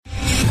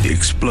The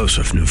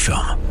explosive new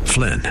film,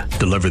 Flynn,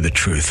 Deliver the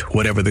Truth,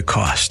 Whatever the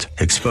Cost,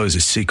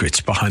 exposes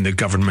secrets behind the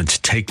government's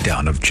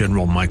takedown of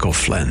General Michael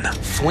Flynn.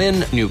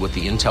 Flynn knew what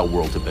the intel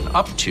world had been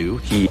up to.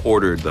 He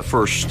ordered the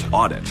first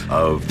audit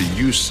of the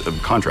use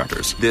of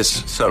contractors.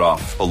 This set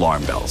off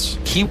alarm bells.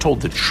 He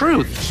told the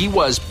truth. He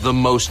was the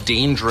most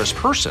dangerous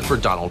person for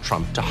Donald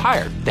Trump to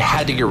hire. They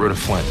had to get rid of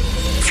Flynn.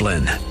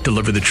 Flynn,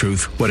 Deliver the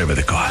Truth, Whatever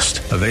the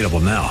Cost. Available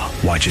now.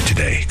 Watch it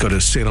today. Go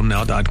to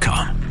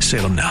salemnow.com.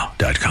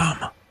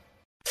 salemnow.com.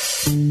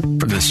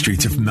 From the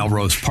streets of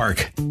Melrose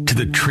Park to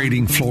the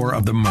trading floor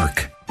of the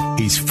Merc,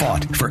 he's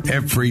fought for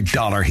every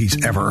dollar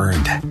he's ever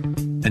earned.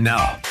 And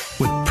now,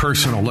 with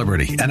personal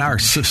liberty and our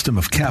system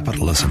of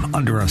capitalism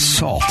under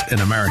assault in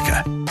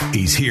America,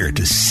 he's here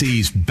to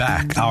seize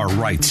back our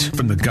rights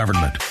from the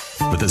government.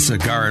 With a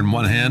cigar in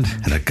one hand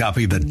and a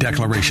copy of the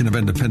Declaration of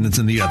Independence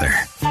in the other,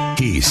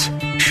 he's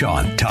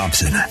Sean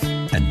Thompson.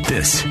 And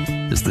this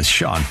is the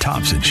Sean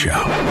Thompson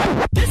Show.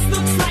 This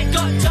looks like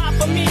a job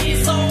for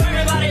me, so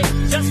everybody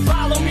just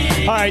follow me.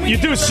 All right, you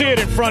do see it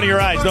in front of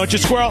your eyes, don't you,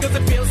 Squirrel?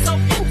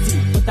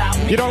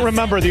 You don't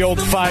remember the old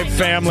five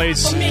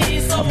families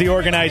of the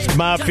organized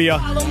mafia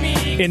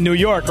in New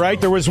York, right?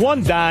 There was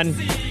one Don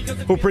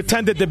who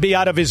pretended to be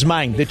out of his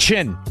mind, the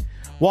Chin,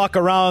 walk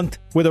around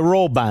with a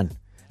robe on,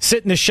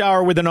 sit in the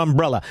shower with an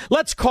umbrella.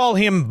 Let's call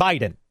him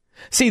Biden.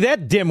 See,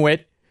 that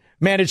dimwit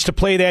managed to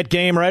play that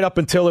game right up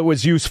until it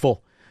was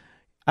useful.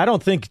 I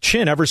don't think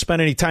Chin ever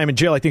spent any time in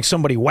jail. I think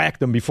somebody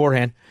whacked him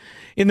beforehand.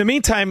 In the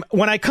meantime,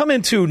 when I come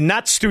into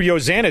not Studio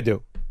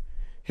Xanadu,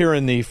 here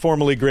in the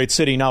formerly great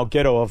city, now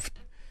ghetto of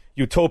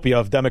utopia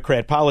of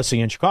Democrat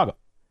policy in Chicago,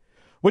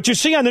 what you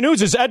see on the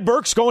news is Ed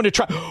Burke's going to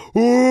trial.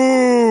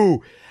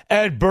 Ooh,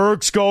 Ed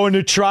Burke's going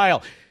to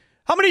trial.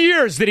 How many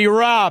years did he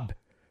rob,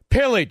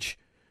 pillage,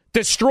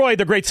 destroy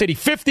the great city?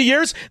 50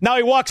 years? Now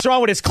he walks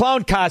around with his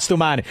clown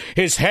costume on.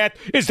 His hat,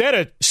 is that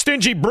a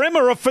stingy brim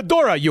or a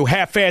fedora, you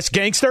half-ass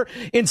gangster?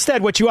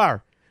 Instead, what you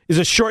are is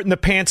a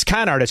short-in-the-pants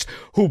con artist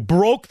who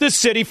broke the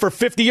city for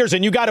 50 years,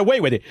 and you got away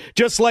with it.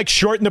 Just like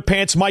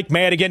short-in-the-pants Mike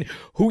Madigan,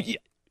 who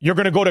you're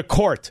going to go to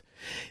court.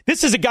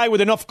 This is a guy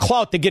with enough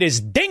clout to get his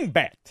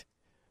dingbat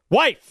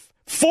wife,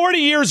 40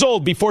 years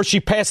old before she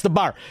passed the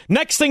bar.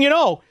 Next thing you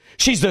know,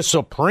 she's the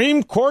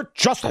Supreme Court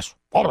Justice.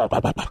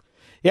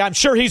 Yeah, I'm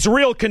sure he's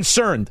real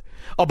concerned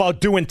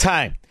about doing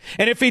time.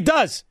 And if he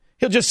does,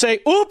 he'll just say,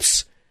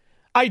 oops,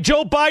 I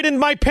Joe Biden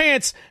my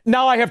pants.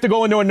 Now I have to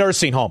go into a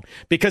nursing home.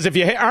 Because if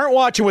you aren't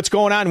watching what's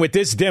going on with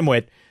this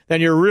dimwit,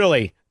 then you're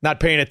really not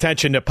paying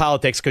attention to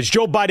politics, because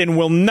Joe Biden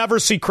will never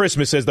see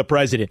Christmas as the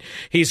president.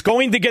 He's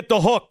going to get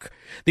the hook.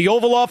 The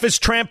Oval Office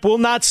tramp will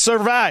not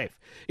survive.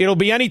 It'll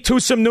be any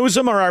Newsom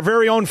Newsom or our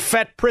very own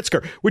Fat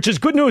Pritzker, which is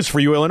good news for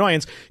you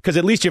Illinoisans, because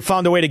at least you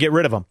found a way to get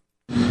rid of him.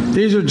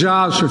 These are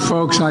jobs for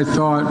folks I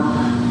thought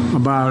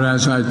about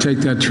as I take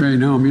that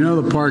train home. You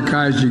know the part,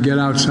 guys, you get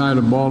outside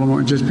of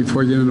Baltimore just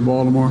before you get into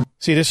Baltimore?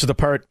 See, this is the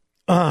part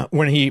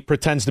when he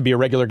pretends to be a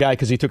regular guy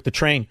because he took the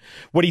train.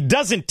 What he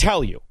doesn't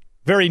tell you,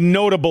 very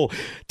notable,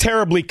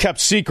 terribly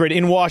kept secret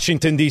in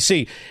Washington,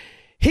 D.C.,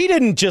 he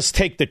didn't just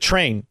take the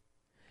train.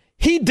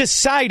 He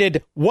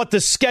decided what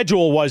the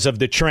schedule was of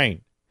the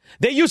train.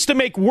 They used to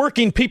make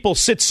working people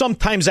sit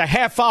sometimes a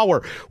half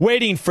hour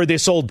waiting for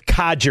this old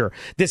codger,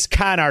 this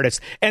con artist.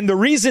 And the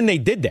reason they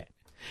did that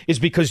is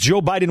because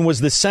Joe Biden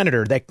was the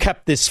senator that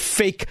kept this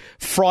fake,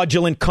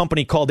 fraudulent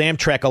company called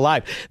Amtrak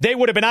alive. They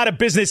would have been out of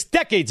business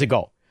decades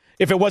ago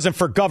if it wasn't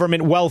for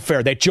government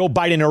welfare that Joe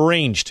Biden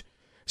arranged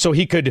so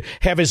he could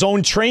have his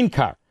own train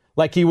car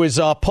like he was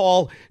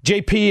Paul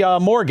J.P.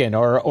 Morgan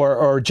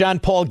or John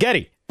Paul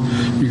Getty.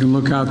 You can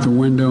look out the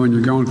window and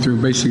you're going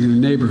through basically the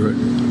neighborhood.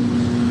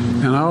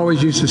 And I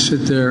always used to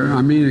sit there,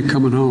 I mean it,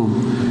 coming home,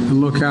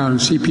 and look out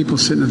and see people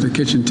sitting at the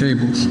kitchen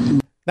tables.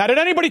 Now, did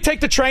anybody take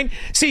the train?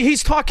 See,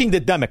 he's talking to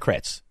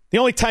Democrats. The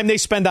only time they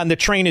spend on the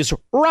train is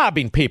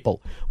robbing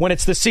people when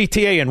it's the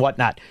CTA and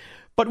whatnot.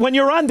 But when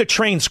you're on the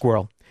train,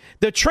 Squirrel,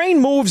 the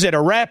train moves at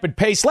a rapid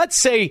pace, let's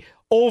say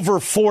over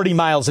 40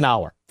 miles an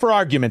hour. For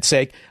argument's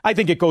sake, I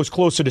think it goes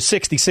closer to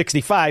 60,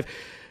 65.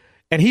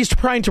 And he's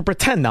trying to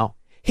pretend now.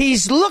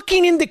 He's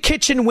looking in the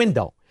kitchen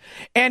window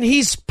and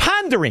he's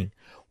pondering,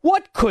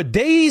 what could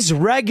these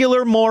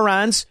regular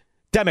morons,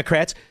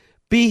 Democrats,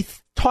 be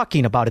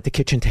talking about at the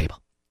kitchen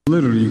table?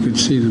 Literally, you could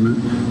see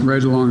them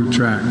right along the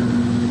track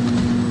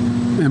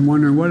and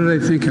wondering, what are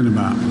they thinking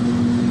about?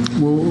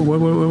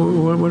 What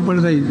are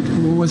they?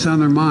 What's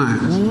on their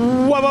minds?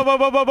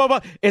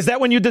 Is that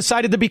when you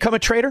decided to become a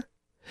traitor?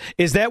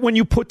 Is that when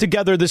you put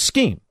together the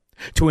scheme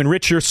to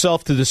enrich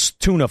yourself to the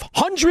tune of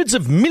hundreds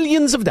of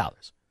millions of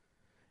dollars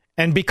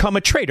and become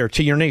a traitor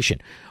to your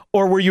nation?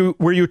 Or were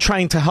you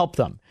trying to help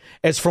them?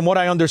 As from what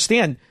I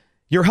understand,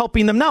 you're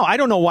helping them now. I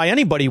don't know why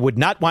anybody would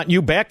not want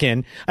you back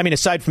in. I mean,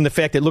 aside from the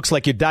fact it looks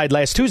like you died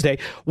last Tuesday,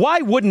 why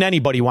wouldn't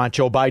anybody want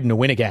Joe Biden to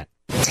win again?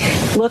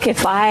 Look,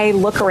 if I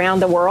look around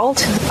the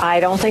world, I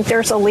don't think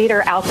there's a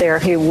leader out there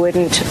who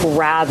wouldn't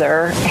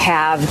rather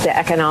have the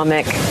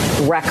economic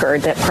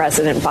record that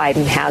President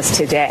Biden has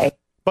today.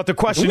 But the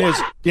question is,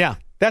 yeah,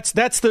 that's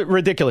the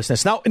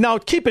ridiculousness. Now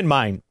keep in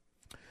mind,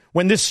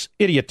 when this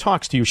idiot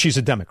talks to you, she's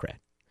a Democrat.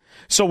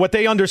 So what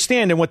they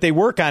understand and what they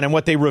work on and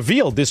what they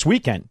revealed this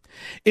weekend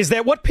is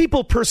that what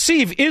people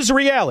perceive is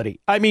reality.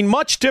 I mean,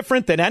 much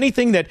different than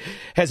anything that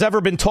has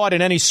ever been taught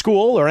in any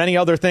school or any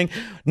other thing.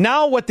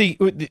 Now what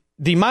the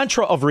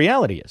mantra of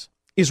reality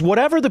is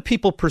whatever the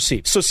people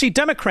perceive. So see,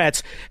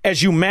 Democrats,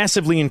 as you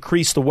massively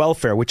increase the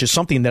welfare, which is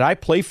something that I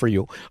play for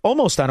you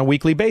almost on a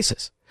weekly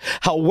basis.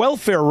 How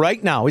welfare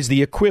right now is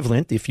the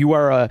equivalent, if you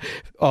are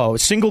a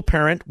single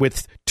parent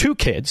with 2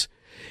 kids,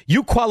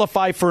 you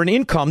qualify for an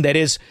income that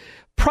is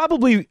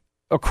probably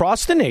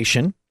across the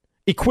nation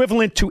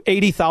equivalent to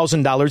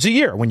 $80,000 a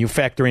year when you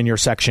factor in your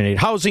Section 8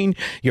 housing,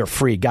 your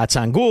free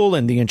Gatsangul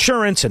and the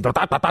insurance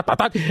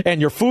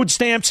and your food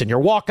stamps and your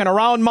walking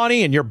around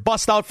money and your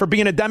bust out for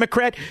being a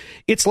Democrat.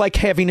 It's like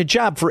having a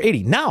job for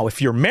 80. Now,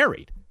 if you're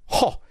married,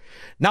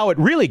 now it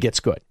really gets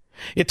good.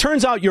 It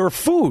turns out your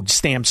food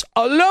stamps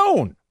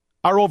alone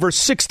are over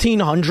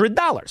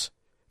 $1,600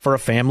 for a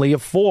family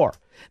of 4.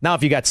 Now,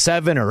 if you got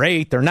 7 or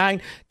 8 or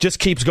 9, just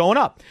keeps going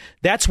up.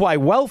 That's why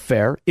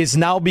welfare is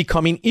now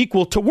becoming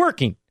equal to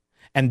working.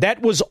 And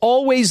that was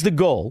always the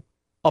goal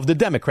of the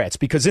Democrats,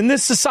 because in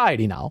this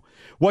society now,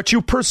 what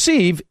you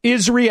perceive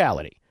is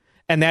reality.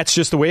 And that's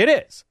just the way it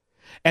is.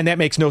 And that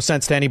makes no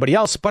sense to anybody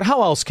else. But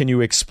how else can you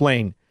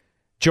explain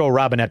Joe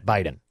Robinette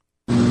Biden?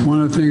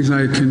 One of the things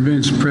I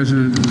convinced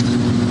President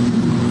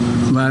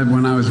Ladd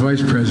when I was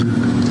vice president,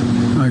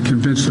 I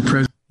convinced the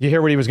president. You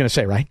hear what he was going to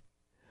say, right?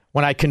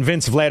 When I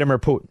convinced Vladimir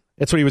Putin.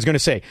 That's what he was going to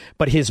say.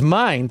 But his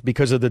mind,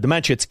 because of the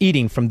dementia, it's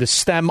eating from the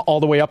stem all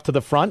the way up to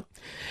the front.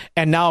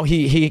 And now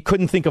he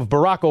couldn't think of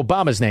Barack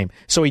Obama's name.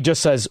 So he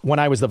just says, when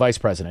I was the vice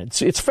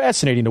president. It's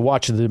fascinating to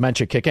watch the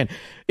dementia kick in.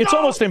 It's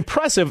almost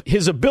impressive,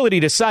 his ability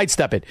to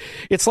sidestep it.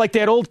 It's like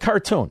that old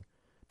cartoon,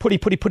 Putty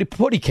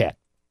Cat.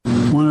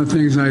 One of the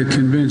things I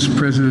convinced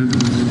President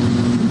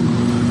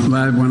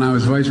Ladd when I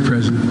was vice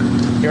president,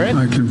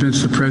 I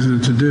convinced the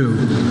president to do,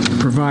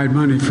 provide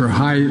money for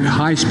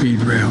high-speed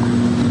rail.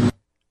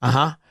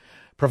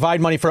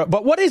 Provide money for,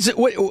 but what is it?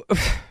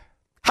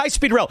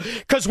 High-speed rail.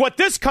 Because what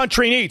this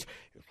country needs,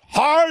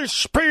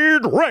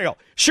 high-speed rail.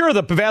 Sure,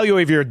 the value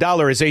of your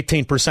dollar is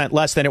 18%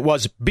 less than it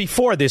was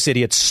before this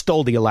idiot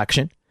stole the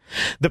election.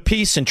 The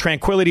peace and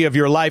tranquility of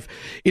your life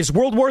is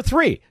World War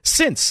III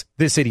since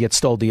this idiot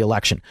stole the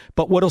election.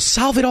 But what'll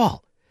solve it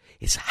all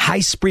is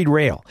high-speed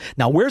rail.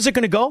 Now, where's it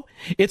going to go?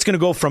 It's going to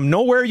go from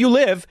nowhere you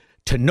live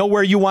to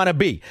nowhere you want to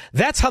be.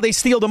 That's how they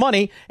steal the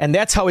money, and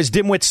that's how his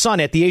dimwit son,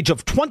 at the age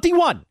of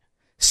 21,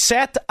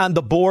 sat on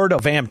the board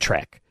of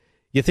Amtrak.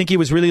 You think he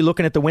was really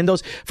looking at the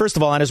windows? First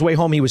of all, on his way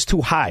home, he was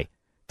too high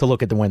to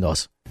look at the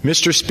windows.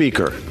 Mr.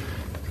 Speaker,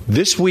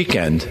 this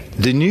weekend,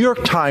 the New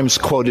York Times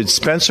quoted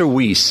Spencer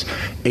Weiss,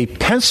 a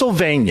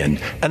Pennsylvanian,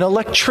 an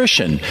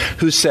electrician,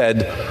 who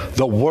said,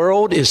 "The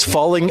world is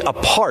falling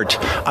apart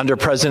under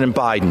President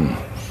Biden."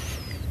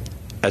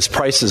 As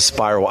prices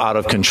spiral out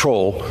of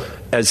control,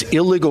 as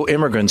illegal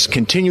immigrants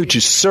continue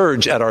to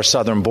surge at our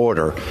southern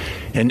border,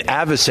 and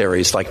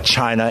adversaries like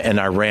China and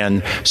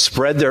Iran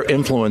spread their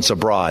influence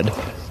abroad,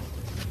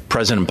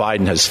 President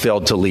Biden has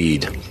failed to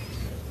lead.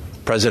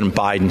 President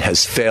Biden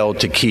has failed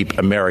to keep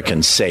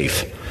Americans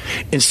safe.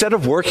 Instead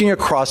of working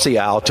across the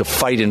aisle to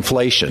fight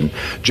inflation,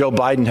 Joe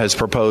Biden has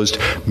proposed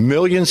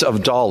millions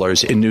of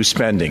dollars in new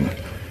spending.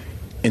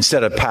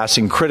 Instead of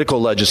passing critical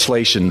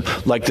legislation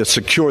like the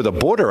Secure the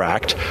Border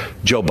Act,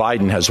 Joe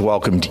Biden has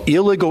welcomed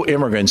illegal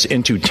immigrants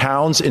into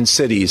towns and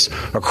cities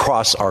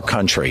across our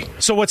country.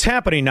 So what's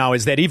happening now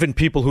is that even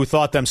people who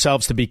thought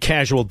themselves to be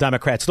casual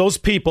Democrats, those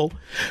people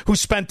who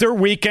spent their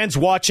weekends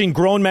watching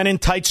grown men in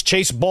tights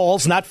chase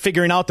balls, not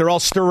figuring out they're all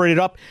stirring it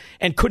up,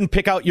 and couldn't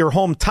pick out your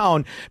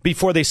hometown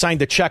before they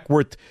signed a check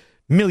worth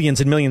millions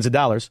and millions of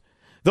dollars.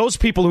 Those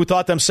people who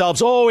thought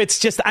themselves, it's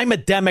just I'm a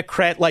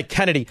Democrat like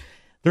Kennedy.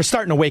 They're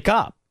starting to wake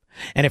up.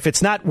 And if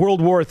it's not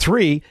World War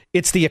III,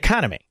 it's the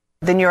economy.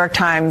 The New York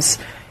Times,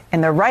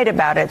 and they're right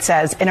about it,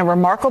 says, in a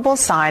remarkable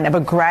sign of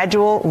a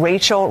gradual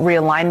racial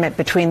realignment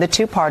between the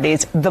two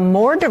parties, the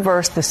more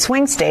diverse the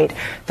swing state,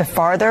 the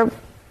farther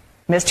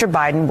Mr.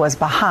 Biden was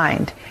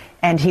behind.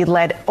 And he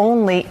led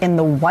only in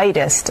the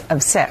whitest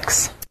of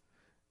 6.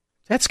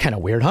 That's kind of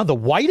weird, huh? The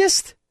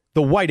whitest?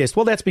 The whitest.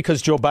 Well, that's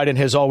because Joe Biden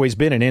has always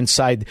been an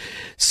inside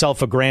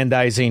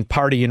self-aggrandizing,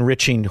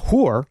 party-enriching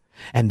whore.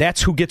 And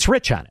that's who gets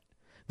rich on it.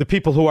 The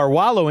people who are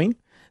wallowing,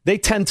 they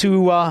tend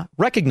to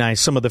recognize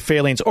some of the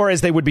failings, or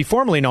as they would be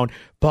formerly known,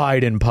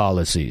 Biden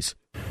policies.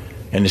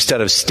 And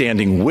instead of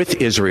standing with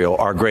Israel,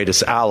 our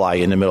greatest ally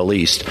in the Middle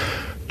East,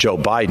 Joe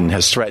Biden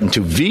has threatened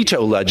to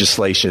veto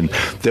legislation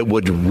that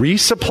would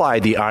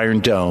resupply the Iron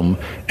Dome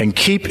and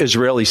keep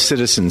Israeli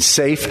citizens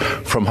safe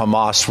from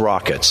Hamas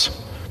rockets.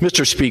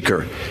 Mr.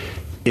 Speaker,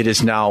 it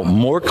is now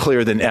more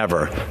clear than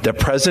ever that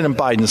President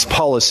Biden's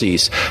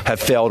policies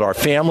have failed our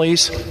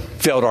families,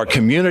 failed our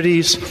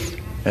communities,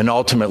 and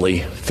ultimately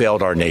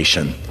failed our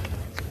nation.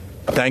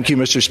 Thank you,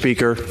 Mr.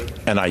 Speaker,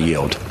 and I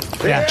yield.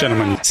 Yeah.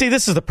 Gentlemen. See,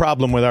 this is the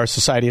problem with our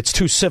society. It's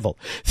too civil.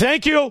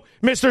 Thank you,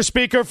 Mr.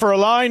 Speaker, for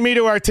allowing me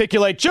to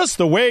articulate just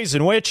the ways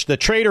in which the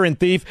traitor and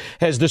thief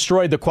has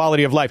destroyed the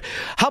quality of life.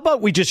 How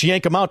about we just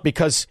yank him out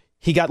because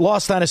he got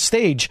lost on a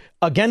stage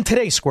again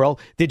today, Squirrel?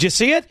 Did you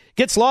see it?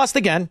 Gets lost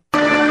again.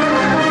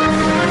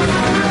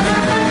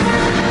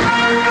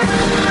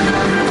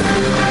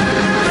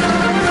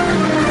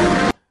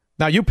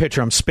 Now, you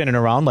picture him spinning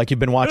around like you've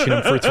been watching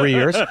him for 3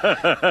 years.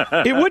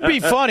 It would be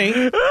funny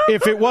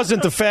if it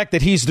wasn't the fact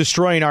that he's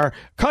destroying our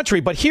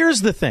country. But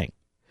here's the thing.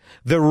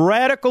 The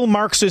radical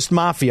Marxist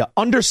mafia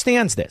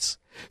understands this.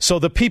 So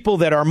the people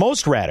that are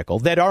most radical,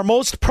 that are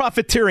most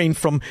profiteering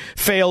from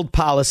failed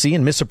policy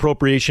and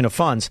misappropriation of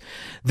funds,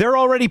 they're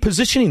already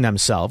positioning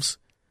themselves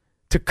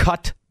to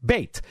cut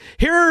bait.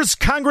 Here's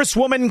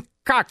Congresswoman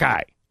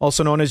Cockeye,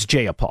 also known as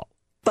Jayapal.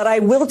 But I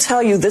will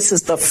tell you, this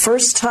is the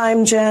first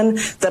time, Jen,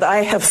 that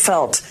I have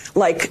felt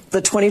like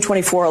the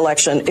 2024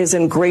 election is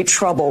in great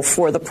trouble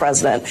for the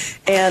president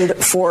and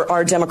for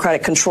our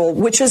Democratic control,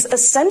 which is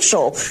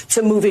essential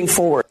to moving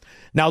forward.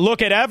 Now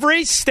look at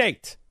every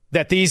state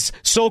that these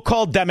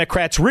so-called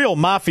Democrats, real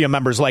mafia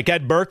members like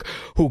Ed Burke,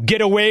 who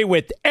get away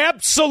with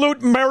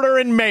absolute murder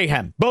and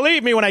mayhem.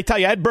 Believe me when I tell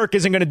you, Ed Burke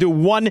isn't going to do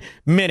 1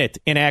 minute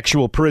in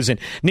actual prison.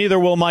 Neither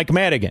will Mike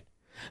Madigan.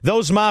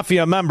 Those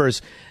mafia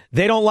members,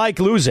 they don't like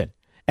losing.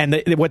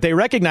 And what they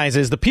recognize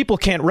is the people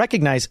can't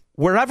recognize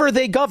wherever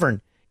they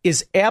govern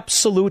is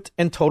absolute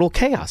and total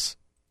chaos.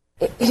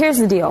 Here's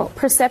the deal.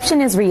 Perception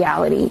is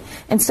reality.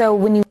 And so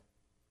when you...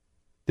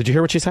 Did you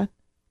hear what she said?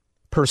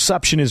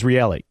 Perception is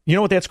reality. You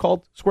know what that's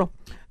called, Squirrel?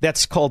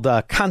 That's called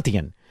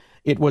Kantian.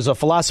 It was a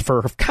philosopher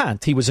of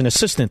Kant. He was an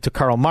assistant to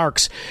Karl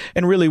Marx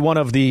and really one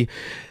of the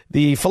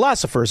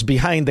philosophers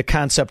behind the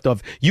concept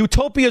of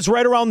utopia is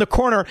right around the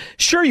corner.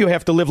 Sure, you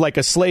have to live like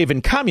a slave in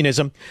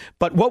communism,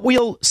 but what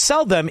we'll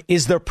sell them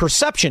is their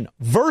perception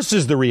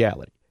versus the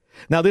reality.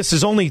 Now, this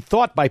is only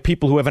thought by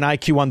people who have an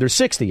IQ under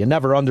 60 and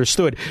never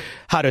understood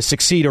how to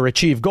succeed or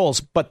achieve goals.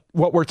 But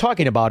what we're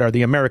talking about are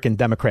the American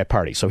Democrat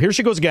Party. So here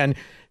she goes again,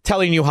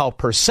 telling you how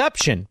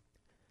perception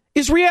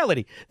is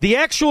reality. The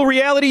actual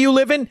reality you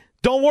live in,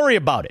 don't worry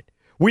about it.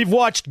 We've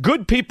watched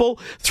good people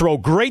throw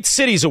great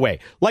cities away,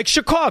 like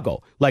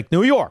Chicago, like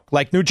New York,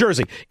 like New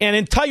Jersey, and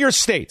entire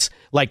states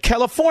like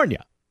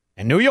California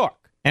and New York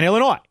and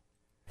Illinois.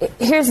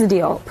 Here's the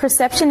deal.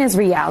 Perception is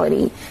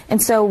reality.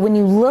 And so when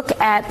you look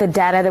at the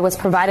data that was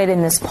provided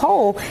in this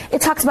poll,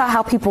 it talks about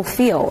how people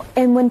feel.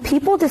 And when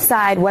people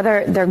decide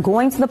whether they're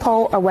going to the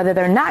poll or whether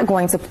they're not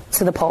going to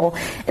the poll,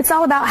 it's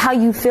all about how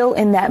you feel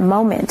in that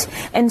moment.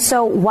 And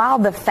so while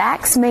the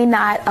facts may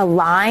not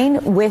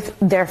align with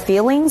their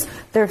feelings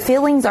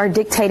are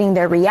dictating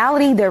their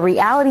reality. Their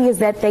reality is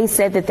that they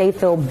said that they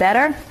feel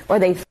better or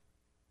they...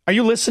 Are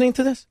you listening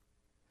to this?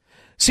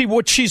 See,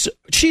 what she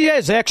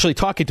is actually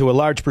talking to a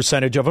large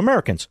percentage of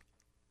Americans.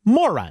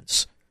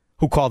 Morons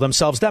who call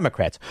themselves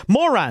Democrats.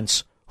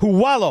 Morons who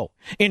wallow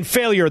in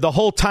failure the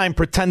whole time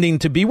pretending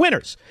to be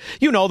winners.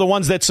 You know, the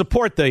ones that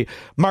support the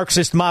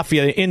Marxist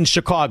mafia in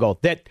Chicago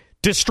that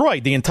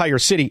destroyed the entire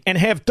city and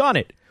have done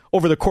it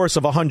over the course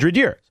of 100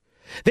 years.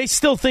 They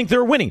still think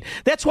they're winning.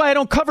 That's why I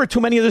don't cover too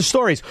many of the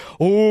stories.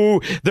 Oh,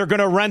 they're going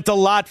to rent a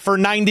lot for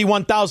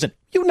 $91,000.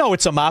 You know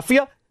it's a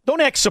mafia. Don't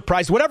act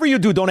surprised. Whatever you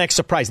do, don't act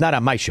surprised. Not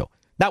on my show.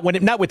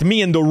 Not with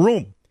me in the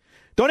room.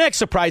 Don't act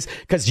surprised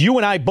because you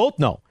and I both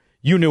know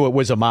you knew it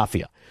was a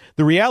mafia.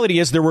 The reality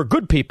is there were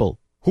good people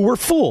who were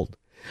fooled.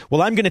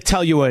 Well, I'm going to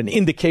tell you an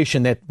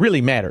indication that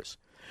really matters.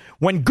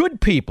 When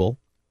good people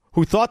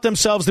who thought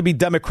themselves to be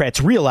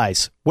Democrats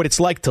realize what it's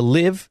like to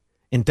live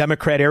in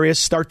Democrat areas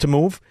start to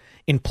move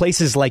in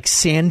places like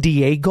San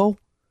Diego,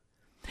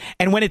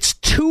 and when it's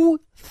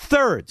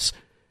 2/3,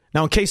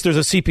 now in case there's a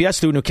CPS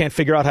student who can't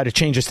figure out how to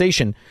change a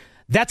station,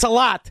 that's a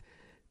lot.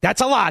 That's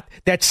a lot.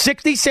 That's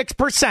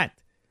 66%.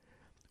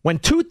 When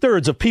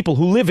 2/3 of people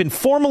who live in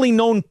formerly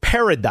known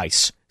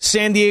paradise,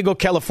 San Diego,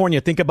 California,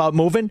 think about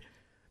moving,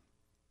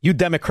 you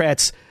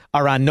Democrats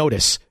are on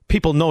notice.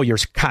 People know you're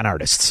con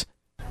artists.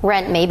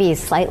 Rent may be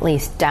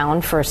slightly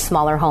down for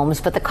smaller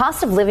homes, but the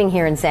cost of living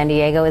here in San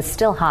Diego is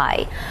still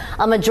high.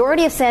 A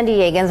majority of San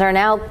Diegans are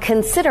now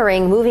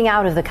considering moving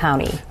out of the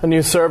county. A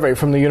new survey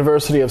from the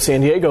University of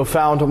San Diego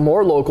found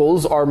more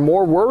locals are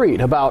more worried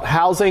about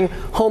housing,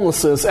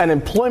 homelessness, and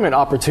employment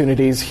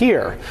opportunities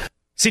here.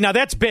 See, now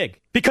that's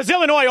big, because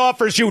Illinois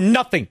offers you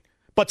nothing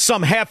but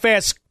some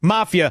half-ass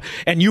mafia,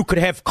 and you could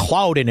have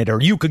clout in it, or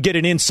you could get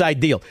an inside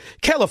deal.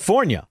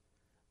 California,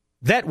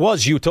 that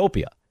was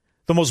utopia.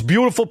 The most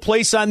beautiful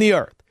place on the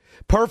earth.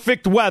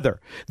 Perfect weather.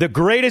 The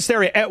greatest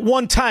area. At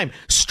one time,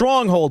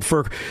 stronghold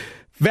for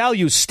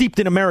values steeped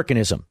in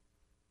Americanism.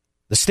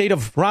 The state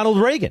of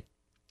Ronald Reagan.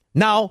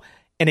 Now,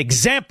 an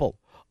example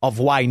of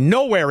why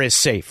nowhere is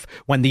safe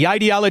when the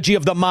ideology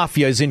of the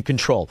mafia is in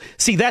control.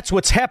 See, that's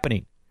what's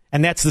happening.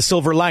 And that's the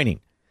silver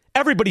lining.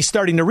 Everybody's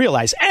starting to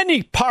realize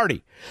any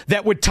party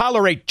that would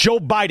tolerate Joe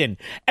Biden,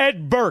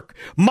 Ed Burke,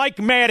 Mike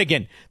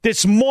Madigan,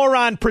 this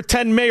moron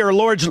pretend mayor,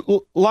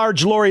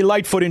 large Lori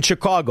Lightfoot in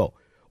Chicago,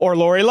 or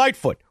Lori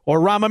Lightfoot, or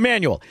Rahm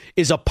Emanuel,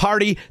 is a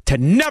party to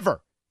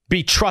never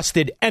be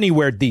trusted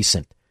anywhere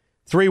decent.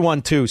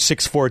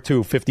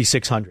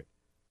 312-642-5600.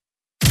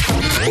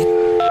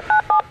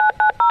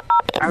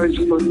 I was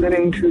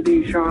listening to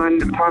the Sean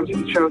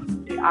Thompson show.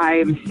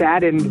 I'm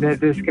saddened that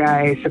this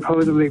guy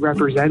supposedly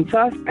represents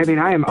us. I mean,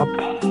 I am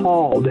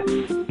appalled.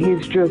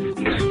 He's just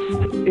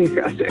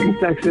disgusting,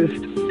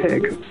 sexist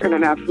pig, and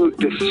an absolute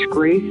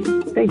disgrace.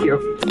 Thank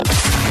you.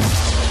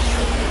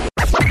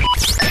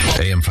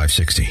 AM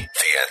 560, The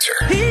Answer.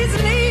 He's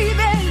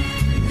leaving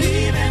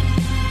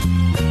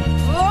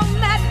on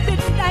that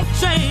midnight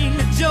train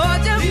to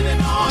Georgia.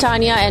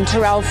 Tanya and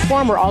Terrell,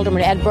 former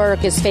Alderman Ed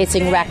Burke is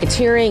facing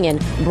racketeering and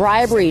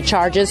bribery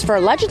charges for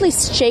allegedly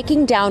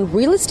shaking down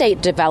real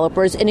estate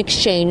developers in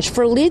exchange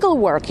for legal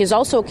work. He's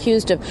also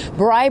accused of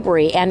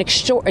bribery and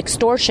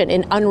extortion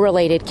in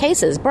unrelated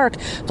cases. Burke,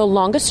 the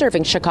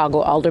longest-serving Chicago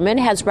alderman,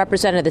 has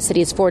represented the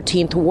city's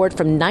 14th ward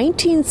from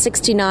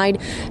 1969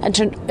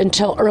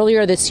 until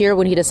earlier this year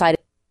when he decided.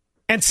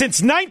 And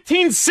since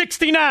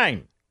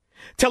 1969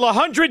 till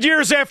 100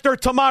 years after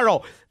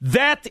tomorrow,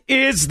 that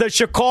is the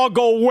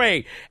Chicago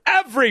way.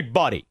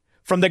 Everybody,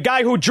 from the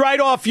guy who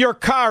dried off your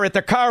car at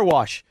the car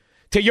wash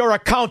to your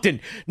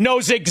accountant,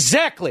 knows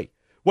exactly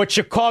what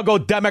Chicago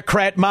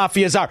Democrat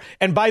mafias are.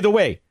 And by the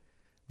way,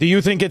 do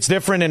you think it's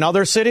different in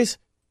other cities?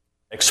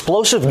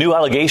 Explosive new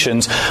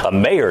allegations, a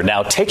mayor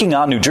now taking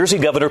on New Jersey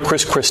Governor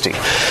Chris Christie.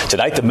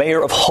 Tonight, the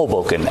mayor of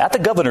Hoboken at the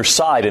governor's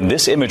side in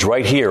this image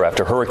right here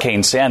after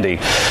Hurricane Sandy.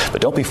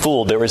 But don't be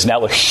fooled, there is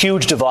now a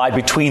huge divide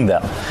between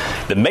them.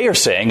 The mayor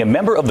saying a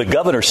member of the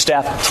governor's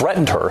staff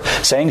threatened her,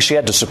 saying she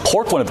had to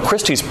support one of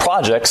Christie's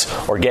projects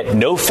or get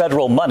no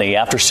federal money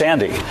after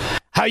Sandy.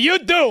 How you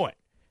doing?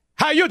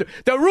 The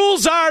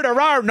rules are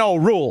there are no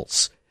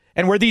rules.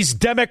 And where these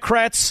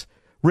Democrats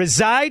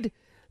reside,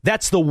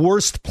 that's the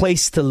worst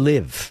place to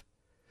live,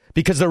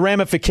 because the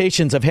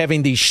ramifications of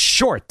having these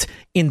short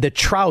in the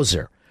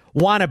trouser,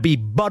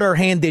 wannabe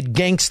butter-handed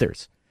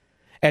gangsters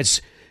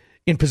as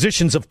in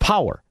positions of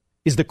power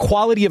is the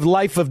quality of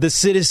life of the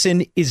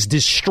citizen is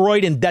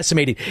destroyed and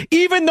decimated.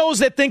 Even those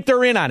that think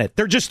they're in on it,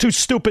 they're just too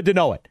stupid to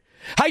know it.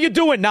 How you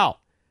doing now?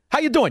 How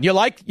you doing? You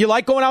like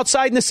going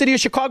outside in the city of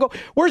Chicago?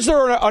 Where's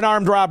there an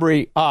armed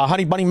robbery,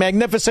 Honey Bunny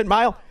Magnificent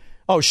Mile?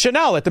 Oh,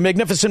 Chanel at the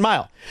Magnificent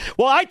Mile.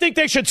 Well, I think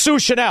they should sue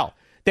Chanel.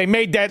 They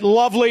made that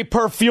lovely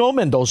perfume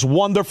and those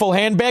wonderful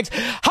handbags.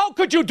 How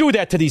could you do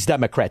that to these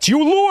Democrats?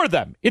 You lure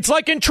them. It's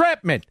like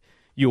entrapment.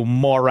 You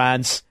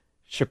morons.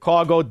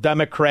 Chicago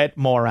Democrat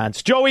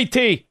morons. Joey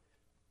T.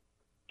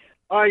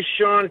 Hi,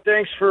 Sean.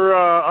 Thanks for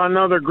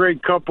another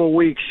great couple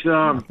weeks.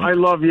 I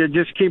love you.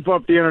 Just keep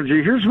up the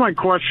energy. Here's my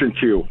question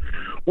to you.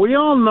 We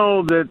all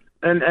know that,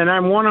 and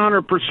I'm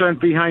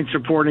 100% behind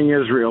supporting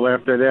Israel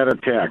after that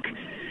attack.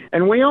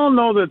 And we all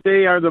know that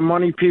they are the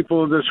money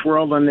people of this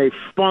world, and they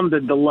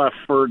funded the left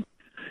for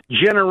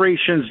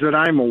generations that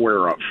I'm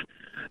aware of.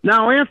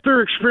 Now,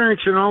 after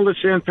experiencing all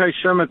this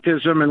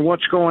anti-Semitism and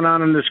what's going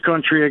on in this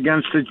country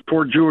against the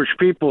poor Jewish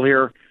people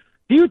here,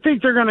 do you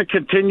think they're going to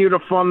continue to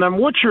fund them?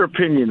 What's your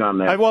opinion on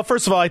that? Well,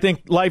 first of all, I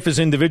think life is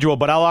individual,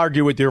 but I'll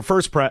argue with your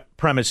first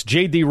premise.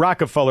 J.D.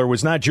 Rockefeller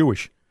was not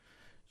Jewish.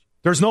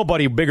 There's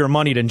nobody bigger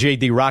money than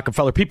J.D.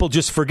 Rockefeller. People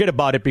just forget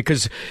about it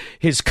because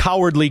his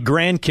cowardly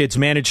grandkids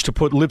managed to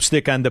put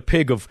lipstick on the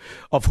pig of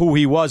who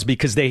he was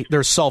because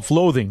they're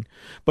self-loathing.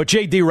 But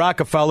J.D.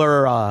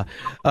 Rockefeller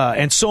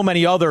and so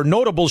many other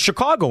notable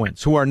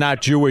Chicagoans who are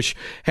not Jewish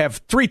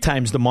have 3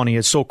 times the money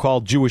as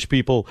so-called Jewish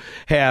people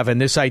have. And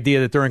this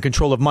idea that they're in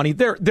control of money,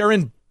 they're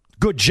in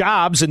good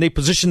jobs and they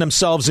position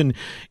themselves in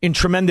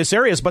tremendous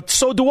areas. But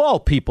so do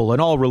all people in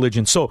all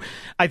religions. So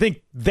I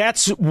think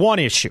that's one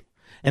issue.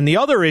 And the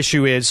other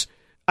issue is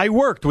I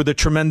worked with a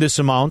tremendous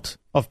amount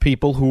of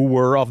people who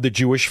were of the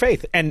Jewish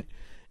faith. And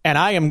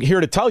I am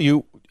here to tell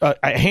you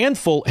a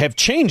handful have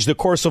changed the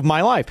course of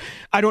my life.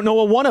 I don't know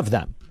a one of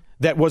them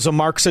that was a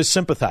Marxist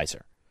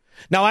sympathizer.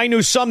 Now, I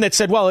knew some that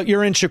said, well,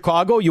 you're in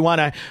Chicago, you want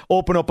to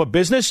open up a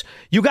business,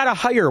 you got to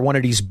hire one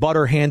of these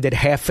butter-handed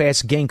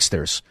half-ass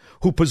gangsters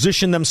who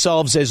position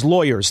themselves as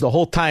lawyers the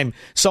whole time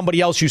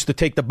somebody else used to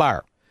take the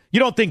bar. You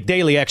don't think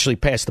Daley actually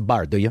passed the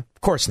bar, do you?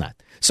 Of course not.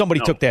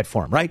 Somebody took that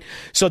for him, right?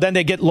 So then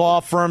they get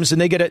law firms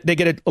and they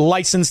get a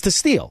license to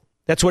steal.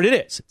 That's what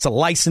it is. It's a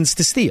license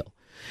to steal.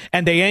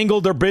 And they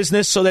angle their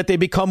business so that they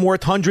become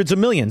worth hundreds of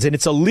millions. And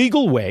it's a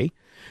legal way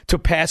to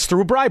pass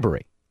through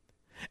bribery.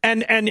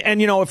 And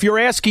you know, if you're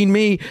asking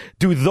me,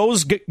 do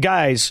those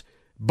guys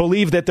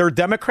believe that they're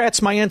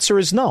Democrats? My answer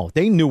is no.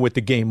 They knew what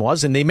the game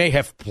was and they may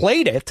have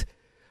played it,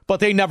 but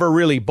they never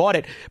really bought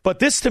it. But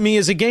this to me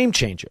is a game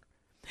changer.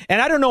 And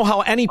I don't know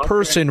how any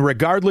person,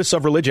 regardless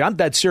of religion, I'm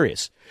dead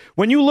serious.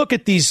 When you look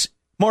at these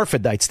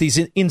Morphidites, these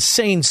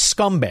insane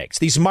scumbags,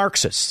 these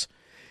Marxists,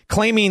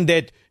 claiming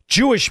that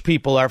Jewish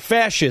people are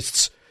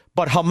fascists,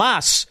 but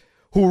Hamas,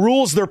 who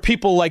rules their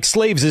people like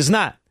slaves, is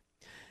not.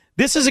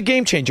 This is a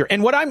game changer.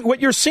 And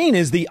what you're seeing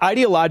is the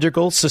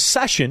ideological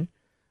secession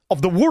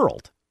of the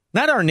world,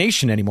 not our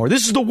nation anymore.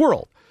 This is the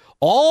world.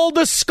 All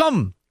the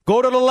scum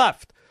go to the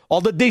left. All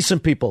the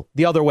decent people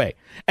the other way.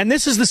 And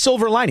this is the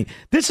silver lining.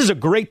 This is a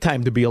great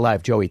time to be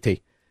alive, Joey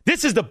T.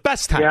 This is the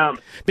best time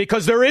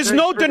because there is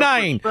no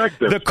denying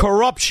the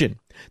corruption.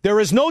 There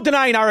is no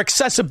denying our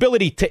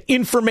accessibility to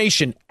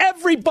information.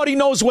 Everybody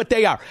knows what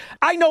they are.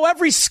 I know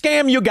every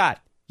scam you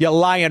got. You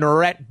lying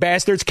rat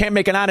bastards can't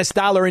make an honest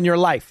dollar in your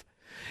life.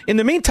 In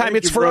the meantime,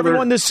 it's for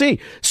everyone to see.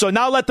 So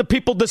now let the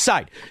people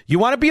decide. You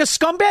want to be a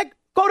scumbag?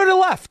 Go to the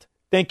left.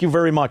 Thank you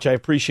very much. I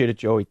appreciate it,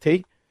 Joey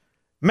T.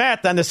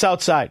 Matt on the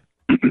south side.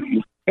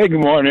 Hey,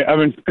 good morning.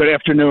 Good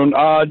afternoon.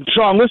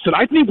 Sean, listen,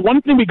 I think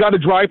one thing we got to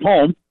drive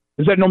home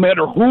is that no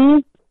matter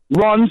who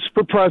runs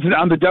for president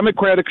on the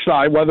Democratic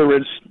side, whether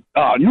it's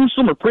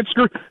Newsom or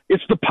Pritzker,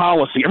 it's the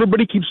policy.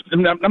 Everybody keeps,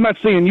 I'm not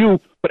saying you,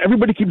 but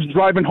everybody keeps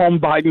driving home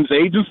Biden's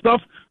age and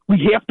stuff.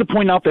 We have to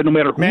point out that no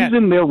matter who's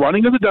in there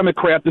running as a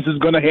Democrat, this is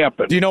going to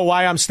happen. Do you know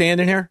why I'm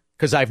standing here?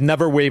 Because I've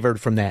never wavered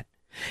from that.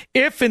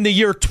 If in the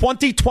year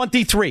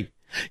 2023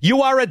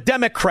 you are a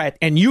Democrat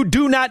and you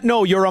do not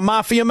know you're a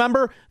mafia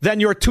member,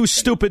 then you're too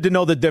stupid to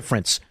know the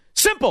difference.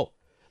 Simple.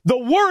 The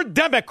word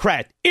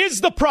Democrat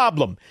is the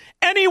problem.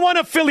 Anyone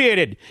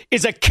affiliated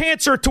is a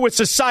cancer to a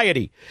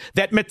society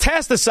that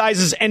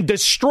metastasizes and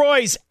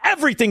destroys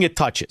everything it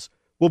touches.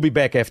 We'll be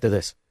back after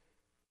this.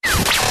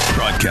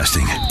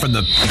 Broadcasting from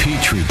the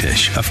petri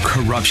dish of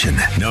corruption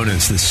known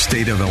as the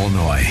state of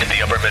Illinois. In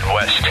the upper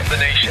Midwest, the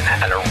nation,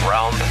 and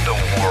around the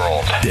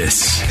world.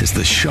 This is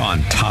the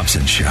Sean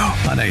Thompson Show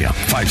on AM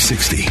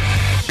 560.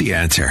 The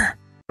Answer.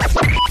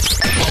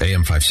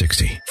 AM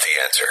 560. The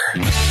Answer.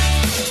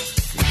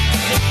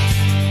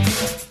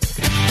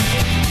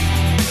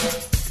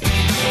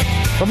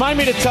 Remind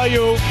me to tell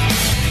you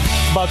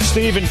about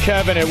Steve and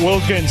Kevin at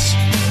Wilkins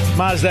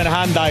Mazda and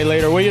Hyundai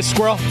later, will you,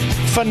 Squirrel?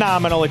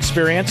 Phenomenal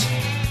experience.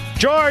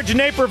 George,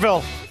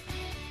 Naperville.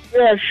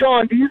 Yeah,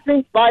 Sean, do you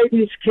think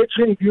Biden's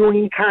kitchen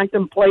viewing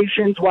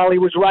contemplations while he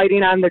was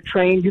riding on the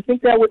train, do you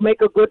think that would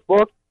make a good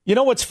book? You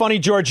know what's funny,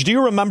 George? Do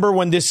you remember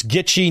when this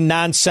gitchy,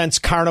 nonsense,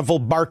 carnival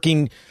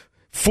barking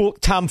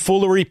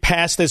tomfoolery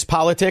passed as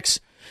politics?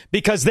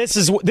 Because this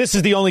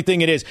is the only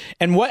thing it is.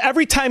 And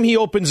every time he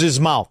opens his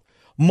mouth,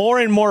 more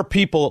and more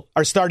people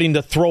are starting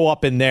to throw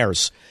up in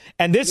theirs.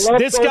 And this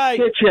guy,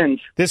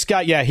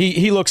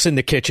 he looks in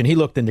the kitchen. He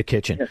looked in the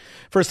kitchen. Yeah.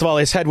 First of all,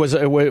 his head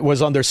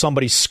was under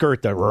somebody's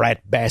skirt, the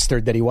rat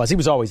bastard that he was. He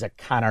was always a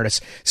con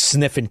artist,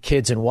 sniffing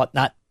kids and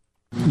whatnot.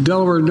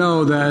 Delaware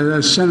know that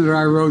as senator,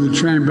 I rode the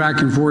train back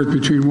and forth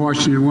between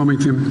Washington and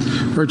Wilmington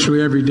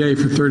virtually every day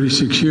for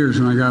 36 years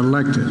when I got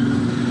elected,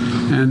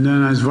 and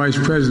then as vice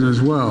president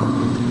as well.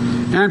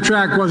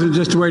 Amtrak wasn't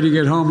just a way to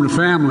get home to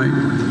family.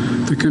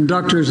 The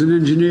conductors and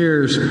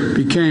engineers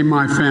became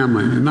my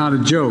family, and not a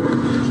joke.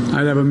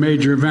 I'd have a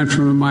major event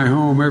from my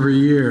home every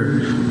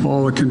year,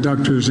 all the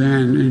conductors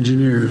and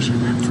engineers,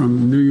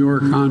 from New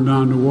York on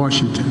down to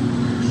Washington.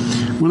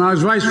 When I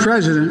was vice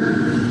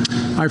president,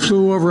 I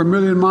flew over 1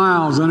 million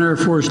miles on Air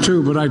Force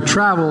Two, but I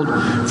traveled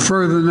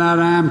further than that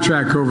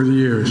Amtrak over the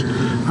years.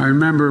 I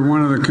remember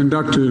one of the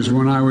conductors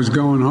when I was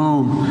going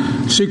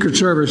home. Secret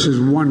Service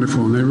is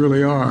wonderful, and they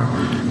really are,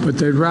 but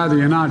they'd rather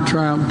you not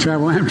travel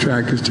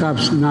Amtrak,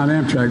 because not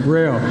Amtrak,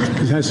 rail,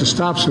 because it has to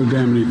stop so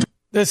damn many times.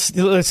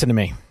 Listen to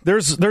me.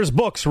 There's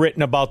books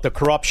written about the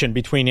corruption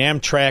between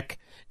Amtrak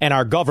and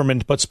our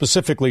government, but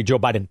specifically Joe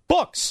Biden.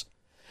 Books.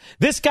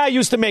 This guy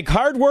used to make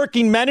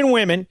hardworking men and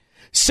women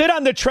sit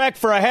on the track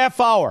for a half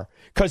hour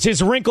because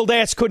his wrinkled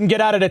ass couldn't get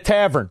out of the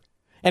tavern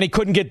and he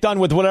couldn't get done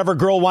with whatever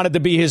girl wanted to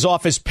be his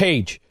office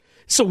page.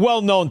 It's a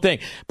well-known thing,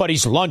 but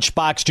he's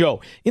Lunchbox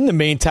Joe. In the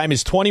meantime,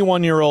 his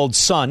 21-year-old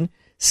son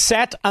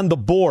sat on the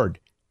board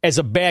as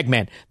a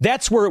bagman.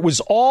 That's where it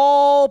was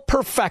all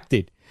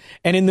perfected.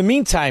 And in the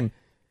meantime,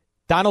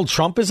 Donald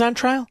Trump is on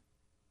trial?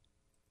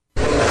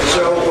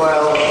 So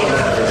while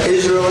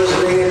Israel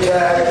is being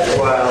attacked,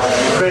 while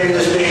Ukraine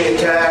is being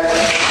attacked,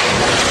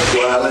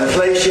 while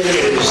inflation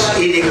is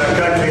eating our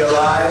country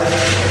alive,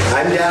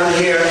 I'm down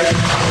here,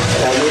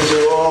 and these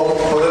are all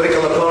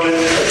political opponent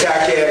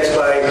attack ads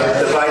by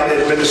the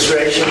Biden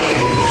administration.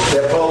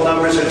 Their poll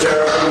numbers are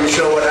terrible. We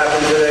show what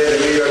happened today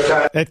in the New York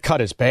Times. That cut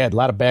is bad. A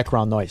lot of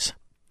background noise.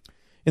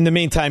 In the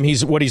meantime,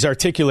 what he's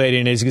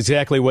articulating is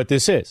exactly what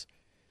this is.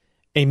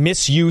 A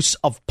misuse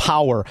of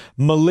power,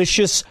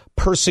 malicious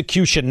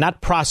persecution,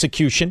 not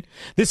prosecution.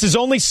 This is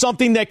only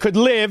something that could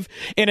live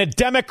in a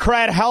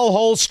Democrat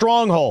hellhole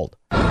stronghold.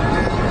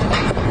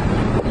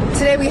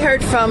 Today we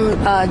heard from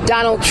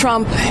Donald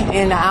Trump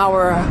in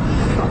our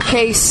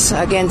case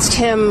against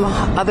him,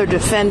 other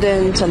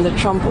defendants, and the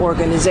Trump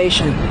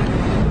organization.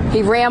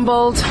 He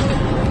rambled,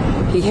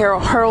 he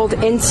hurled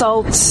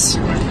insults,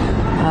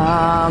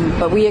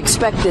 but we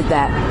expected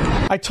that.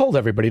 I told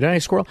everybody, didn't I,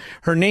 Squirrel?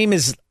 Her name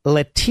is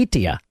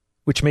Letitia,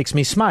 which makes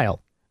me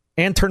smile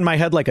and turn my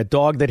head like a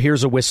dog that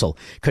hears a whistle,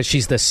 because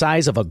she's the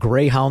size of a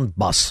Greyhound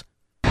bus.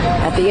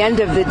 At the end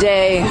of the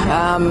day,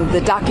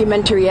 the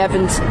documentary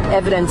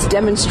evidence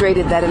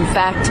demonstrated that, in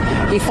fact,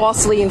 he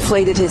falsely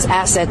inflated his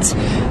assets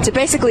to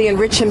basically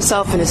enrich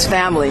himself and his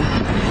family.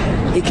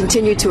 He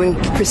continued to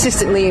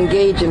persistently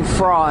engage in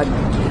fraud.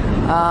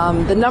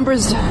 The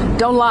numbers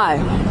don't lie.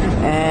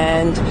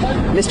 And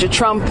Mr.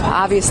 Trump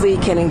obviously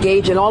can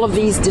engage in all of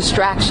these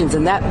distractions,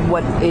 and that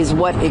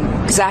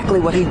exactly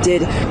what he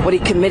did, what he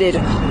committed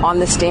on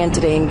the stand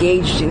today,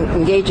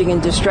 engaging in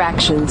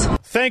distractions.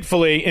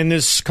 Thankfully, in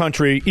this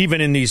country,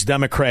 even in these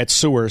Democrat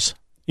sewers,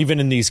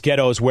 even in these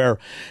ghettos where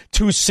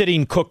two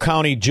sitting Cook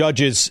County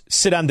judges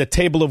sit on the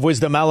table of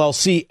wisdom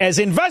LLC as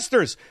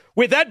investors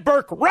with Ed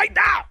Burke right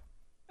now.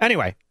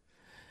 Anyway,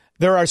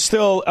 there are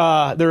still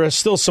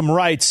some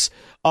rights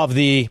of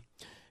the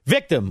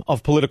victim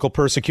of political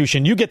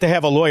persecution. You get to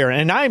have a lawyer,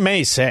 and I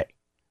may say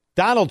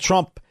Donald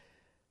Trump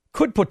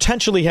could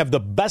potentially have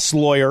the best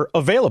lawyer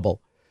available.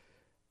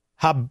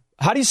 How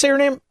do you say her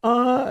name?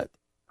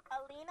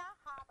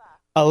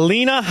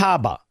 Alina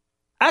Habba.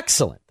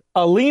 Excellent.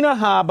 Alina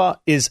Habba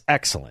is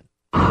excellent.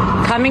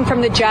 Coming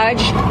from the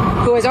judge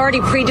who has already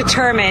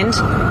predetermined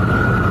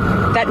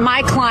that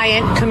my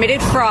client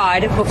committed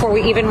fraud before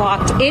we even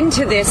walked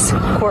into this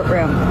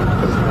courtroom.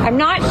 I'm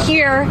not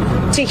here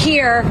to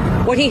hear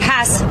what he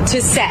has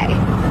to say.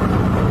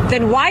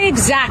 Then why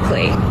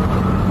exactly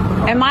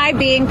am I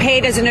being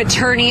paid as an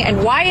attorney,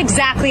 and why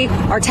exactly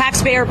are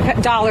taxpayer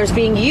dollars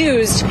being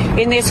used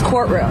in this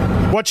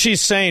courtroom? What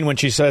she's saying when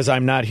she says,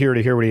 I'm not here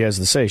to hear what he has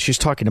to say, she's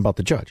talking about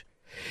the judge.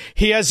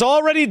 He has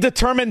already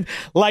determined,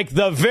 like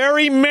the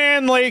very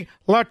manly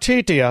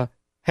Letitia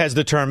has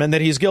determined,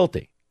 that he's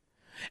guilty.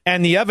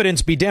 And the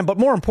evidence be damned. But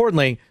more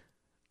importantly,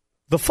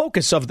 the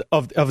focus of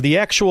the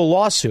actual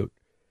lawsuit,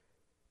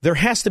 there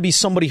has to be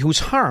somebody who's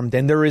harmed,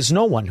 and there is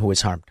no one who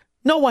is harmed.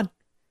 No one.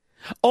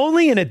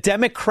 Only in a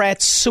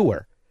Democrat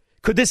sewer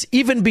could this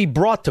even be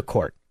brought to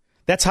court.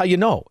 That's how you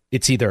know.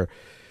 It's either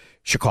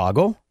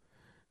Chicago,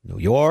 New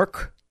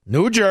York,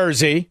 New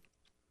Jersey,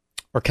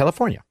 or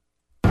California.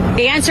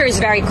 The answer is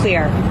very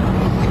clear.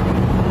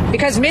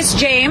 Because Miss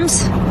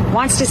James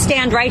wants to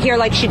stand right here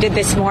like she did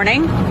this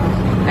morning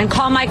and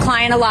call my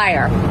client a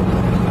liar,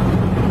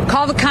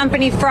 call the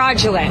company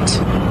fraudulent,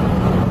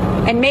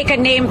 and make a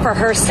name for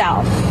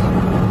herself.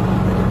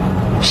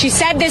 She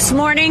said this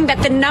morning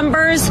that the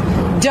numbers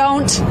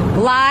don't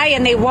lie,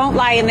 and they won't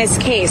lie in this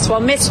case. Well,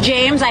 Miss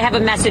James, I have a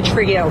message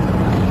for you.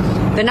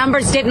 The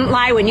numbers didn't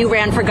lie when you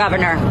ran for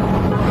governor,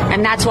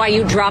 and that's why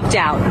you dropped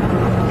out.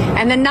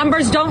 And the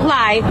numbers don't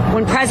lie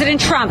when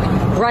President Trump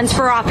runs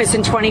for office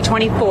in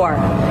 2024.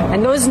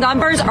 And those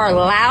numbers are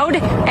loud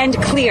and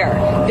clear.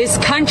 This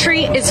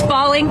country is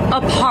falling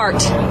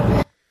apart.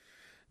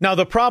 Now,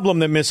 the problem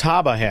that Ms.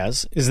 Habba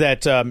has is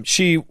that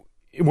she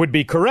would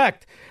be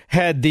correct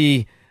had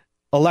the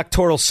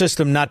electoral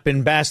system not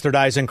been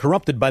bastardized and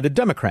corrupted by the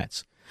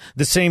Democrats.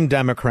 The same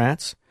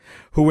Democrats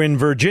who in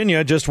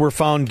Virginia just were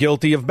found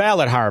guilty of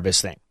ballot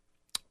harvesting.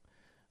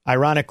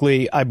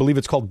 Ironically, I believe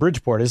it's called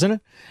Bridgeport, isn't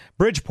it?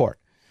 Bridgeport.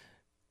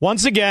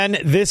 Once again,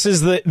 this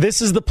is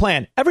the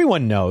plan.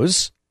 Everyone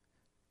knows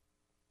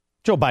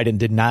Joe Biden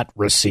did not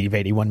receive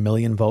 81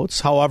 million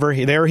votes. However,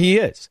 there he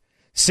is,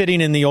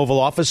 sitting in the Oval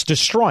Office,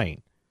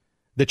 destroying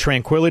the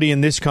tranquility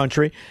in this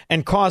country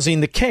and causing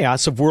the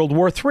chaos of World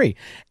War III.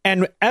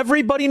 And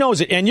everybody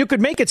knows it. And you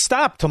could make it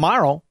stop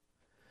tomorrow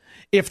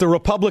if the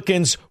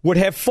Republicans would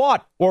have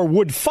fought or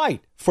would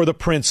fight for the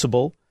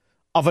principle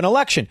of an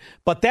election.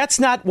 But that's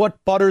not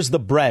what butters the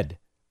bread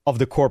of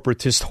the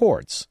corporatist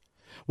hordes.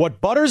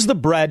 What butters the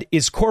bread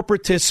is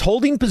corporatists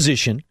holding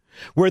position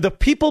where the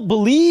people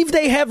believe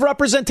they have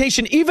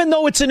representation, even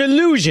though it's an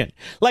illusion,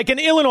 like an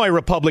Illinois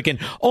Republican,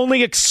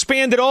 only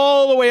expanded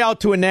all the way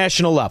out to a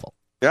national level.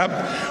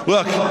 Yep.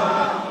 Look,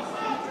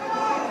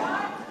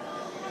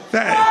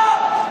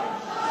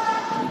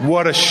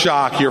 what a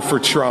shock here for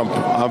Trump.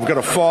 I'm going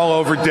to fall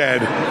over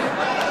dead.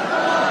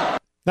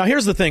 Now,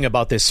 here's the thing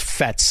about this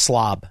fat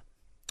slob.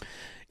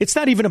 It's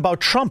not even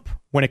about Trump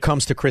when it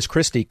comes to Chris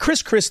Christie.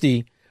 Chris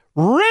Christie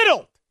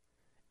riddled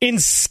in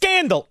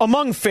scandal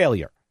among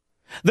failure.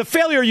 The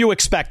failure you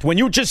expect when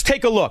you just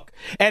take a look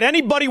at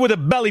anybody with a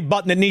belly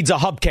button that needs a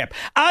hubcap.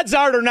 Odds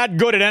are they're not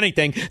good at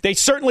anything. They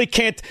certainly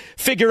can't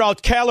figure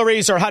out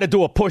calories or how to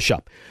do a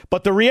push-up.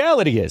 But the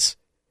reality is,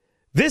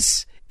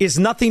 this is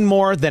nothing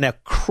more than a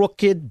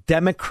crooked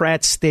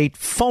Democrat state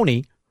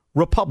phony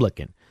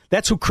Republican.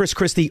 That's who Chris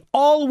Christie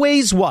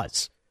always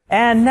was.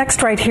 And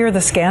next right here,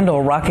 the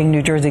scandal rocking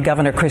New Jersey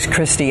Governor Chris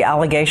Christie.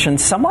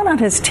 Allegations someone on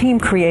his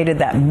team created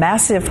that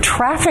massive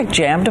traffic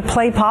jam to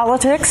play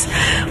politics.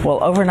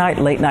 Well, overnight,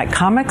 late night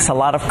comics, a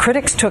lot of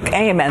critics took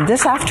aim. And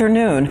this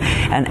afternoon,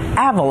 an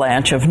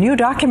avalanche of new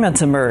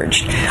documents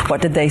emerged. What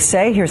did they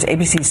say? Here's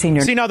ABC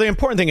senior. See, now the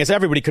important thing is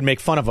everybody could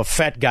make fun of a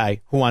fat guy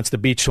who wants the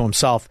beach to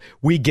himself.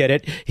 We get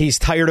it. He's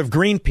tired of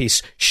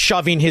Greenpeace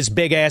shoving his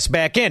big ass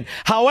back in.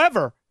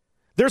 However,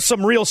 there's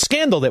some real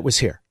scandal that was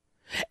here.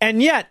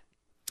 And yet,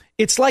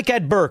 it's like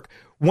Ed Burke.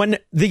 When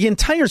the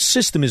entire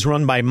system is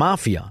run by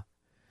mafia,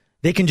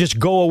 they can just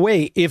go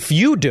away if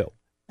you do.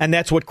 And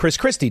that's what Chris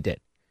Christie did.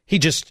 He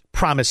just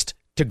promised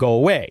to go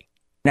away.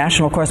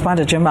 National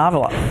correspondent Jim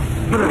Avila.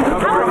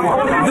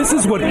 This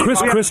is what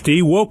Chris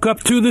Christie woke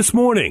up to this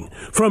morning.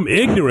 From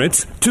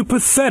ignorance to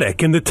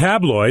pathetic in the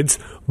tabloids,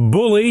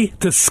 bully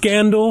to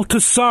scandal to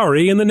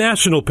sorry in the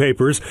national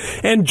papers,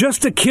 and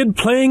just a kid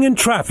playing in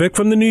traffic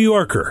from the New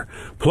Yorker.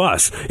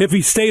 Plus, if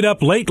he stayed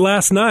up late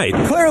last night.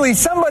 Clearly,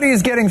 somebody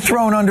is getting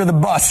thrown under the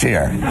bus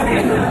here.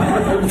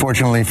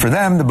 Fortunately for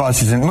them, the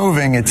bus isn't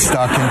moving. It's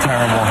stuck in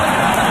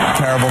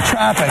terrible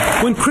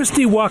traffic. When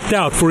Christie walked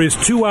out for his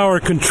 2-hour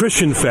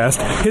contrition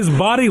fest, his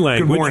body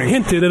language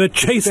hinted at a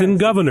chastened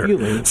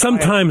governor.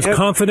 Sometimes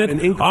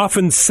confident,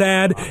 often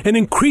sad, and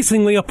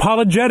increasingly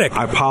apologetic.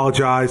 I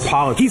apologize.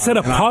 He said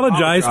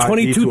apologize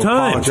 22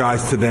 times.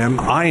 Apologize to them.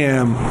 I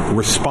am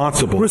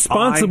responsible.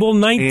 Responsible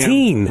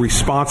 19.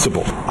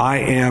 Responsible. I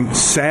am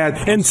sad.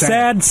 And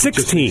sad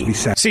 16.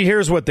 See,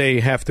 here's what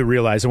they have to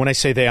realize. And when I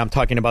say they, I'm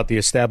talking about the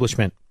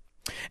establishment.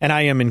 And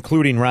I am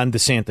including Ron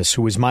DeSantis,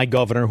 who is my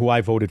governor, who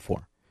I voted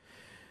for.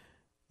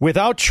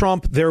 Without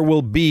Trump, there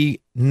will be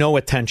no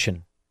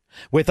attention.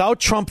 Without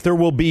Trump, there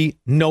will be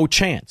no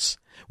chance.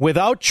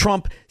 Without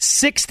Trump,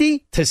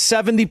 60 to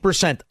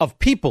 70% of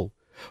people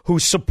who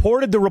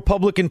supported the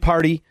Republican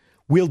Party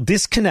will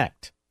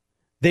disconnect.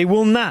 They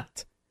will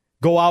not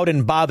go out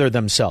and bother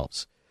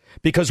themselves.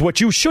 Because what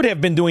you should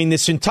have been doing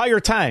this entire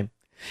time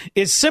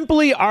is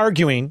simply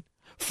arguing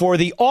for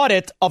the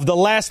audit of the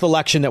last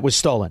election that was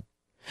stolen.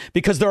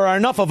 Because there are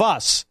enough of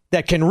us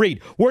that can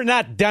read. We're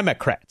not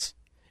Democrats.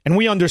 And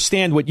we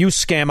understand what you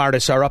scam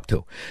artists are up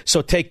to.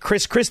 So take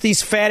Chris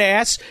Christie's fat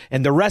ass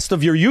and the rest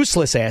of your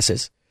useless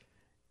asses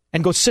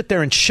and go sit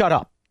there and shut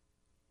up.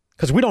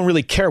 Because we don't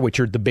really care what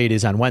your debate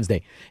is on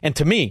Wednesday. And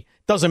to me, it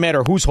doesn't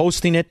matter who's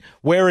hosting it,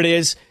 where it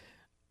is.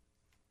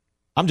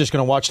 I'm just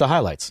going to watch the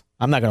highlights.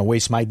 I'm not going to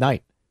waste my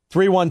night.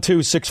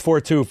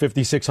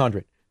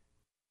 312-642-5600.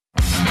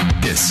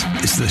 This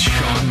is the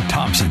Sean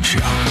Thompson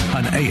Show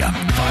on AM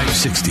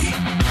 560.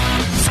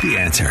 The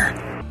Answer.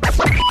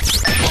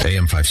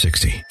 AM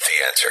 560. The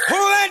Answer. Who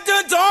let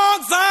the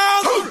dogs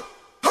out?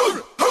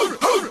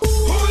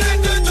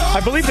 I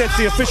believe that's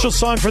the official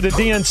song for the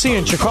DNC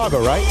in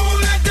Chicago, right?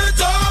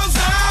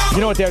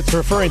 You know what that's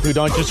referring to,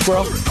 don't you,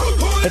 Squirrel?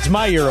 It's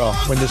my era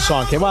when this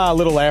song came. Well, a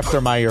little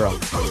after my era.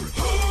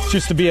 It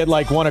used to be at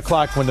like 1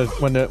 o'clock when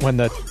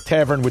the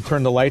tavern would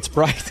turn the lights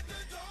bright.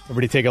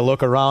 Everybody take a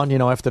look around,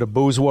 after the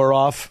booze wore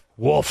off.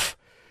 Woof.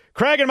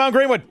 Craig in Mount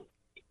Greenwood.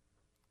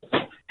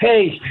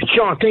 Hey,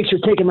 Sean, thanks for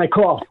taking my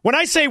call. When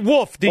I say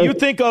woof, do you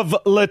think of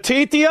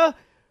Letitia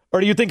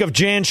or do you think of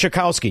Jan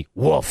Schakowsky?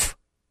 Woof.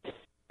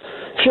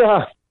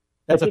 Sure.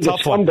 That's a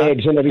tough one.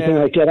 Scumbags and everything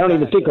like that. I don't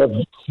even think of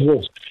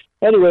wolves.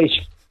 Anyways,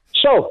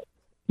 so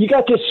you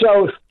got this,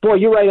 boy,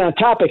 you're right on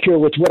topic here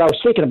with what I was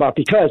thinking about,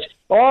 because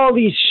all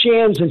these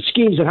shams and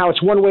schemes and how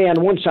it's one way on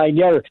one side and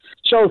the other.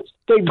 So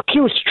they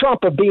accused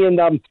Trump of being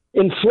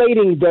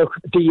inflating the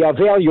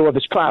value of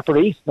his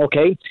property,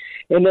 okay?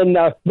 And then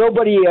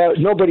nobody,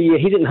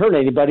 he didn't hurt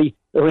anybody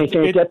or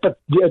anything like that, but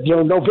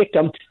no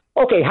victim.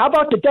 Okay, how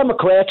about the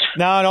Democrats?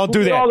 No, don't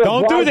do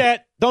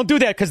that. Don't do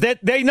that, because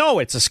they know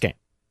it's a scam.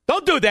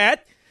 Don't do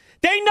that.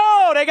 They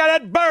know. They got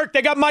Ed Burke.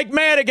 They got Mike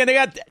Madigan. They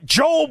got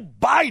Joe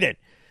Biden.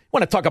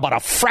 Want to talk about a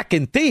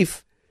fracking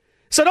thief?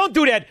 So don't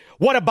do that.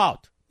 What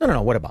about?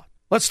 No. What about?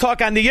 Let's talk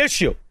on the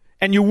issue.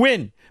 And you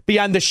win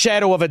beyond the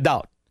shadow of a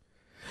doubt.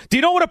 Do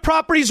you know what a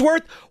property's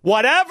worth?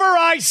 Whatever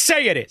I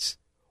say it is.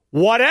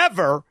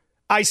 Whatever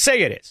I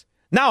say it is.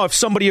 Now, if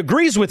somebody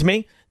agrees with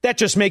me, that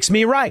just makes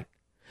me right.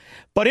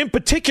 But in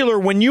particular,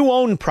 when you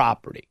own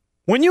property,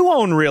 when you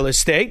own real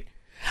estate,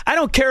 I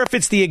don't care if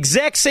it's the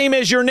exact same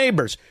as your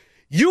neighbor's.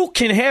 You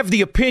can have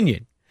the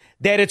opinion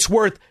that it's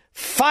worth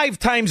 5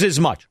 times as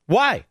much.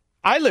 Why?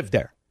 I live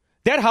there.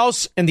 That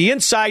house and the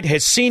inside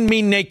has seen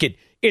me naked.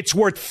 It's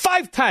worth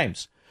 5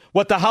 times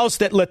what the house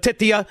that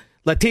Letitia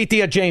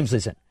James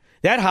is in.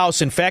 That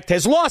house, in fact,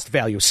 has lost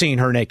value seeing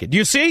her naked.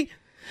 You see?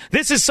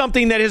 This is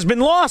something that has been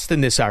lost in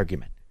this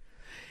argument.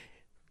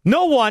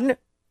 No one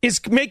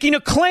is making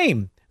a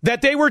claim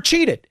that they were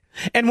cheated.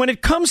 And when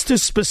it comes to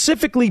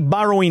specifically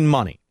borrowing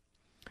money,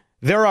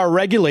 there are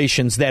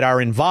regulations that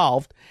are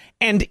involved.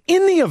 And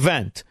in the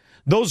event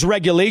those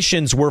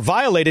regulations were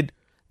violated,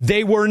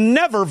 they were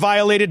never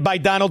violated by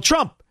Donald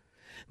Trump.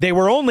 They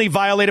were only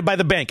violated by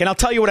the bank. And I'll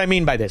tell you what I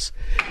mean by this.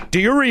 Do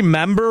you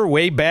remember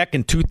way back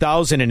in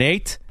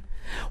 2008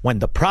 when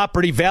the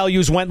property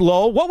values went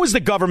low? What was the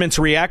government's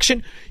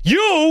reaction?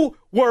 You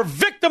were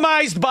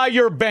victimized by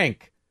your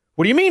bank.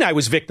 What do you mean I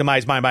was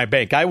victimized by my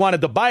bank? I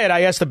wanted to buy it.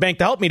 I asked the bank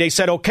to help me. They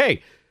said,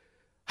 okay.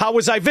 How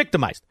was I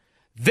victimized?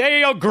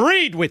 They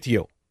agreed with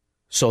you.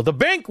 So the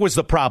bank was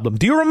the problem.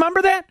 Do you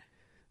remember that?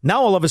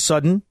 Now, all of a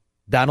sudden,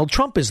 Donald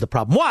Trump is the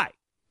problem. Why?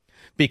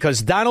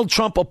 Because Donald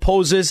Trump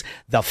opposes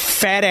the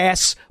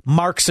fat-ass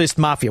Marxist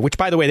mafia, which,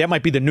 by the way, that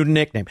might be the new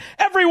nickname.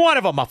 Every one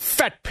of them a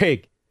fat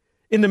pig.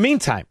 In the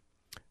meantime,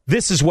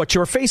 this is what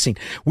you're facing.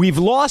 We've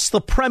lost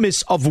the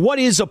premise of what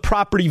is a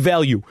property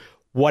value,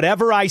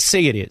 whatever I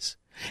say it is.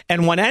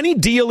 And when any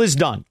deal is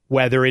done,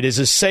 whether it is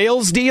a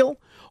sales deal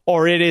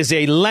or it is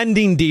a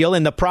lending deal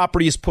and the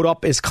property is put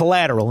up as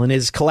collateral and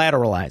is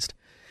collateralized,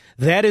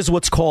 that is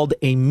what's called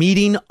a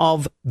meeting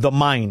of the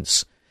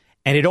minds.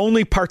 And it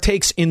only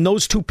partakes in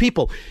those two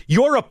people.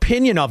 Your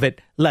opinion of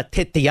it,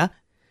 Letitia,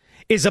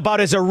 is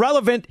about as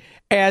irrelevant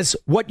as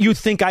what you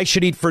think I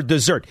should eat for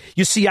dessert.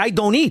 You see, I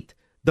don't eat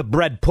the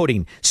bread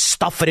pudding.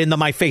 Stuff it into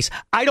my face.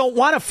 I don't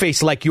want a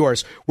face like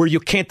yours where you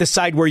can't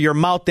decide where your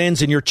mouth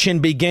ends and your chin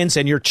begins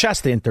and your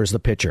chest enters the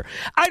picture.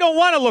 I don't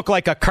want to look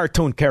like a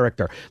cartoon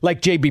character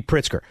like J.B.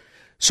 Pritzker.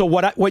 So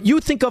what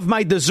you think of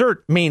my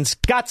dessert means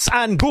guts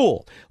on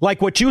ghoul,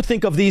 like what you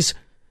think of these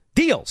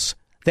deals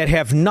that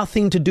have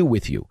nothing to do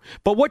with you.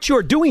 But what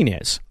you're doing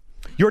is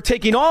you're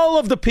taking all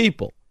of the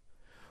people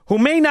who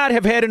may not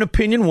have had an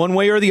opinion one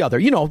way or the other,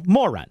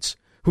 morons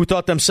who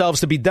thought themselves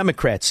to be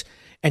Democrats,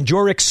 and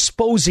you're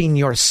exposing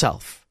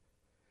yourself.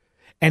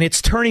 And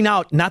it's turning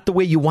out not the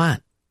way you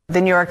want.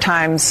 The New York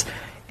Times,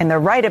 in the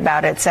write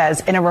about it,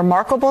 says, in a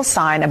remarkable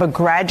sign of a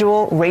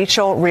gradual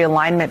racial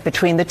realignment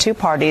between the two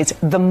parties,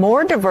 the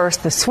more diverse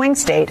the swing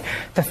state,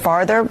 the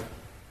farther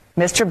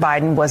Mr.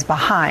 Biden was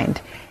behind.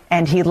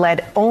 And he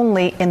led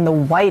only in the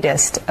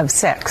whitest of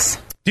 6.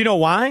 Do you know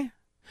why?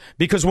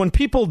 Because when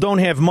people don't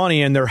have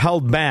money and they're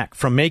held back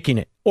from making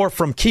it or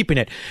from keeping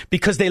it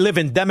because they live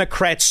in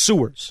Democrat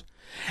sewers,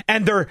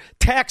 and they're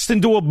taxed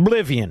into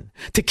oblivion.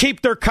 To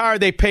keep their car,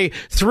 they pay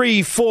 $300,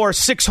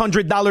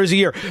 $400, $600 a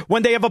year.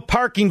 When they have a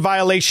parking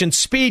violation,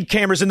 speed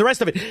cameras, and the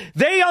rest of it,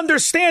 they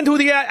understand who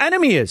the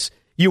enemy is.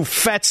 You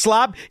fat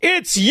slob.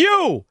 It's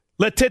you,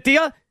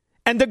 Letitia,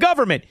 and the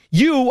government.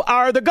 You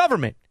are the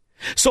government.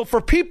 So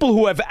for people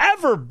who have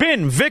ever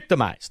been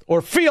victimized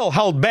or feel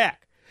held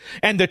back,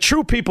 and the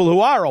true people who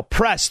are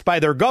oppressed by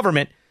their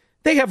government,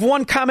 they have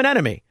one common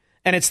enemy,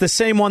 and it's the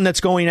same one that's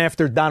going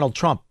after Donald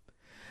Trump.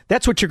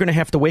 That's what you're going to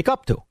have to wake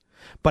up to.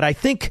 But I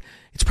think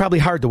it's probably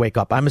hard to wake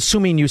up. I'm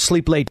assuming you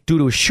sleep late due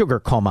to a sugar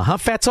coma, huh,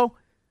 Fatso?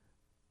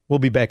 We'll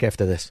be back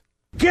after this.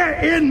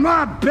 Get in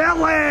my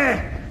belly!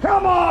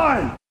 Come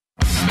on!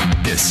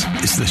 This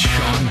is the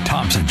Sean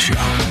Thompson Show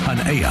on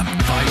AM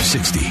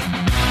 560.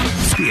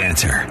 The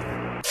Answer.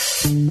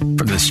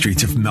 From the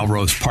streets of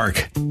Melrose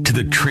Park to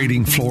the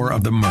trading floor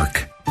of the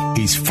Merc,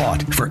 he's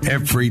fought for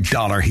every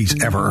dollar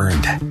he's ever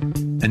earned.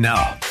 And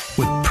now,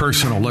 with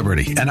personal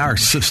liberty and our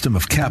system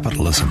of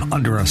capitalism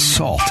under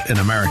assault in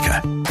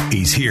America,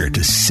 he's here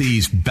to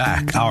seize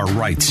back our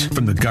rights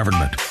from the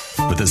government.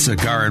 With a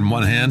cigar in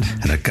one hand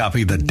and a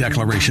copy of the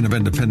Declaration of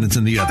Independence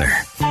in the other,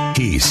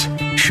 he's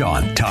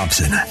Sean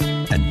Thompson.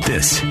 And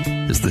this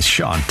is the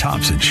Sean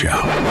Thompson Show.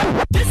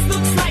 This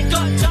looks like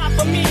a job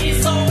for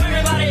me, so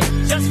everybody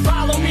just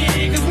follow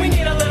me, because we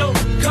need a little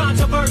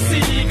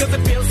controversy, because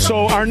it feels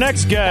so our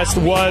next guest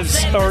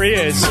was, or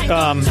is,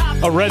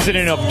 a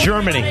resident of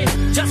Germany.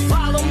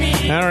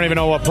 I don't even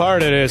know what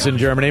part it is in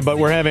Germany, but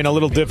we're having a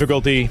little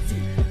difficulty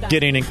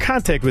getting in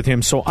contact with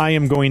him, so I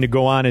am going to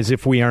go on as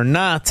if we are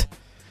not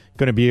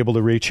going to be able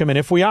to reach him, and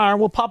if we are,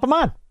 we'll pop him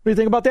on. What do you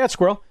think about that,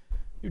 Squirrel?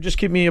 You just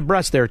keep me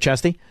abreast there,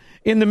 Chesty.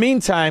 In the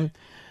meantime,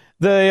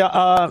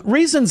 the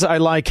reasons I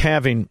like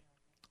having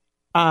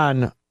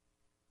on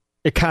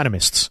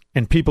economists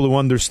and people who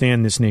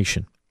understand this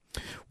nation,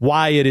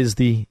 why it is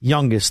the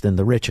youngest and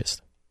the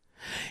richest,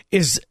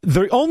 is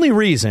the only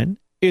reason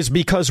is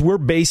because we're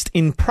based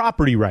in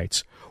property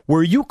rights,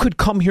 where you could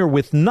come here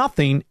with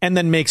nothing and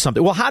then make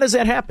something. Well, how does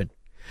that happen?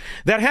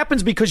 That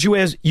happens because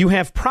you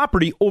have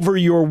property over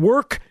your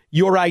work,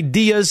 your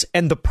ideas,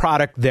 and the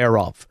product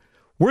thereof.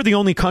 We're the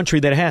only country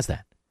that has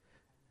that.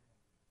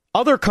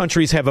 Other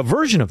countries have a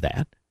version of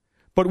that,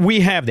 but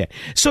we have that.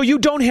 So you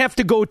don't have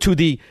to go to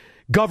the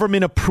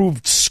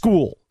government-approved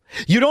school.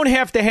 You don't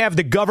have to have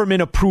the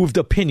government-approved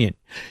opinion.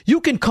 You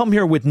can come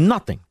here with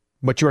nothing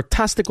but your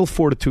testicle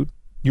fortitude.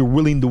 You're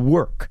willing to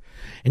work.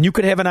 And you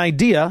could have an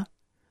idea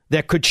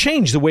that could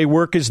change the way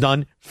work is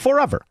done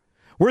forever.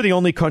 We're the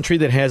only country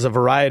that has a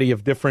variety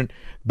of different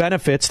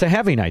benefits to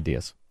having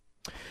ideas.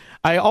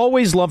 I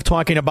always love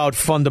talking about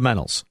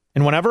fundamentals.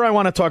 And whenever I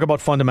want to talk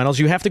about fundamentals,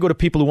 you have to go to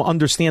people who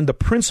understand the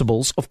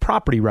principles of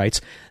property rights.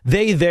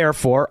 They,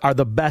 therefore, are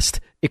the best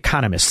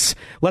economists.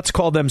 Let's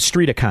call them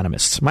street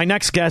economists. My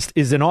next guest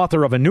is an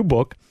author of a new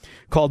book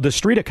called The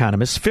Street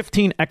Economist,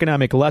 15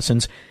 Economic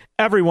Lessons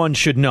Everyone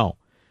Should Know.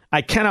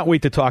 I cannot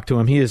wait to talk to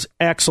him. He is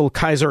Axel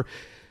Kaiser.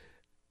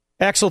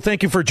 Axel,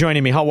 thank you for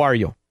joining me. How are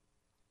you?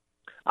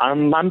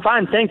 I'm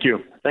fine, thank you.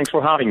 Thanks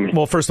for having me.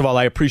 Well, first of all,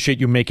 I appreciate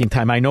you making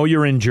time. I know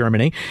you're in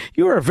Germany.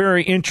 You're a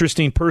very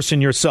interesting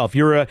person yourself.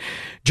 You're a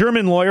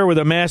German lawyer with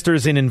a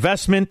master's in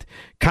investment,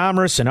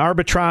 commerce, and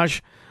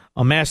arbitrage,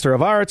 a master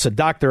of arts, a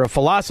doctor of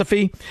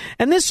philosophy.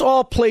 And this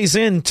all plays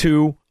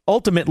into,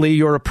 ultimately,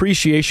 your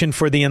appreciation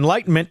for the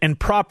enlightenment and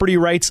property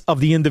rights of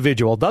the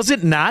individual. Does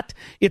it not?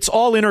 It's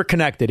all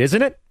interconnected,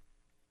 isn't it?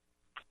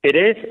 It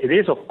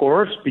is, of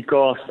course,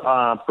 because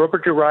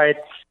property rights,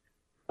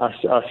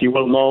 as you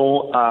well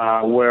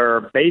know,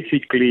 were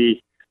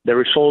basically the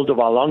result of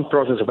a long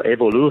process of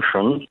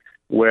evolution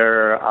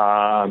where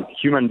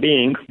human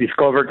beings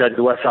discovered that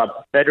there was a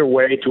better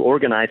way to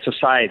organize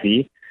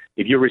society.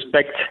 If you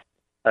respect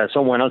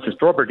someone else's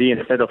property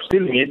instead of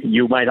stealing it,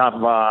 you might have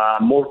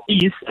more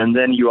peace, and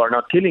then we are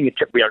not killing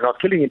each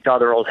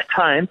other all the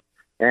time,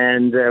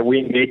 and we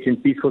engage in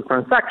peaceful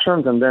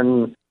transactions, and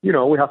then,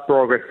 we have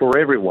progress for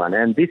everyone.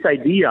 And this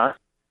idea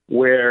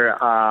were,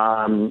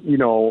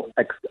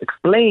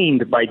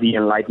 explained by the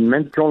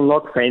Enlightenment. John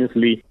Locke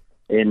famously,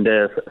 in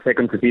the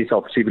second treatise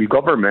of civil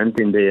government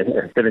in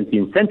the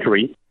 17th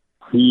century,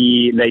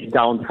 he laid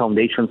down the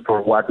foundations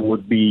for what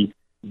would be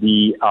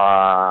the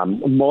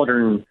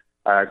modern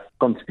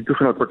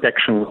constitutional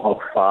protection of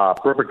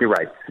property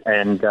rights,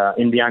 and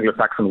in the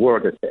Anglo-Saxon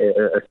world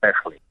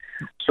especially.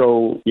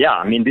 So, yeah,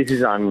 I mean, this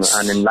is an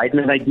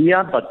Enlightenment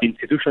idea, but the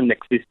institution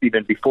exists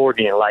even before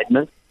the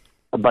Enlightenment,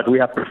 but we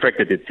have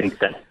perfected it since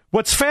then.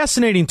 What's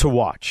fascinating to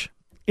watch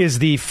is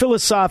the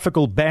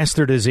philosophical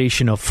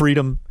bastardization of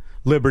freedom,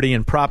 liberty,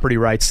 and property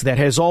rights that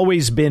has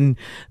always been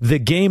the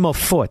game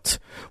afoot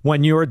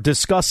when you're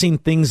discussing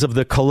things of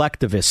the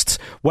collectivists,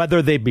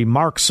 whether they be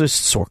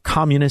Marxists or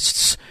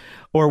communists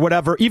or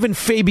whatever, even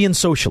Fabian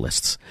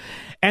socialists.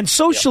 And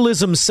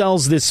socialism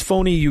sells this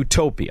phony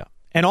utopia.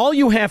 And all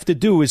you have to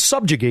do is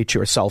subjugate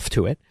yourself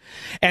to it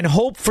and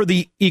hope for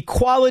the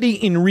equality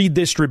in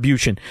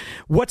redistribution.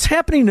 What's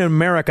happening in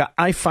America,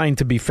 I find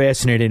to be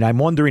fascinating. I'm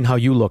wondering how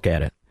you look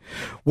at it.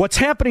 What's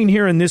happening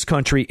here in this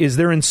country is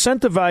they're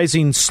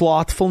incentivizing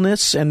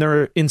slothfulness and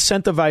they're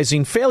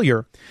incentivizing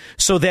failure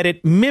so that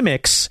it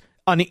mimics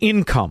an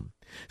income.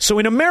 So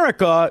in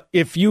America,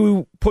 if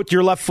you put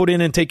your left foot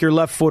in and take your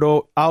left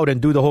foot out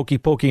and do the hokey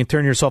pokey and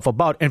turn yourself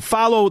about and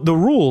follow the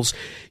rules,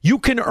 you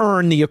can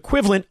earn the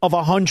equivalent of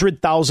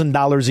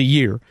 $100,000 a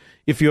year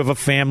if you have a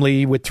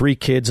family with 3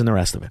 kids and the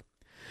rest of it.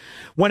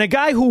 When a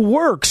guy who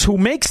works, who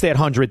makes that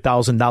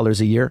 $100,000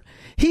 a year,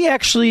 he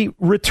actually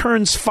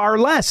returns far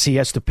less. He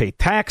has to pay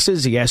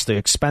taxes. He has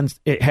to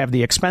have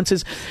the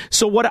expenses.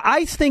 So what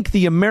I think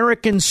the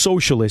American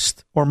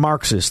socialist or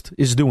Marxist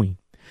is doing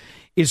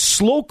is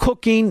slow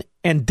cooking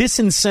and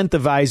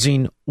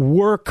disincentivizing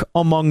work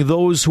among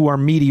those who are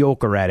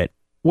mediocre at it.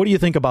 What do you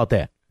think about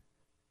that?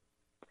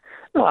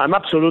 No, I'm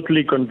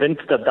absolutely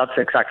convinced that that's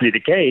exactly the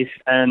case.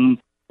 And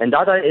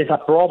that is a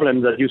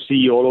problem that you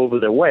see all over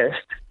the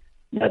West,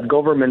 that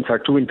governments are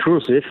too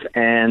intrusive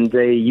and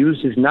they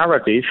use this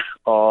narrative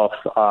of,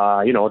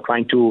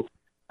 trying to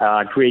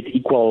create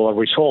equal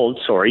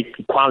results or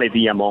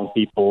equality among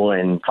people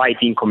and fight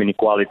income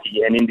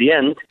inequality. And in the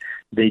end,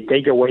 they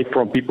take away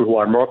from people who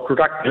are more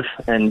productive,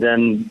 and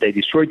then they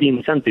destroy the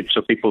incentives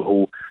of people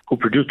who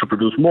produce to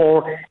produce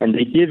more, and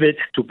they give it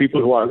to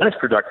people who are less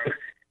productive.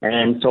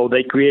 And so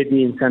they create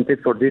the incentive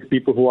for these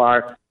people who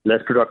are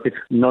less productive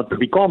not to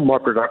become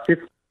more productive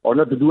or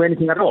not to do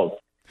anything at all.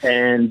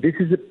 And this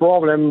is the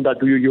problem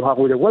that you have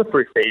with the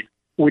welfare state,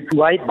 which,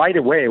 by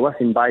the way, was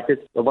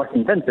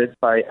invented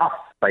by us,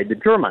 by the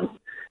Germans.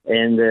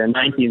 In the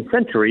 19th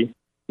century,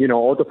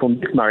 Otto von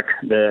Bismarck,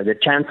 the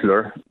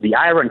chancellor, the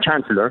Iron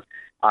Chancellor,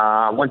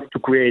 wanted to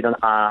create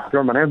a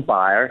German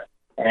empire,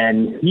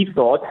 and he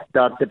thought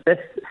that the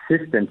best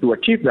system to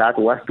achieve that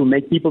was to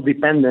make people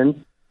dependent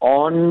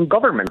on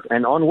government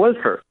and on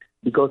welfare,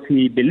 because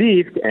he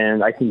believed,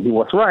 and I think he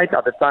was right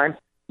at the time,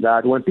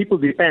 that when people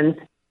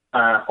depend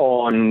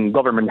on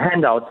government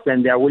handouts,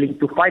 then they are willing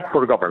to fight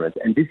for government.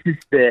 And this is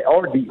the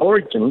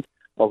origin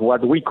of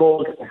what we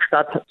call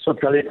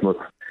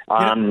Staatssozialismus,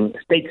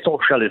 state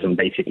socialism,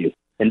 basically.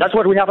 And that's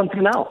what we have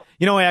until now.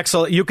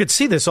 Axel, you could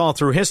see this all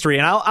through history.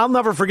 And I'll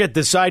never forget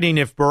deciding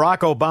if Barack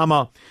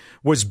Obama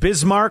was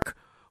Bismarck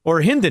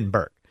or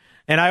Hindenburg.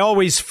 And I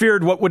always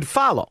feared what would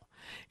follow.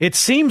 It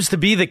seems to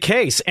be the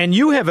case. And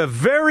you have a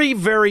very,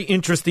 very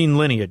interesting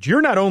lineage.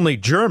 You're not only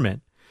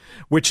German,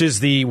 which is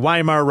the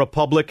Weimar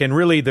Republic, and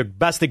really the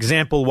best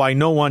example why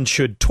no one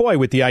should toy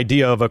with the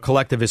idea of a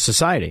collectivist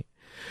society.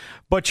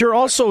 But you're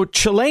also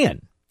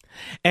Chilean.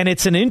 And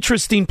it's an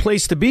interesting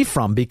place to be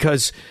from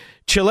because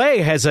Chile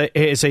has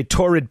a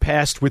torrid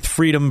past with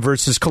freedom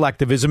versus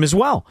collectivism as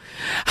well.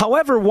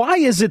 However, why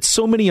is it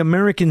so many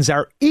Americans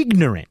are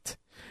ignorant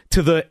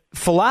to the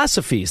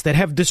philosophies that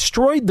have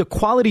destroyed the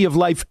quality of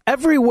life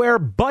everywhere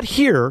but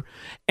here?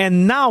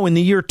 And now in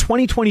the year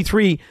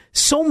 2023,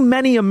 so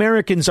many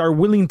Americans are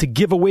willing to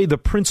give away the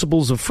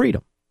principles of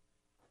freedom.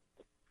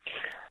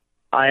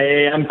 I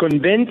am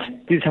convinced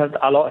this has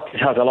a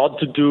lot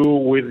to do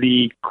with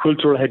the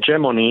cultural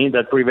hegemony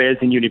that prevails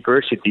in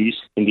universities,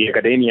 in the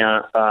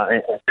academia,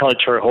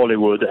 culture,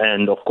 Hollywood,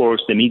 and of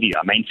course the media,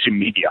 mainstream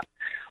media.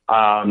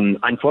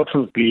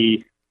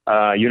 Unfortunately,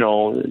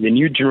 the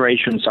new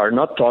generations are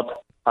not taught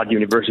at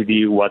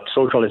university what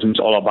socialism is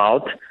all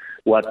about,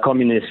 what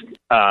communists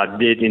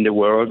did in the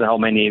world, how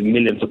many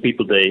millions of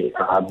people they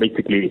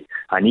basically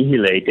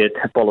annihilated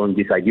following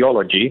this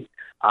ideology.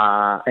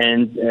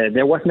 And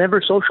there was never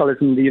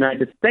socialism in the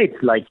United States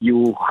like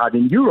you had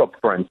in Europe,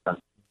 for instance.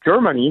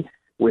 Germany,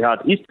 we had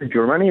East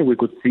Germany, we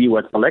could see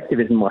what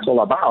collectivism was all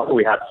about.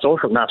 We had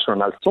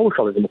national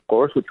socialism, of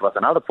course, which was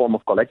another form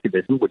of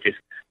collectivism, which is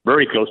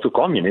very close to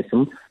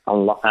communism,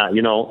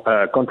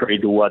 contrary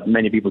to what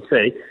many people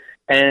say.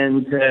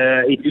 And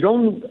if you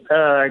don't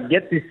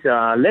get this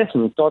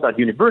lesson taught at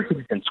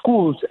universities and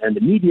schools and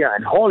the media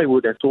and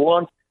Hollywood and so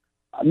on,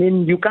 I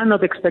mean, you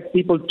cannot expect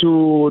people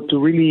to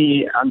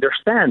really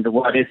understand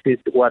what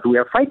we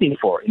are fighting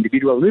for,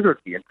 individual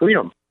liberty and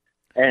freedom.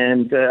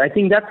 And I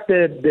think that's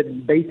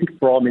the basic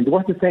problem. It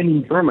was the same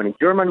in Germany.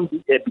 Germany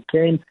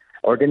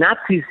the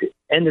Nazis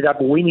ended up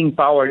winning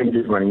power in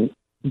Germany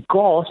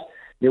because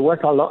there was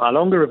a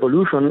longer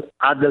revolution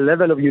at the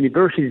level of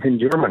universities in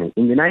Germany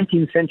in the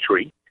 19th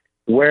century,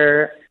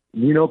 where,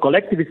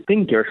 collectivist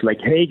thinkers like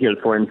Hegel,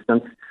 for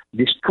instance,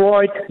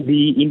 destroyed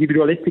the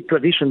individualistic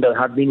tradition that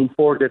had been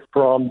imported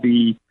from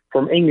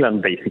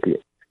England, basically.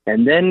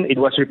 And then it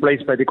was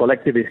replaced by the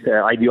collectivist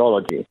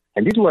ideology.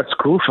 And this was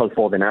crucial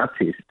for the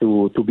Nazis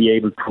to be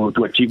able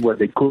to achieve what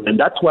they could. And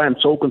that's why I'm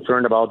so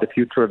concerned about the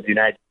future of the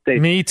United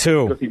States. Me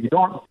too. Because if you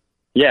don't,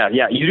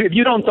 if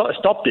you don't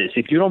stop this,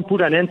 if you don't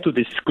put an end to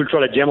this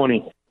cultural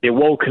hegemony, the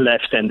woke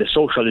left and the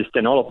socialists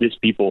and all of these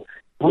people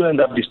will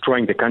end up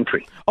destroying the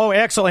country. Oh,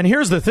 Axel, and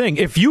here's the thing.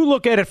 If you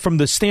look at it from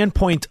the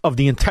standpoint of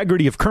the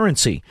integrity of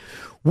currency,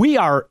 we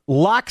are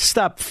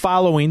lockstep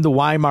following the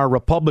Weimar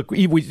Republic,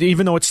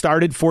 even though it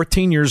started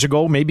 14 years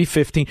ago, maybe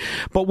 15.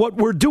 But what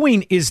we're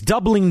doing is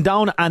doubling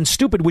down on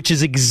stupid, which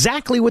is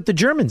exactly what the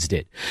Germans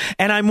did.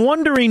 And I'm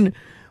wondering,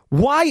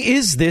 why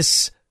is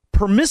this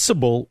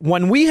permissible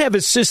when we have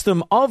a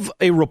system of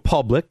a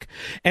republic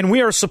and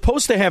we are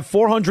supposed to have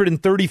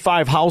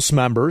 435 House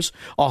members,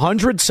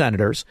 100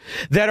 senators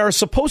that are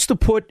supposed to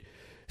put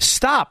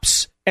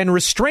stops and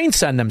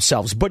restraints on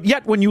themselves. But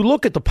yet, when you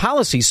look at the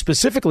policies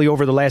specifically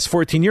over the last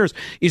 14 years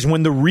is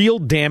when the real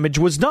damage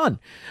was done.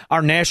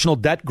 Our national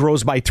debt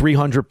grows by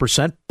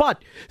 300%,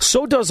 but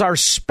so does our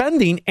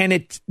spending.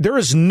 And there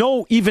is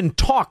no even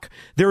talk.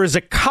 There is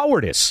a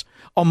cowardice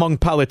among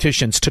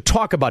politicians to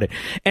talk about it.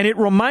 And it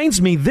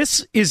reminds me,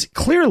 this is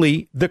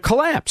clearly the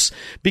collapse,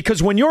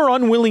 because when you're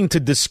unwilling to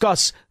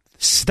discuss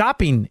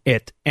stopping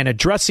it and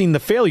addressing the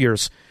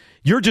failures,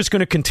 you're just going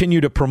to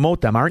continue to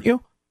promote them, aren't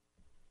you?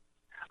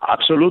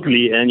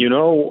 Absolutely. And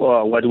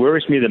what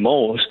worries me the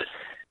most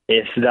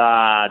is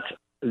that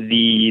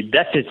the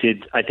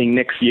deficit, I think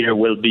next year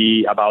will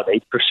be about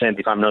 8%,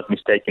 if I'm not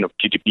mistaken, of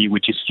GDP,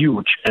 which is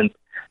huge. And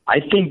I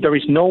think there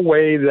is no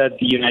way that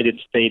the United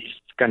States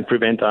can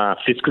prevent a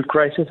fiscal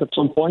crisis at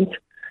some point.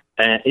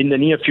 In the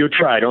near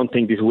future, I don't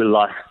think this will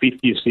last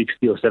 50,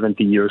 60, or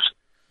 70 years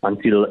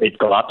until it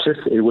collapses.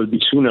 It will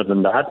be sooner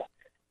than that.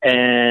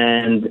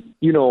 And,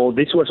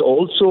 this was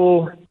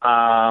also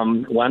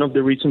one of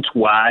the reasons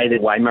why the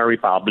Weimar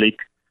Republic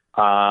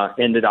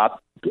ended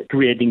up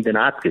creating the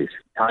Nazis.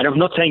 I'm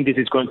not saying this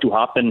is going to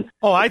happen.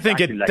 Oh, I think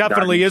it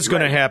definitely is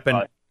going to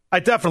happen.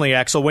 Definitely,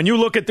 Axel. When you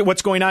look at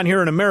what's going on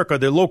here in America,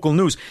 the local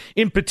news,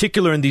 in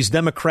particular in these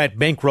Democrat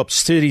bankrupt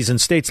cities and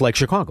states like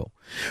Chicago,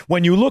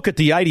 when you look at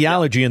the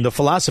ideology and the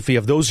philosophy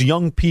of those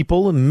young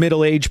people and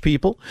middle-aged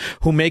people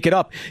who make it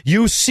up,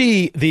 you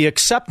see the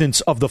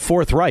acceptance of the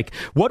Fourth Reich.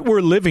 What we're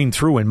living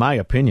through, in my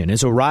opinion,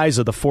 is a rise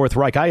of the Fourth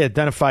Reich. I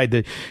identified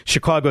the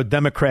Chicago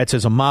Democrats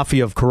as a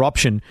mafia of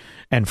corruption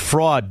and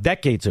fraud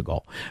decades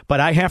ago. But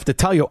I have to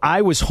tell you,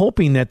 I was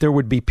hoping that there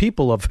would be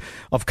people of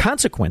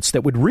consequence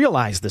that would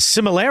realize the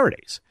similarities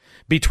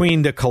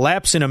between the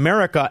collapse in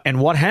America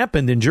and what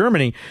happened in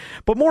Germany.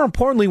 But more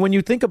importantly, when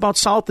you think about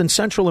South and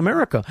Central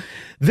America,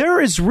 there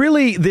is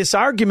really this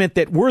argument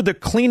that we're the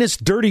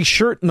cleanest dirty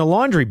shirt in the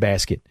laundry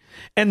basket.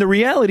 And the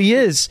reality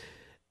is,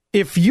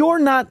 if you're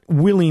not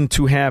willing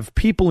to have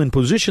people in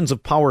positions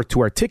of power to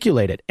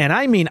articulate it, and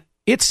I mean,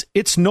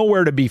 it's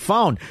nowhere to be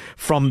found,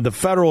 from the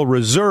Federal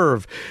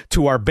Reserve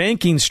to our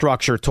banking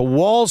structure to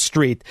Wall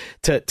Street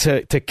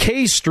to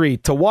K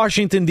Street to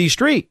Washington,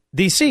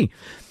 D.C.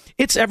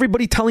 It's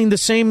everybody telling the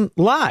same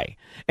lie.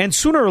 And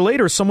sooner or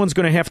later, someone's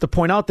going to have to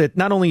point out that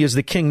not only is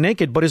the king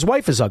naked, but his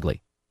wife is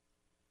ugly.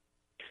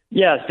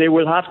 Yes, they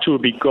will have to,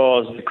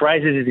 because the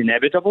crisis is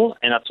inevitable.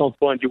 And at some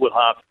point, you will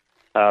have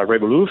a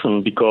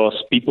revolution, because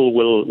people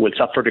will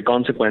suffer the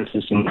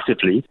consequences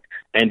immediately.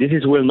 And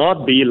this will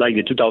not be like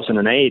the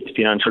 2008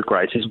 financial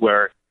crisis,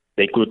 where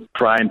they could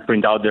try and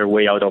print out their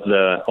way out of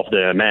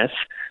the mess.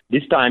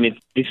 This time,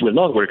 this will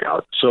not work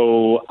out.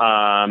 So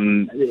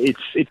it's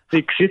the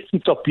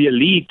existence of the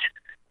elite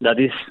that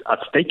is at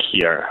stake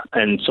here.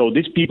 And so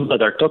these people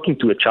that are talking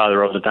to each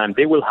other all the time,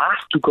 they will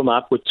have to come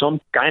up with some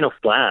kind of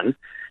plan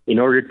in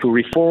order to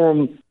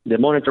reform the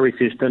monetary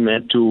system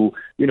and to,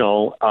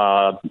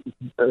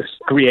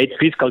 create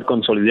fiscal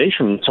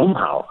consolidation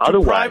somehow.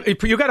 Otherwise,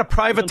 you got to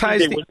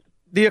privatize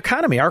the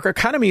economy. Our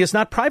economy is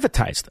not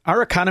privatized.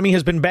 Our economy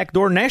has been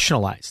backdoor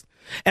nationalized.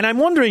 And I'm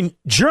wondering,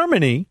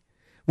 Germany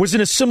was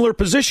in a similar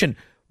position.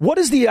 What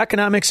does the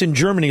economics in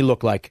Germany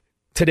look like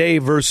today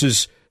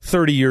versus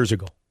 30 years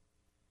ago?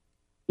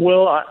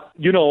 Well,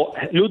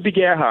 Ludwig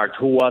Erhard,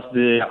 who was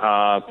the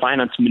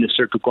finance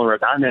minister to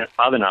Konrad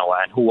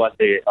Adenauer, and who was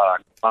the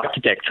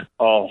architect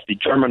of the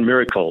German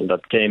miracle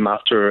that came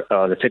after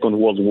the Second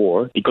World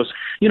War, because,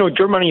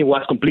 Germany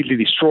was completely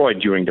destroyed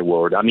during the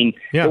war. I mean,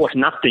 There was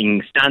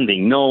nothing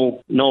standing, there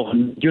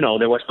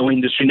was no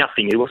industry,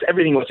 nothing.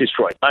 Everything was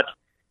destroyed. But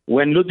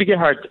when Ludwig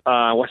Erhard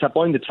was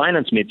appointed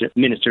finance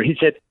minister, he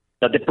said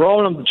that the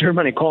problem of the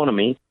German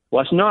economy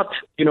was not,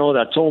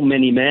 that so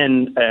many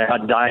men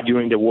had died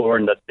during the war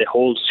and that the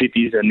whole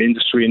cities and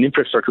industry and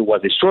infrastructure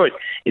was destroyed.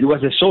 It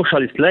was the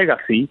socialist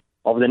legacy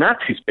of the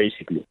Nazis,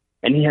 basically.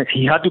 and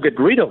he had to get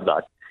rid of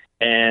that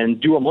and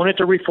do a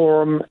monetary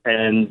reform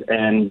and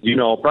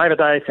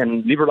privatize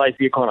and liberalize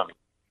the economy.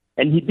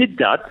 And he did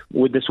that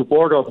with the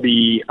support of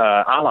the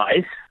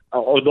allies,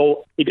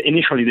 although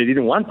initially they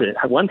didn't want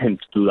him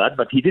to do that,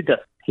 but he did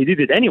that. He did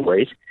it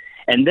anyways.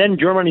 And then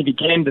Germany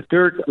became the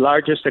third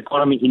largest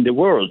economy in the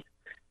world.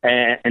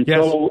 And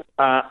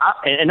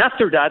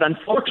after that,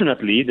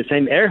 unfortunately, the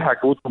same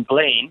Erhard would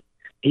complain.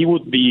 He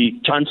would be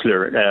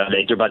chancellor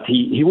later, but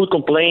he would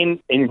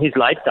complain in his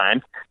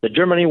lifetime that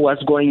Germany was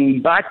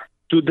going back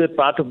to the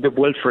path of the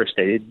welfare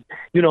state.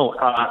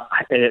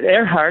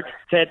 Erhard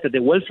said that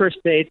the welfare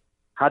state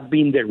had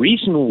been the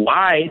reason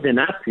why the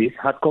Nazis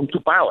had come to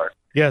power.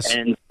 Yes.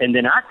 And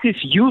the Nazis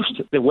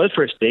used the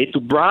welfare state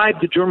to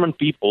bribe the German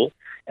people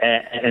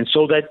and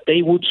so that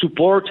they would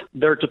support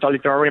their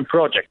totalitarian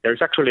project.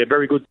 There's actually a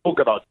very good book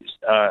about this,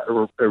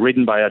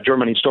 written by a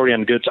German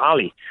historian, Götz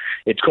Ali.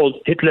 It's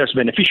called Hitler's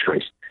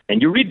Beneficiaries.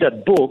 And you read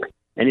that book,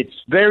 and it's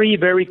very,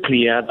 very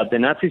clear that the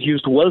Nazis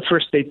used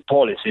welfare state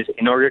policies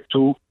in order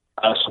to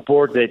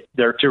support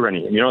their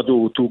tyranny,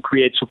 to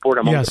create support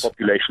among the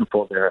population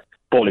for their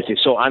policies.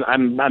 So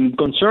I'm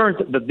concerned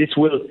that this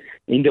will,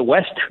 in the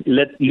West,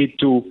 lead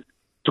to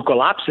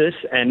collapses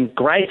and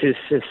crises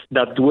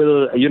that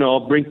will,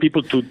 bring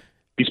people to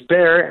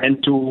despair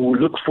and to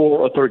look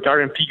for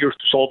authoritarian figures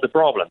to solve the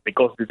problem,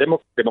 because the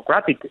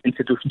democratic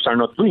institutions are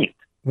not doing it.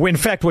 In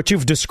fact, what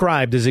you've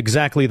described is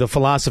exactly the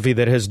philosophy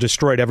that has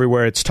destroyed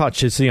everywhere it's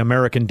touched. It's the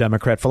American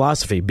Democrat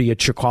philosophy, be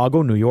it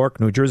Chicago, New York,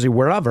 New Jersey,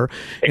 wherever,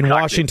 in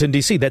Washington,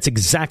 D.C. That's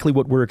exactly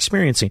what we're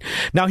experiencing.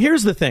 Now,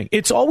 here's the thing.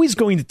 It's always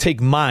going to take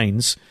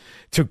minds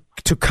to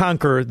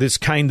conquer this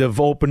kind of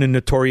open and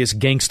notorious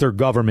gangster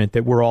government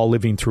that we're all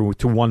living through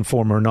to one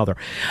form or another.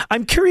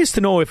 I'm curious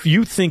to know if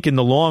you think in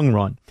the long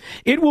run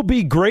it will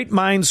be great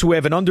minds who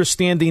have an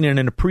understanding and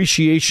an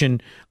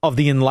appreciation of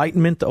the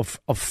enlightenment, of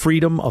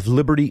freedom, of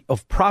liberty,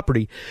 of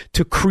property,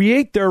 to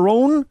create their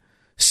own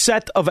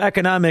set of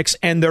economics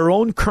and their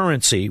own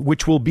currency,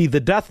 which will be the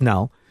death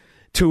knell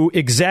to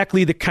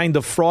exactly the kind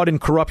of fraud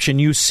and corruption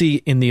you see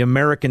in the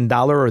American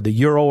dollar or the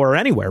euro or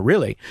anywhere,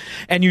 really.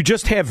 And you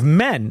just have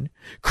men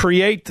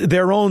create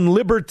their own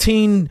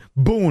libertine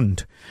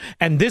Bund.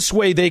 And this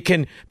way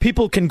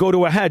people can go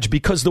to a hedge,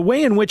 because the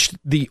way in which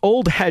the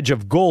old hedge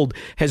of gold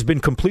has been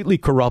completely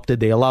corrupted,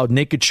 they allowed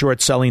naked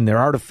short selling, they're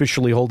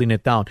artificially holding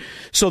it down.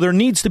 So there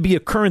needs to be a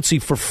currency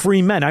for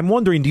free men. I'm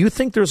wondering, do you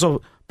think there's a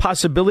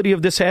possibility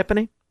of this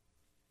happening?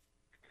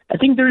 I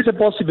think there is a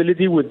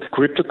possibility with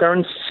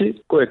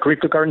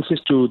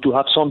cryptocurrencies to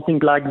have something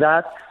like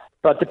that.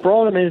 But the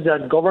problem is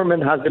that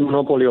government has the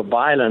monopoly of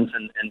violence,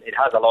 and it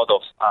has a lot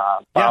of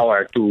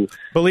power to...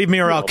 Believe me,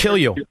 or I'll kill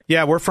you.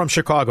 Yeah, we're from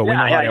Chicago. We know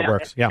how that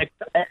works. Yeah,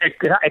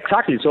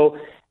 exactly. So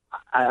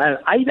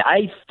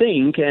I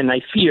think and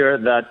I fear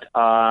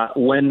that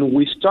when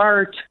we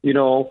start,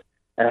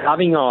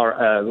 having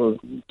our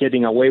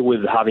getting away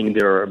with having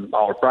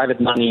our private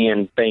money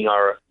and paying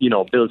our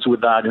bills with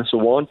that and so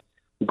on,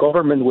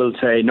 government will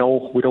say,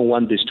 no, we don't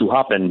want this to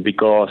happen,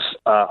 because,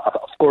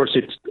 of course,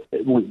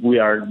 we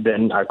are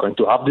going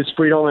to have this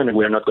freedom, and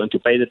we are not going to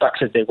pay the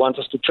taxes they want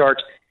us to charge.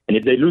 And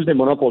if they lose the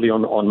monopoly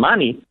on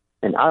money,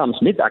 and Adam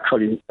Smith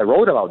actually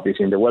wrote about this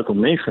in The Wealth of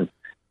Nations,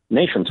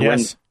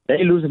 yes. When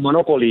they lose the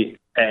monopoly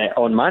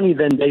on money,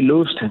 then they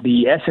lose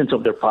the essence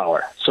of their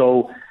power.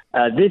 So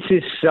this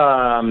is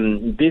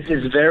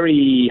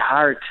very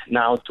hard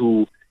now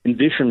to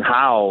envision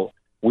how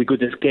we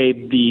could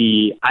escape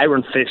the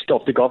iron fist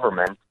of the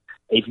government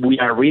if we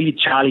are really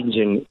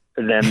challenging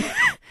them.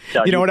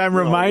 You know what I'm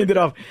reminded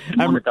of?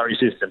 Monetary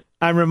system.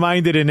 I'm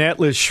reminded in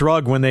Atlas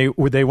Shrugged when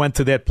they went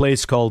to that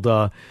place called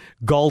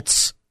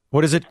Galt's.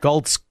 What is it?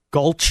 Galt's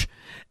Gulch.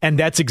 And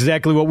that's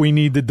exactly what we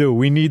need to do.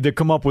 We need to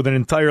come up with an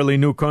entirely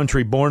new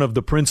country born of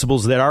the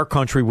principles that our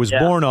country was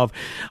born of,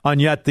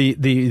 and yet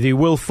the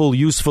willful,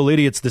 useful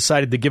idiots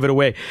decided to give it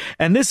away.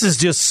 And this is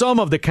just some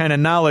of the kind of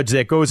knowledge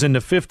that goes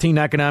into 15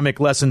 economic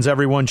lessons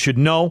everyone should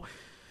know.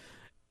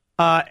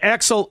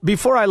 Axel,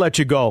 before I let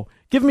you go,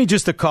 give me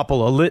just a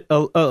couple,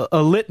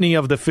 a litany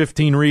of the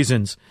 15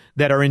 reasons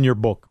that are in your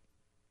book.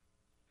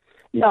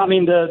 Yeah, I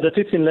mean, the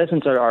 15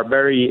 lessons are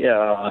very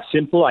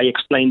simple. I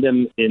explain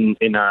them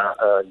in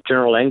a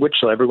general language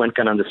so everyone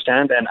can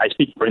understand. And I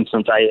speak, for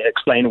instance, I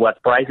explain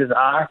what prices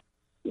are,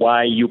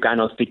 why you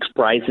cannot fix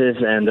prices,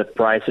 and that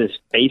prices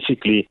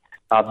basically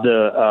have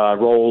the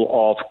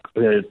role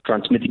of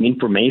transmitting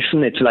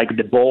information. It's like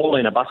the ball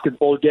in a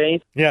basketball game.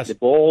 Yes. The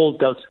ball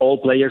tells all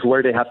players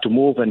where they have to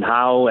move and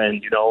how,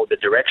 and, the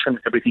direction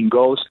everything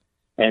goes.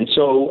 And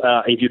so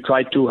if you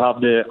try to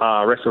have the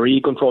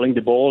referee controlling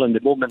the ball and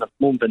the movement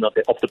of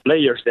the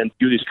players, then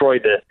you destroy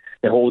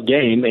the whole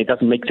game. It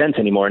doesn't make sense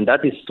anymore. And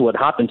that is what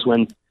happens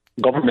when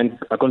government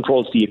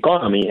controls the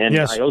economy. And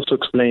I also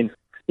explain,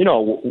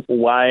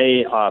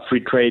 why free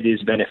trade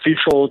is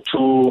beneficial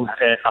to,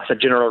 as a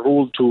general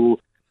rule, to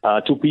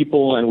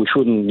people, and we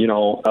shouldn't,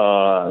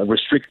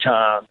 restrict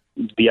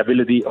the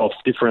ability of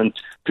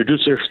different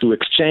producers to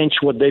exchange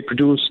what they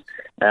produce.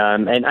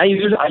 And I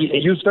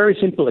use very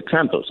simple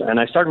examples. And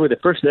I start with the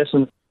first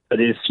lesson That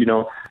is,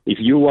 if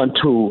you want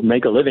to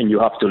make a living, you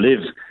have to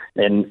live.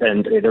 And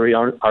there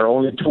are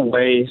only two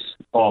ways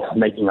of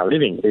making a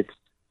living. It's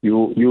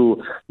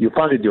you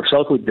fund it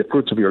yourself with the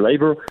fruits of your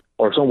labor,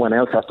 or someone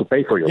else has to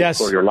pay for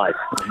your life.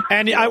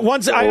 And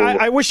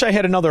I wish I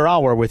had another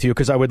hour with you,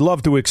 because I would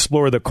love to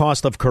explore the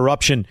cost of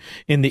corruption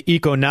in the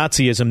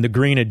eco-Nazism, the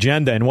green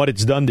agenda, and what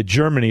it's done to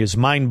Germany is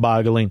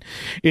mind-boggling.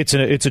 It's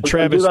a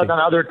travesty. We'll do that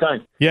another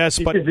time. Yes,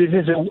 this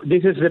is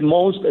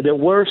the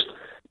worst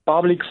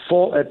public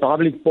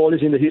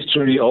policy in the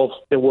history of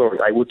the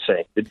world, I would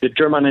say, the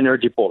German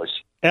energy policy.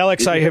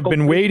 Alex, I have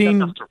been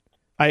waiting.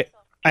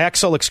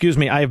 Axel, excuse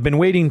me, I have been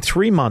waiting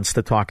 3 months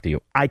to talk to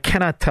you. I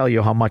cannot tell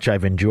you how much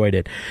I've enjoyed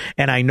it.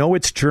 And I know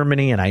it's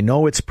Germany, and I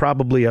know it's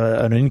probably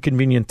an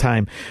inconvenient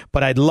time,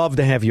 but I'd love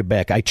to have you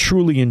back. I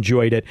truly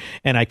enjoyed it,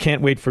 and I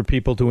can't wait for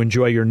people to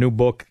enjoy your new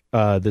book,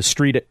 The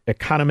Street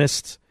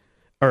Economists,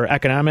 or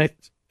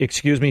Economics,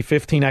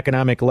 15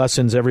 economic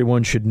lessons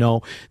everyone should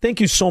know.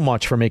 Thank you so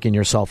much for making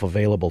yourself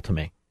available to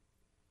me.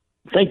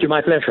 Thank you.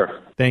 My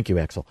pleasure. Thank you,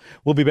 Axel.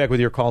 We'll be back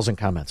with your calls and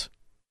comments.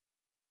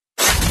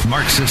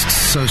 Marxists,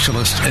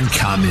 socialists, and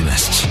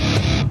communists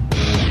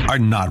are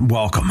not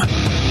welcome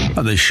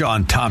on the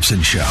Sean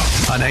Thompson Show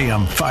on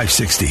AM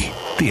 560.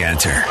 The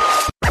Answer.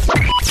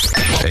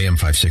 AM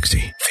 560.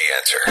 The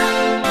Answer.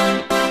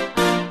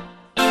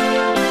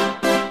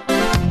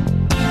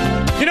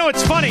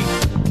 It's funny.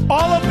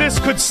 All of this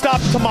could stop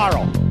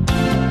tomorrow.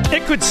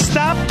 It could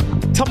stop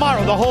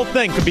tomorrow. The whole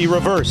thing could be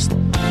reversed.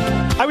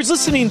 I was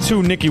listening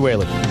to Nikki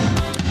Whaley.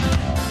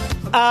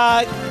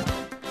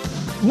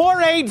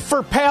 More aid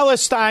for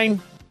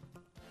Palestine.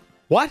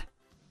 What?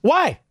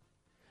 Why?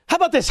 How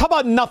about this? How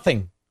about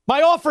nothing?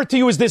 My offer to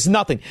you is this: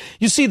 nothing.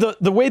 You see,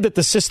 the way that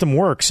the system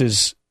works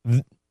is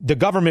the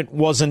government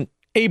wasn't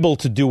able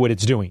to do what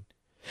it's doing.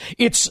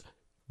 It's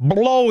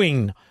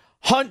blowing.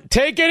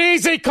 Take it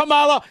easy,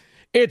 Kamala.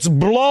 It's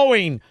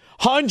blowing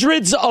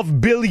hundreds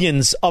of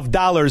billions of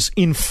dollars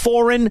in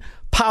foreign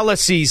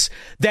policies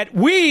that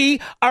we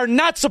are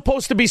not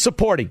supposed to be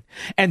supporting.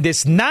 And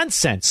this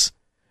nonsense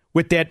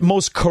with that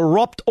most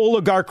corrupt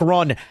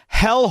oligarch-run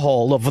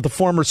hellhole of the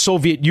former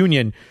Soviet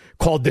Union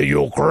called the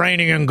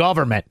Ukrainian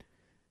government.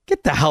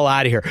 Get the hell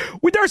out of here.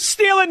 They're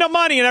stealing the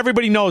money and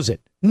everybody knows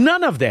it.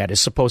 None of that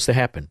is supposed to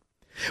happen.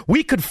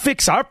 We could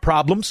fix our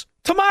problems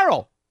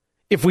tomorrow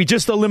if we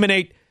just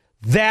eliminate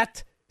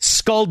that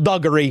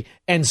skullduggery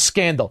and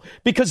scandal.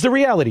 Because the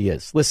reality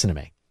is, listen to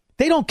me,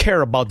 they don't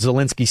care about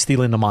Zelensky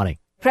stealing the money.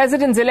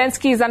 President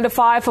Zelensky is under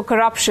fire for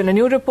corruption. A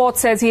new report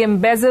says he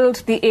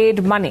embezzled the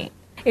aid money.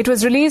 It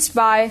was released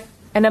by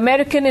an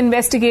American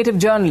investigative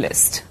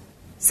journalist,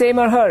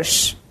 Seymour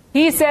Hersh.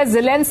 He says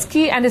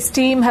Zelensky and his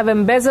team have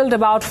embezzled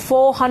about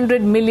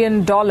 $400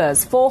 million.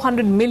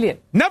 $400 million.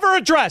 Never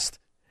addressed.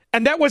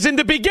 And that was in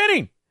the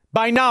beginning.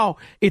 By now,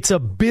 it's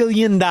 $1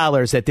 billion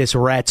that this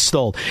rat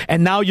stole.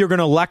 And now you're going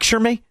to lecture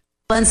me?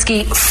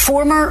 Zelensky,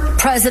 former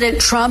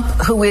President Trump,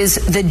 who is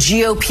the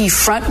GOP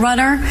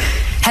frontrunner,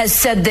 has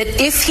said that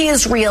if he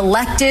is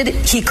reelected,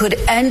 he could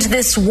end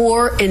this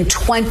war in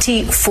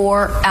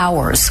 24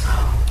 hours.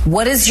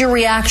 What is your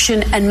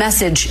reaction and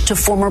message to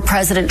former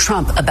President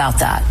Trump about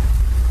that?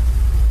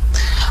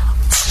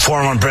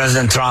 Former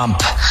President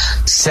Trump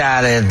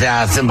said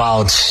that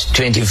about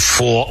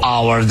 24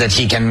 hours that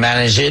he can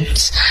manage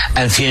it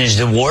and finish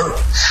the war.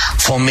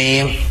 For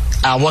me,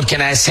 what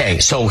can I say?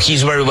 So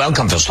he's very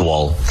welcome, first of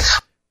all.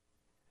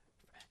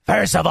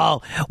 First of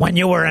all, when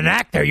you were an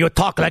actor, you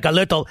talk like a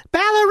little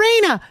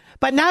ballerina.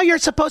 But now you're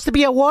supposed to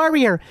be a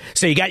warrior.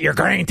 So you got your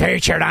green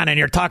t-shirt on and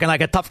you're talking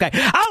like a tough guy.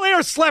 I'll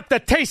ear slap the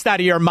taste out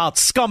of your mouth,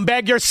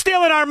 scumbag. You're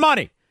stealing our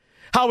money.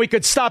 How we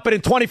could stop it in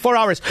 24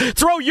 hours.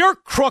 Throw your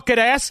crooked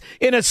ass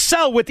in a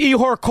cell with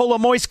Ihor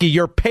Kolomoisky,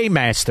 your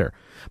paymaster.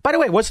 By the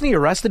way, wasn't he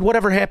arrested?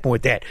 Whatever happened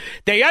with that?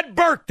 They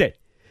unburked it.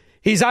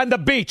 He's on the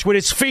beach with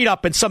his feet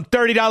up and some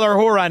 $30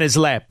 whore on his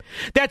lap.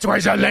 That's where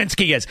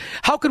Zelensky is.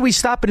 How could we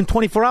stop it in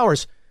 24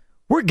 hours?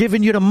 We're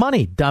giving you the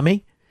money,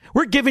 dummy.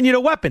 We're giving you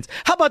the weapons.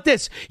 How about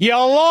this? You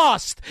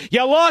lost.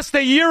 You lost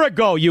a year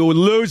ago, you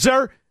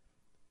loser.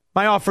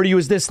 My offer to you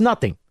is this: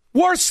 nothing.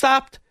 War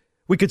stopped.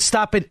 We could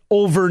stop it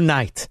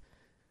overnight.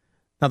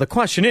 Now, the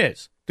question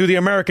is, do the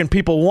American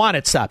people want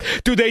it stopped?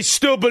 Do they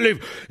still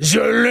believe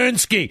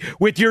Zelensky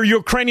with your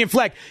Ukrainian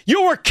flag?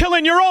 You were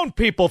killing your own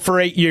people for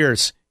 8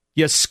 years,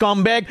 you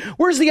scumbag.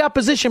 Where's the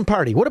opposition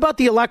party? What about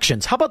the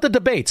elections? How about the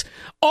debates?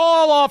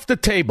 All off the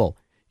table.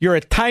 You're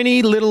a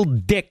tiny little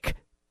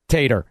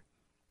dictator.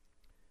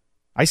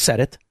 I said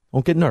it.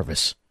 Don't get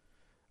nervous.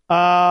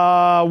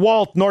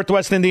 Walt,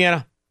 Northwest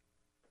Indiana.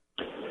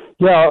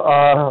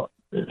 Yeah,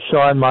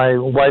 Sean, my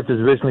wife is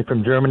originally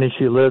from Germany.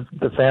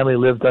 The family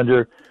lived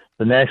under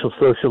the National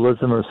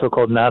Socialism or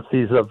so-called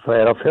Nazis of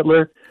Adolf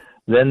Hitler.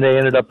 Then they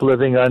ended up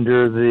living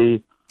under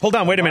the... Hold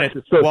on, wait a minute.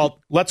 Well,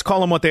 let's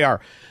call them what they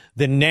are.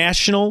 The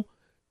National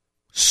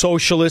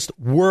Socialist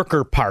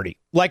Worker Party,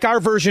 like our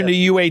version of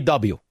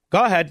UAW.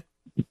 Go ahead.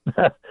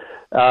 Then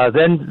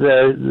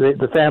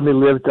the family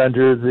lived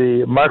under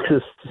the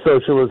Marxist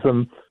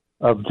socialism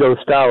of Joe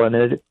Stalin.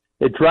 And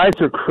it drives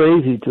her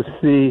crazy to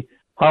see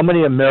how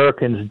many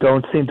Americans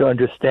don't seem to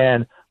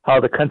understand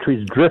how the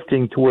country's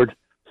drifting towards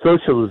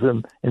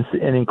socialism,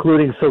 and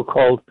including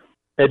so-called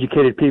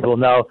educated people.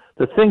 Now,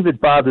 the thing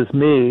that bothers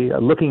me,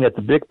 looking at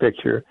the big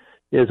picture,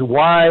 is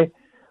why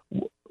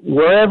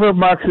wherever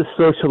Marxist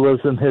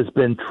socialism has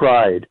been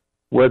tried,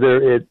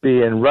 whether it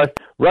be in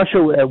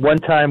Russia at one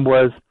time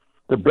was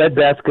the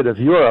breadbasket of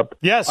Europe.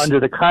 Yes. Under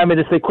the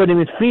communists, they couldn't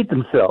even feed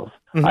themselves.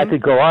 Mm-hmm. I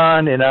could go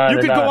on and on. You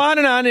could go on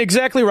and on,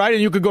 exactly right.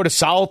 And you could go to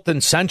South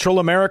and Central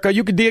America.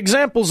 The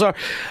examples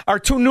are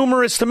too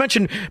numerous to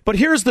mention. But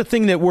here's the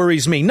thing that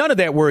worries me. None of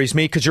that worries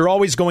me, because you're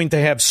always going to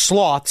have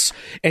sloths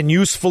and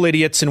useful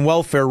idiots and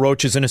welfare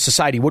roaches in a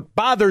society. What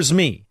bothers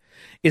me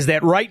is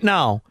that right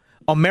now,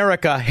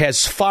 America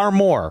has far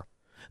more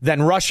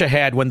than Russia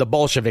had when the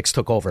Bolsheviks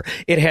took over.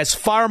 It has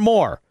far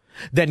more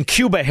than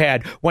Cuba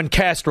had when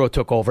Castro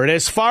took over. It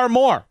has far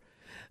more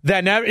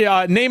than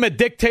name a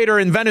dictator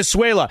in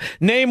Venezuela,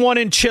 name one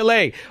in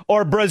Chile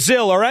or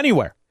Brazil or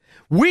anywhere.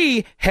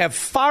 We have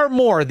far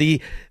more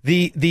the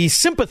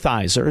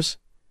sympathizers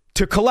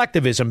to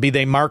collectivism, be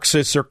they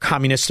Marxists or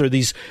communists or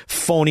these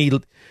phony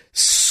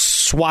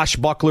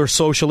swashbuckler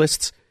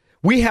socialists.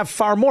 We have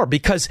far more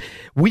because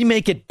we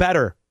make it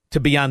better to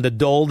be on the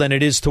dole than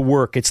it is to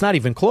work. It's not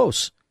even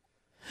close.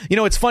 You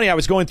know, it's funny. I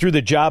was going through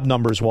the job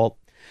numbers, Walt.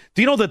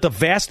 Do you know that the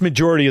vast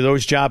majority of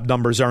those job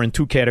numbers are in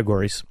two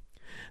categories?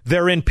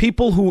 They're in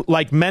people who,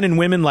 like men and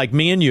women like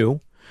me and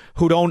you,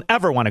 who don't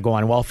ever want to go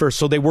on welfare,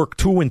 so they work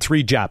 2 and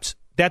 3 jobs.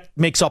 That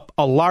makes up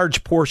a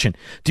large portion.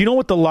 Do you know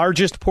what the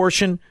largest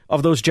portion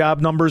of those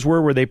job numbers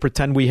were where they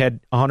pretend we had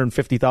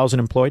 150,000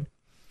 employed?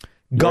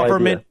 No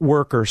Government idea.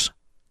 Workers.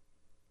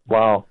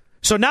 Wow.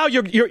 So now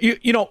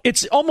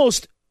it's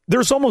almost,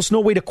 there's almost no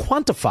way to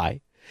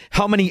quantify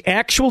how many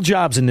actual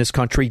jobs in this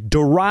country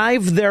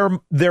derive their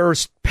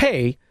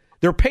pay,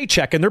 their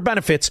paycheck and their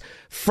benefits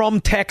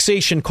from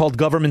taxation called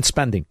government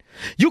spending.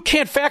 You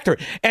can't factor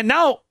it. And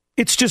now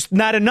it's just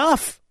not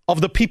enough of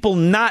the people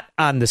not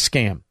on the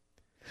scam.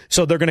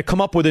 So they're going to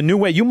come up with a new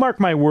way. You mark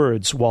my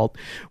words, Walt,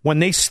 when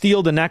they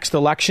steal the next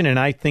election, and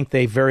I think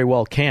they very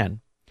well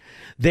can,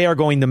 they are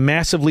going to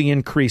massively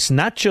increase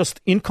not just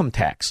income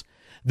tax.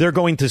 They're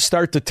going to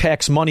start to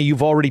tax money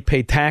you've already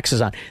paid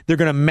taxes on. They're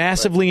going to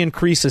massively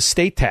increase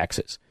estate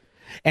taxes.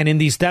 And in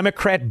these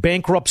Democrat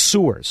bankrupt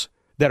sewers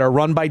that are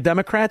run by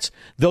Democrats,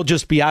 they'll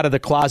just be out of the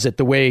closet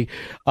the way,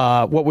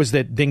 what was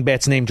that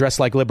dingbat's name dressed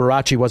like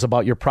Liberace was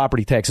about your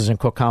property taxes in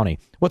Cook County?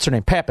 What's her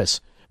name? Pappas.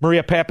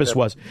 Maria Pappas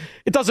was.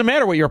 It doesn't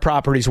matter what your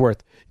property's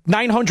worth.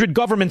 900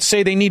 governments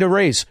say they need a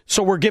raise,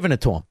 so we're giving it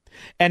to them.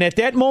 And at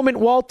that moment,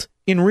 Walt,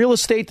 in real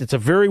estate, it's a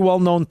very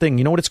well-known thing.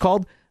 You know what it's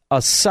called?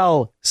 A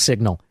sell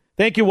signal.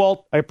 Thank you,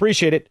 Walt. I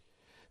appreciate it.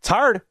 It's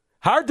hard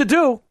to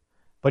do,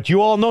 but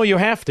you all know you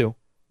have to.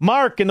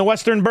 Mark in the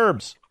Western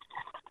Burbs.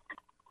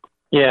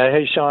 Yeah.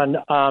 Hey, Sean.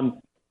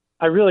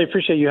 I really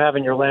appreciate you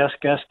having your last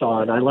guest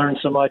on. I learned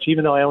so much,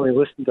 even though I only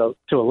listened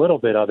to a little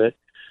bit of it.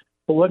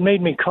 But what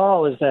made me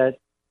call is that,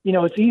 you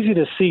know, it's easy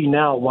to see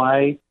now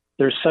why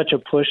there's such a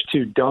push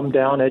to dumb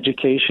down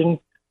education,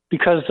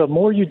 because the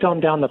more you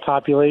dumb down the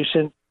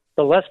population,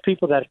 the less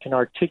people that can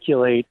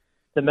articulate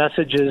the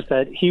messages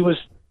that he was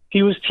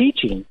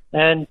teaching.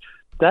 And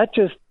that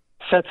just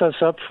sets us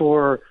up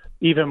for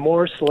even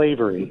more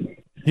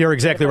slavery. You're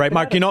exactly right,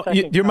 Mark. You know, do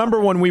you remember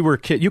when we were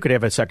kids? You could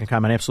have a second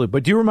comment, absolutely.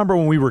 But do you remember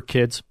when we were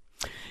kids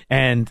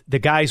and the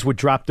guys would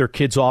drop their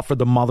kids off or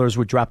the mothers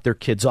would drop their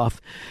kids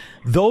off?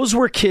 Those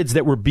were kids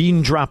that were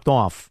being dropped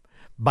off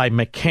by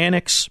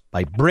mechanics,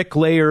 by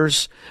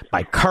bricklayers,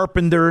 by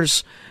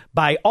carpenters,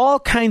 by all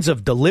kinds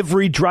of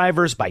delivery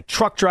drivers, by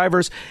truck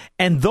drivers.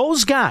 And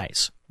those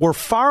guys were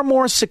far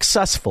more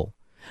successful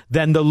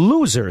than the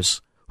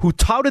losers who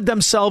touted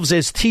themselves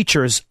as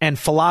teachers and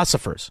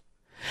philosophers.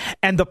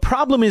 And the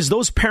problem is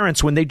those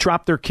parents, when they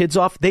drop their kids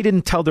off, they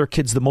didn't tell their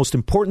kids the most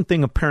important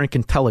thing a parent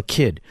can tell a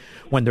kid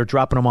when they're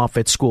dropping them off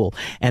at school.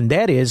 And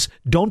that is,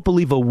 don't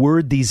believe a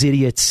word these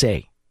idiots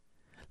say.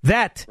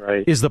 That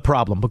is the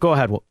problem. But go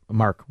ahead,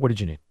 Mark. What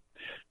did you need?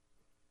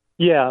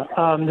 Yeah.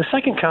 The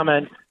second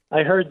comment,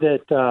 I heard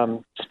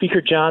that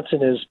Speaker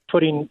Johnson is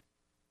putting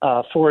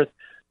forth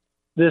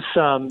this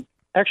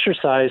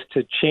exercise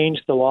to change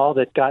the law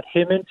that got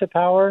him into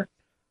power.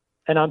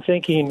 And I'm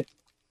thinking,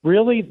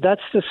 really,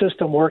 that's the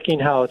system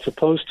working how it's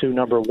supposed to,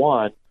 number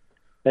one.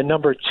 And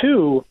number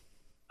two,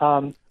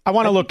 I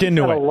want to look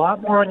into it. A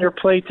lot more on your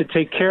plate to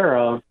take care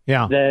of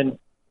than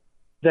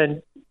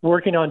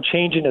working on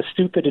changing a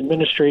stupid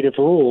administrative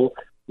rule.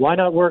 Why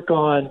not work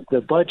on the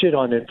budget,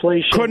 on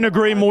inflation? Couldn't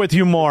agree with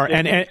you more.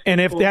 And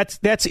if that's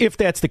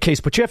the case,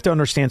 but you have to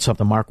understand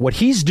something, Mark. What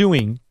he's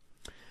doing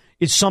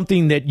is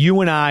something that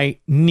you and I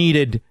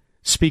needed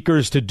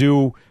speakers to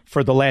do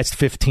for the last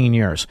 15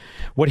 years.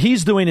 What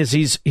he's doing is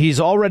he's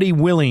already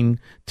willing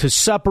to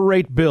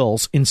separate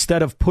bills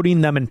instead of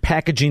putting them and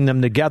packaging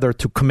them together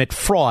to commit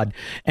fraud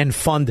and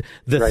fund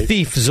the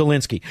thief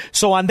Zelensky.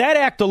 So on that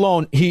act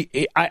alone,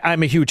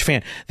 I'm a huge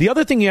fan. The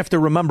other thing you have to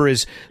remember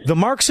is the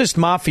Marxist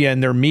mafia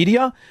and their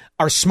media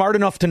are smart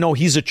enough to know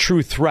he's a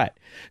true threat.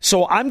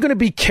 So I'm going to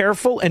be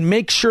careful and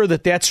make sure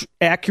that that's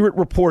accurate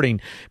reporting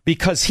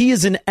because he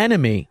is an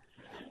enemy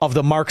of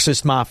the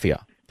Marxist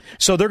mafia.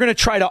 So they're going to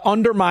try to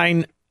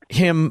undermine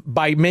him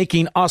by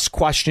making us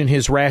question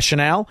his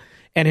rationale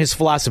and his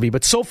philosophy.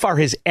 But so far,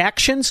 his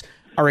actions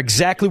are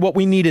exactly what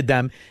we needed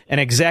them and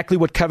exactly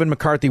what Kevin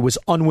McCarthy was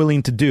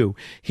unwilling to do.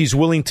 He's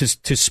willing to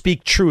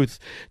speak truth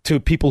to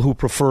people who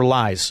prefer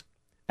lies.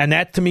 And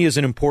that, to me, is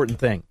an important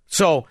thing.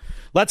 So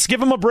let's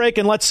give him a break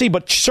and let's see.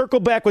 But circle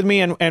back with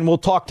me and we'll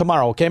talk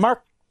tomorrow. Okay,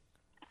 Mark?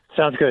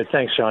 Sounds good.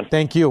 Thanks, Sean.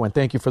 Thank you, and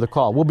thank you for the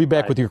call. We'll be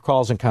back with your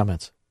calls and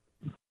comments.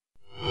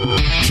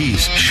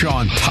 He's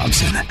Sean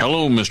Thompson.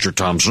 Hello, Mr.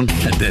 Thompson.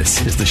 And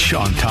this is the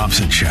Sean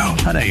Thompson Show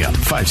on AM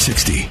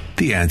 560.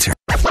 The Answer.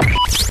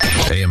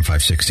 AM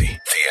 560. The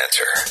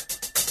Answer.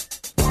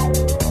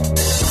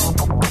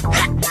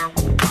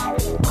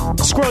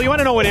 Squirrel, you want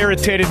to know what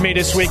irritated me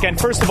this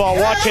weekend? First of all,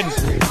 watching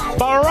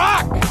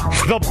Barack,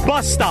 the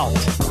bust out,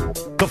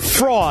 the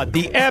fraud,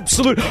 the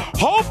absolute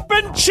hope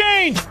and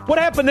change. What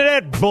happened to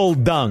that bull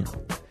dung?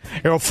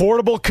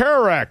 Affordable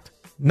Care Act.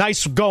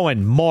 Nice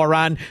going,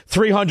 moron.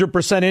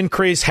 300%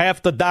 increase,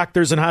 half the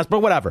doctors in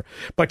hospital, whatever.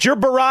 But you're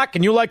Barack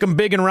and you like them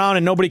big and round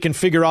and nobody can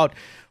figure out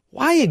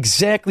why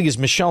exactly is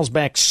Michelle's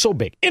back so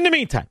big. In the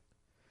meantime,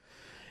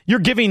 you're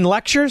giving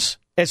lectures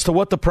as to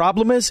what the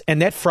problem is,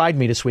 and that fried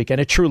me this weekend.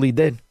 It truly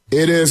did.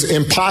 It is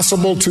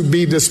impossible to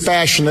be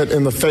dispassionate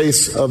in the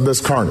face of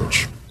this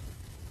carnage.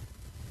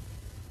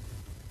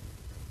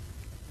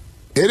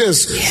 It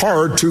is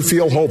hard to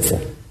feel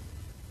hopeful,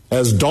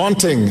 as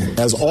daunting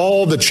as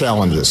all the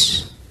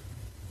challenges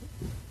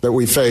that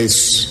we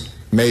face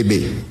may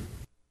be.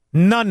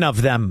 None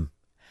of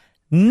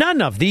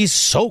these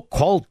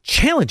so-called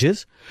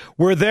challenges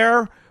were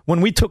there when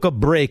we took a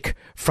break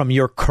from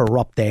your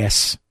corrupt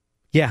ass.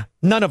 Yeah,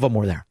 none of them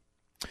were there.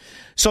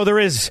 So there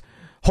is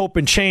hope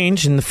and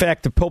change in the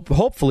fact that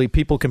hopefully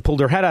people can pull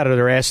their head out of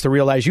their ass to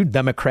realize you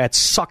Democrats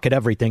suck at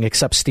everything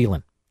except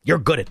stealing. You're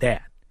good at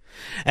that.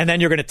 And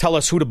then you're going to tell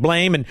us who to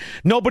blame, and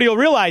nobody will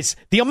realize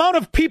the amount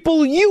of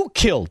people you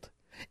killed.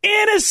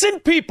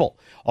 Innocent people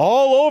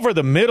all over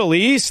the Middle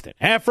East and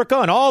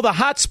Africa and all the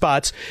hot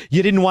spots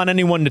you didn't want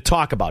anyone to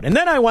talk about. And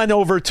then I went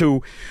over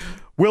to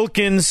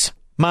Wilkins,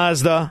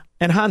 Mazda,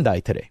 and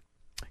Hyundai today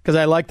because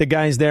I like the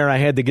guys there. I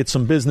had to get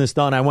some business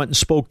done. I went and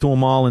spoke to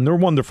them all, and they're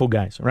wonderful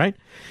guys, right?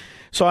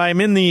 So I'm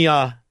in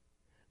the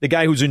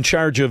guy who's in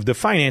charge of the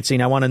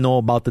financing. I want to know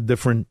about the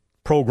different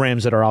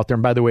programs that are out there.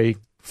 And by the way,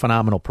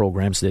 phenomenal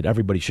programs that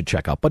everybody should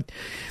check out. But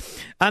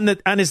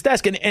on his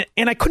desk,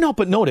 and I couldn't help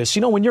but notice,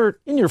 when you're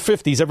in your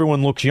 50s,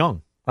 everyone looks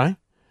young, right?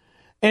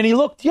 And he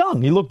looked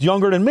young. He looked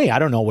younger than me. I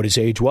don't know what his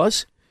age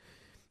was.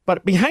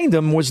 But behind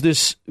him was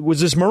this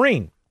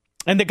Marine.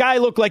 And the guy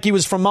looked like he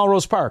was from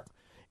Melrose Park.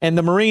 And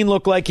the Marine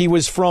looked like he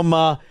was from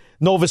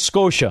Nova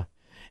Scotia.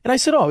 And I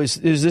said, oh,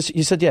 is this?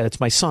 He said, yeah, it's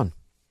my son.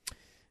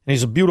 And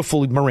he's a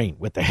beautiful Marine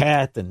with the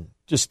hat and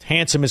just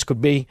handsome as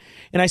could be.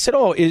 And I said,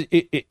 oh,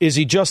 is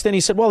he just in?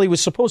 He said, well, he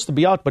was supposed to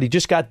be out, but he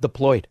just got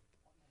deployed.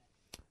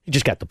 He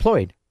just got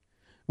deployed.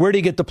 Where did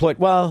he get deployed?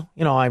 Well,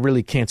 I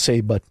really can't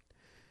say, but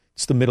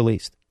it's the Middle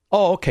East.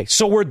 Oh, okay.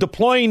 So we're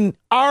deploying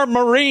our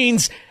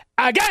Marines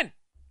again.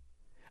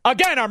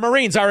 Again, our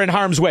Marines are in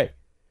harm's way.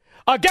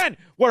 Again,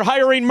 we're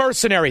hiring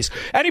mercenaries.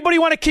 Anybody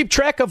want to keep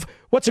track of,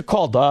 what's it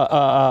called?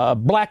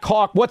 Black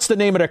Hawk. What's the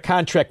name of their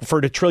contract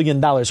for the $1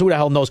 trillion? Who the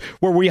hell knows?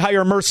 Where we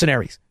hire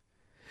mercenaries.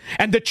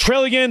 And the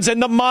trillions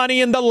and the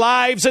money and the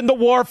lives and the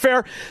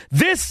warfare.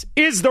 This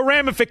is the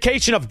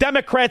ramification of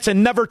Democrats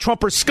and never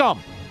Trumper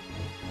scum.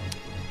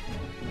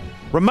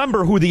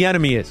 Remember who the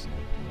enemy is.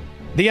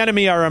 The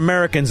enemy are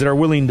Americans that are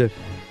willing to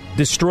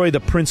destroy the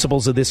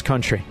principles of this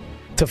country,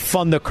 to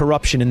fund the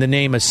corruption in the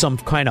name of some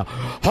kind of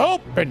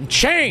hope and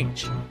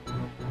change.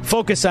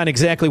 Focus on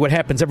exactly what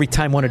happens every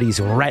time one of these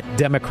rat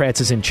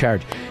Democrats is in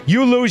charge.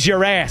 You lose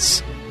your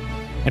ass,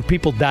 and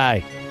people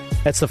die.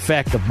 That's the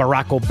fact of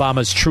Barack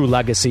Obama's true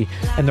legacy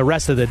and the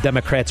rest of the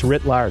Democrats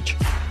writ large.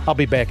 I'll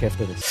be back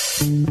after this.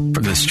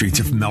 From the streets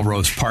of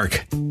Melrose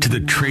Park to the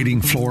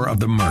trading floor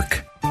of the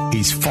Merc,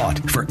 he's fought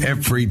for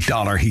every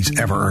dollar he's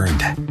ever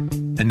earned.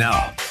 And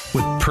now,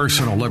 with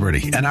personal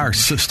liberty and our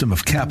system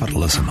of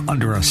capitalism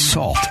under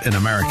assault in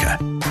America,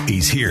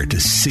 he's here to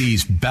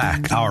seize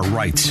back our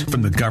rights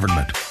from the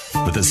government.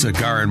 With a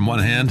cigar in one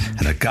hand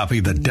and a copy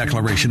of the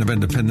Declaration of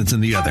Independence in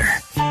the other,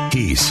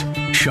 he's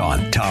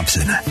Sean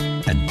Thompson.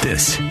 And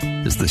this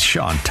is the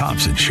Sean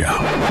Thompson Show.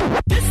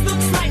 This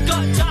looks like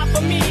a job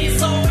for me,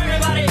 so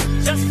everybody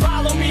just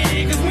follow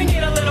me, because we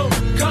need a little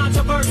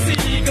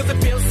controversy, because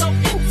it feels so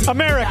empty.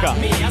 America,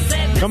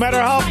 no matter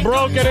how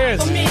broke it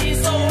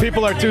is,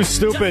 people are too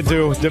stupid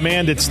to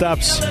demand it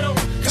stops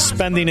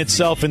spending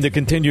itself into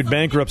continued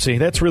bankruptcy.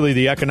 That's really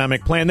the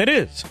economic plan that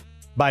is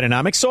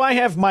Bidenomics. So I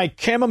have my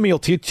chamomile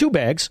tea, 2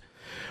 bags,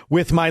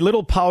 with my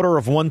little powder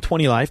of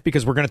 120 Life,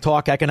 because we're going to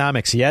talk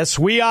economics. Yes,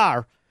 we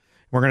are.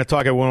 We're going to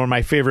talk to one of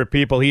my favorite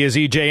people. He is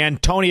EJ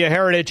Antonio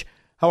Heritage.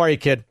 How are you,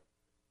 kid?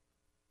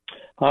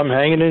 I'm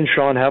hanging in,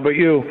 Sean. How about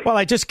you? Well,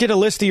 I just get a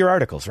list of your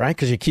articles, right?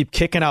 Because you keep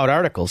kicking out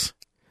articles.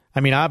 I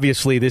mean,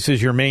 obviously, this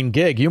is your main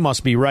gig. You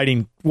must be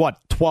writing,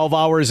 12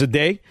 hours a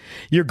day?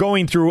 You're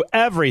going through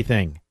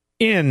everything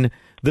in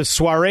the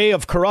soiree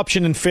of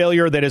corruption and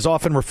failure that is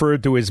often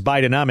referred to as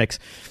Bidenomics.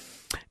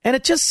 And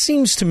it just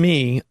seems to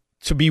me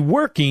to be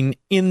working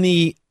in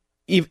the,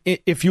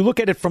 if you look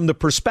at it from the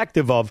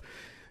perspective of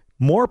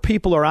more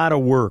people are out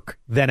of work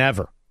than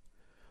ever.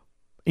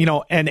 You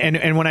know,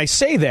 and when I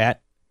say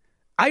that,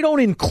 I don't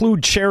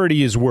include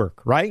charity as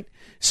work, right?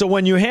 So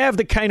when you have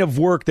the kind of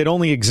work that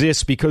only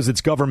exists because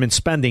it's government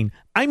spending,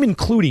 I'm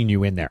including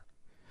you in there.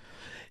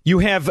 You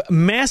have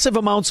massive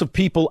amounts of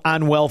people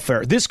on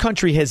welfare. This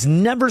country has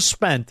never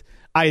spent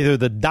either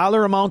the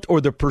dollar amount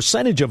or the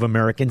percentage of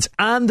Americans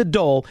on the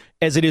dole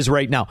as it is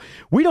right now.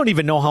 We don't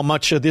even know how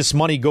much of this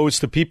money goes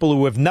to people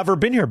who have never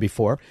been here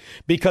before,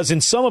 because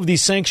in some of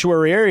these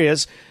sanctuary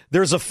areas,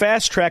 there's a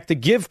fast track to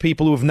give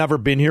people who have never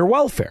been here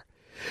welfare.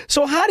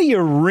 So how do you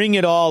ring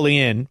it all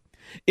in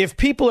if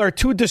people are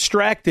too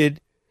distracted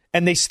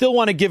and they still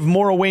want to give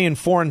more away in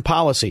foreign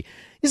policy?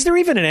 Is there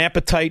even an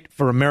appetite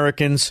for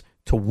Americans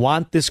to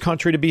want this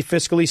country to be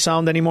fiscally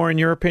sound anymore, in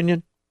your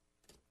opinion?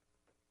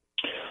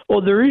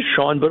 Well, there is,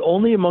 Sean, but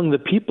only among the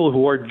people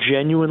who are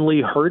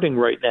genuinely hurting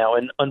right now.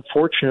 And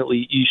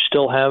unfortunately, you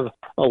still have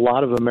a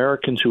lot of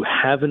Americans who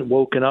haven't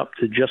woken up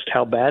to just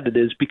how bad it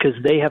is because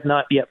they have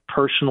not yet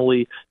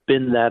personally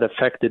been that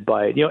affected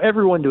by it. You know,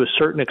 everyone to a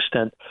certain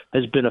extent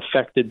has been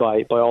affected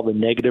by all the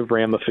negative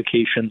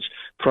ramifications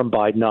from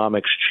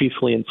Bidenomics,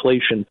 chiefly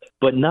inflation,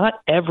 but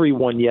not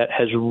everyone yet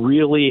has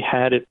really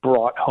had it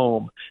brought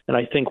home. And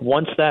I think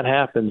once that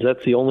happens,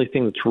 that's the only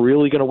thing that's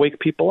really going to wake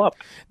people up.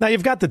 Now,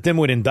 you've got the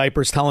dimwit in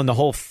diapers telling the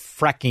whole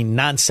fracking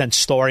nonsense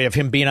story of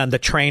him being on the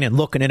train and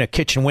looking in a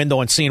kitchen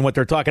window and seeing what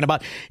they're talking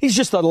about. He's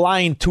just a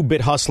lying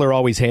 2-bit hustler,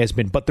 always has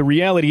been. But the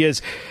reality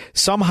is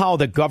somehow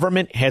the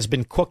government has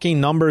been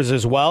cooking numbers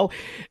as well.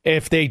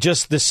 If they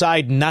just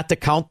decide not to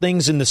count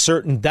things in the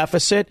certain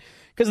deficit,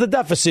 because the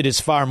deficit is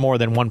far more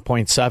than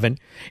 1.7.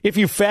 If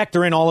you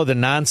factor in all of the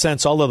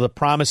nonsense, all of the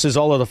promises,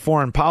 all of the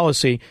foreign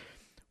policy,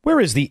 where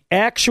is the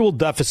actual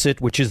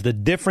deficit, which is the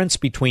difference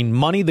between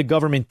money the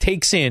government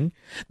takes in,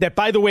 that,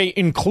 by the way,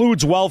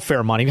 includes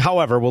welfare money.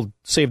 However, we'll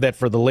save that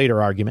for the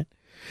later argument.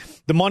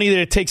 The money that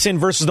it takes in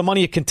versus the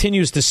money it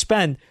continues to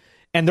spend,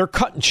 and they're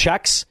cutting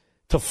checks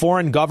to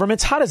foreign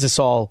governments. How does this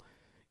all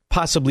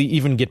possibly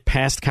even get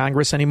past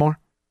Congress anymore?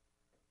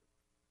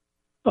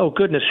 Oh,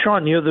 goodness,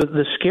 Sean, you know,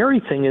 the scary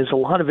thing is a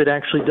lot of it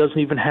actually doesn't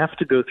even have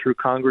to go through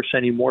Congress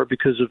anymore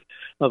because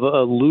of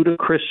a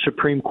ludicrous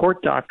Supreme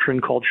Court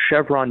doctrine called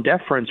Chevron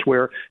deference,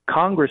 where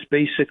Congress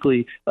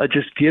basically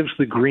just gives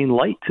the green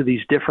light to these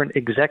different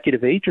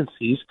executive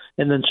agencies,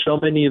 and then so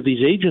many of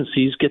these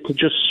agencies get to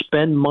just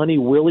spend money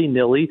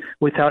willy-nilly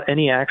without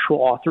any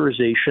actual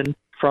authorization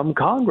from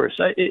Congress.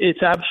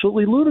 It's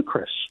absolutely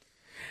ludicrous.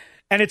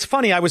 And it's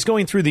funny, I was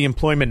going through the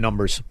employment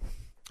numbers,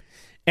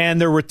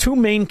 and there were 2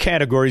 main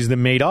categories that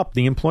made up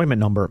the employment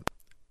number.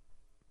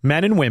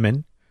 Men and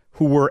women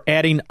who were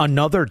adding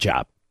another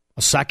job,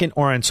 a second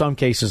or in some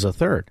cases a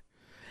third,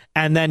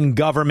 and then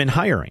government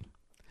hiring.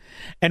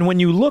 And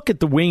when you look at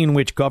the way in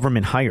which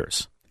government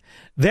hires,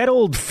 that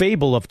old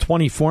fable of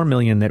 24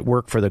 million that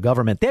work for the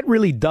government, that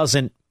really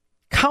doesn't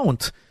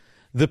count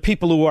the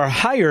people who are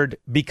hired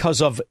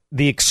because of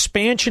the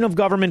expansion of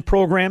government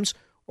programs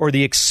or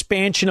the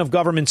expansion of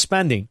government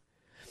spending.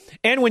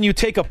 And when you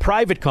take a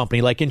private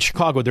company, like in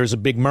Chicago, there's a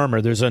big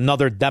murmur. There's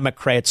another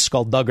Democrat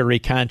skullduggery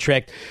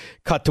contract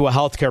cut to a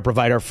healthcare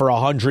provider for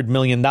 $100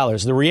 million.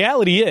 The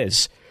reality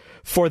is,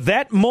 for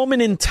that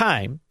moment in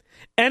time,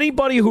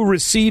 anybody who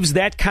receives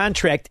that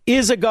contract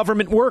is a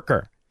government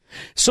worker.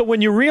 So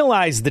when you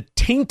realize the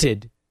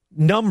tainted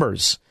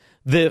numbers,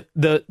 the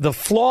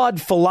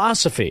flawed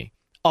philosophy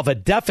of a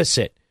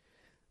deficit,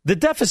 the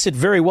deficit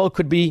very well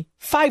could be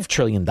 $5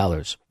 trillion.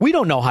 We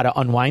don't know how to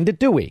unwind it,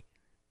 do we?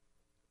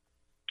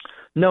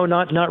 No,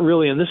 not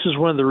really. And this is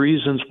one of the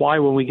reasons why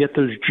when we get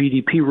those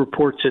GDP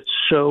reports, it's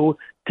so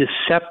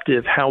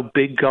deceptive how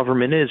big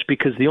government is,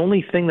 because the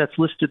only thing that's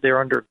listed there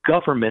under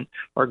government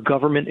are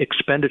government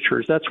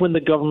expenditures. That's when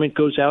the government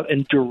goes out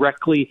and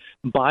directly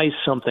buys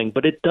something.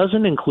 But it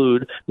doesn't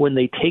include when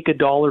they take a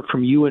dollar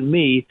from you and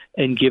me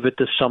and give it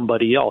to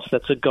somebody else.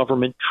 That's a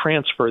government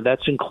transfer.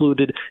 That's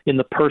included in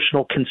the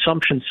personal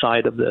consumption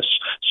side of this.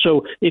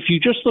 So if you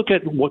just look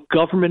at what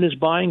government is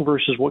buying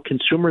versus what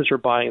consumers are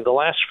buying, the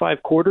last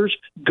 5 quarters,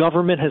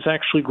 government has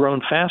actually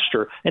grown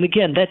faster. And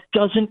again, that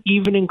doesn't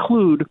even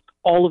include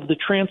all of the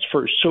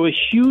transfers. So a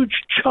huge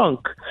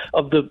chunk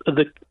of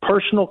the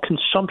personal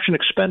consumption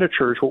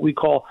expenditures, what we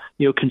call,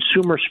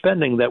 consumer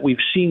spending that we've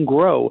seen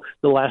grow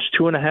the last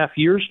 2.5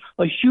 years,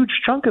 a huge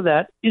chunk of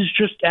that is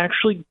just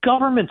actually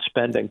government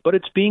spending, but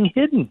it's being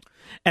hidden.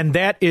 And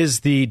that is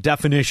the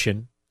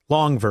definition,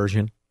 long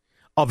version,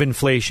 of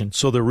inflation.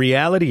 So the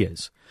reality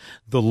is,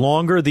 the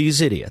longer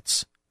these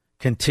idiots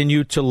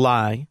continue to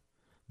lie,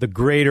 the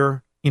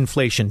greater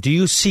inflation. Do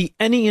you see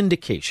any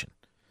indication,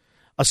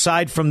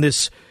 aside from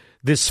this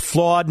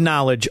flawed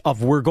knowledge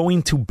of we're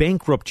going to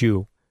bankrupt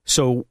you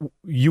so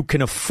you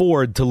can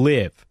afford to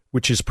live,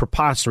 which is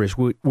preposterous,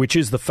 which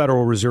is the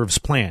Federal Reserve's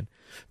plan,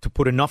 to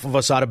put enough of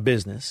us out of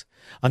business,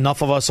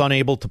 enough of us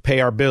unable to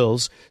pay our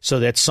bills so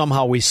that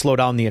somehow we slow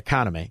down the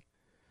economy.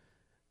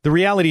 The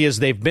reality is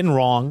they've been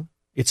wrong.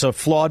 It's a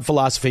flawed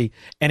philosophy.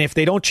 And if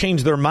they don't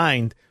change their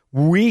mind,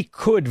 we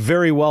could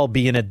very well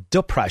be in a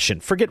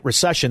depression. Forget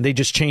recession. They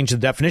just changed the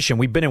definition.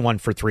 We've been in one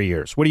for 3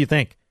 years. What do you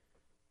think?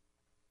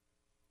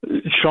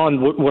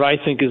 Sean, what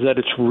I think is that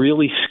it's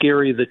really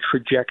scary, the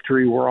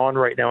trajectory we're on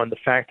right now, and the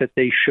fact that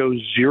they show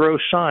zero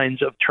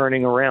signs of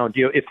turning around.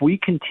 If we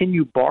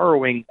continue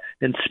borrowing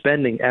and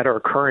spending at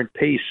our current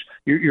pace,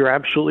 you're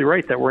absolutely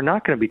right that we're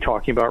not going to be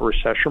talking about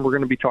recession. We're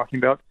going to be talking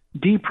about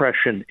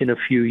depression in a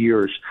few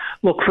years.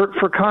 Look,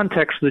 for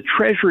context, the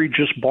Treasury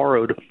just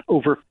borrowed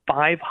over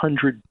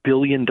 $500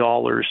 billion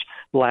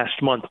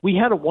last month. We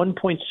had a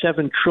allegedly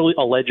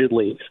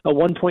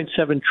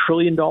 $1.7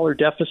 trillion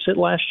deficit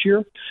last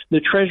year. The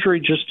Treasury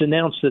just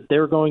announced that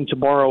they're going to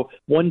borrow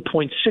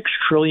 $1.6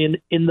 trillion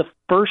in the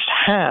first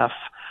half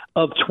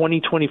of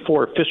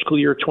 2024, fiscal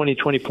year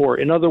 2024.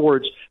 In other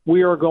words,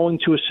 we are going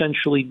to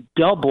essentially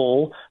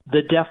double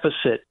the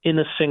deficit in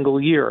a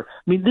single year.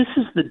 I mean, this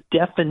is the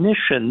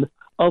definition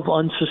of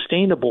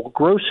unsustainable.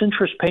 Gross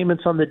interest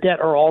payments on the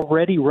debt are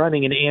already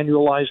running an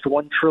annualized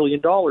 $1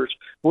 trillion.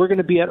 We're going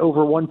to be at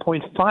over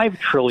 $1.5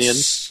 trillion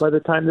by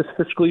the time this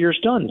fiscal year is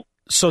done.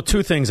 So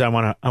 2 things I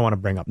want to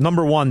bring up.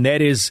 Number one,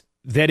 that is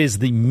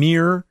the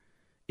mere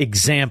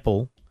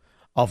example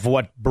of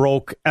what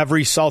broke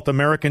every South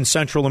American,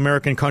 Central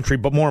American country.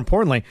 But more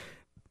importantly,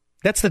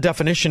 that's the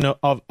definition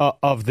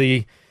of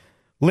the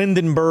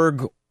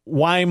Lindenberg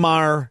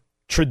Weimar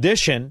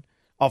tradition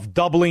of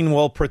doubling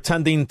while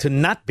pretending to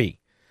not be.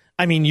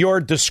 I mean, you're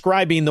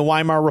describing the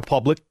Weimar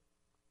Republic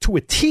to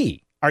a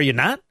T, are you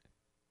not?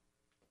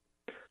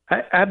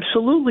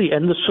 Absolutely.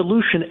 And the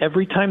solution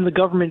every time the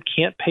government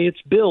can't pay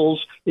its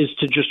bills is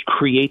to just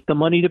create the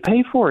money to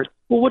pay for it.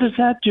 Well, what does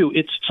that do?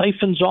 It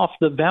siphons off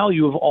the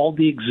value of all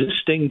the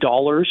existing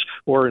dollars,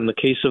 or in the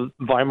case of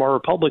Weimar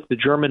Republic, the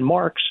German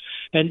marks.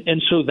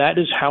 And so that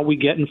is how we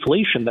get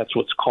inflation. That's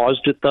what's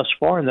caused it thus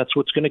far, and that's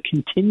what's going to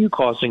continue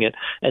causing it.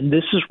 And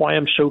this is why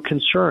I'm so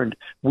concerned.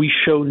 We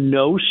show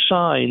no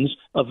signs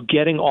of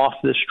getting off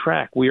this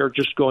track. We are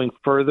just going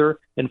further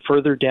and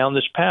further down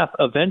this path.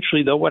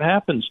 Eventually, though, what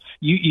happens?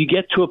 You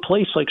get to a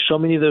place like so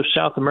many of those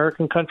South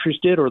American countries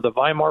did, or the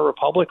Weimar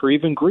Republic, or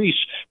even Greece,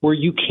 where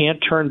you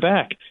can't turn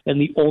back.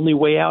 And the only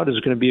way out is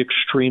going to be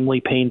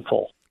extremely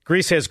painful.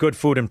 Greece has good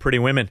food and pretty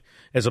women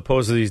as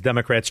opposed to these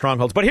Democrat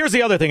strongholds. But here's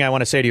the other thing I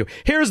want to say to you.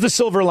 Here's the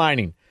silver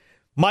lining.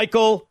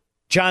 Michael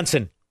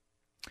Johnson.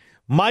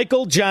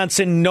 Michael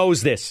Johnson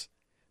knows this.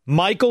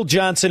 Michael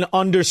Johnson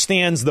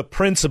understands the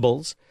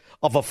principles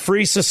of a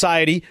free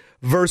society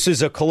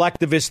versus a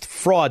collectivist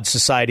fraud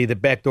society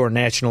that backdoor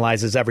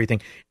nationalizes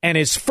everything. And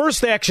his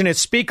first action as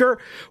Speaker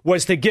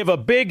was to give a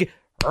big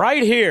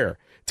right here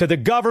to the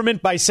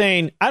government by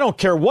saying, I don't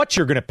care what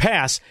you're going to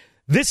pass.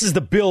 This is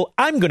the bill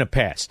I'm going to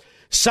pass.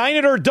 Sign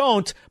it or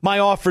don't. My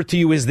offer to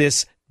you is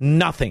this: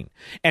 nothing.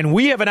 And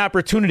we have an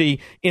opportunity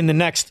in the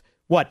next,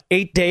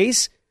 8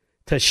 days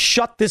to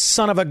shut this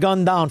son of a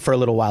gun down for a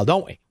little while,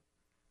 don't we?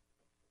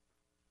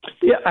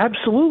 Yeah,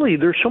 absolutely.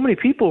 There's so many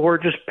people who are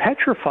just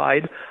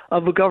petrified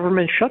of a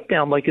government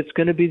shutdown, like it's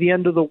going to be the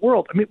end of the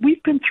world. I mean,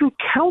 we've been through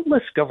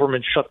countless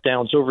government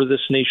shutdowns over this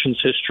nation's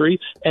history,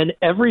 and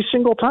every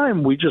single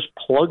time we just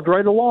plugged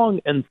right along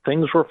and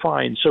things were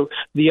fine. So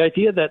the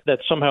idea that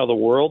somehow the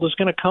world is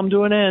going to come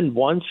to an end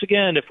once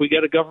again if we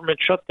get a government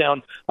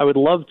shutdown, I would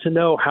love to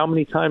know how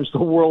many times the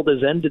world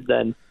has ended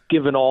then,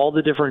 given all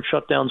the different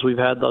shutdowns we've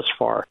had thus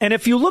far. And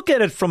if you look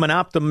at it from an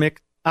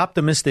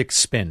optimistic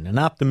spin, an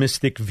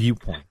optimistic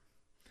viewpoint,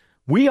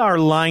 we are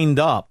lined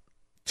up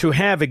to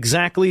have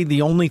exactly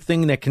the only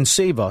thing that can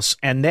save us,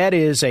 and that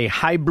is a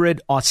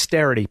hybrid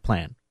austerity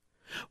plan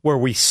where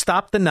we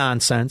stop the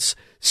nonsense,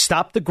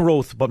 stop the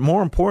growth, but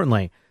more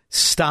importantly,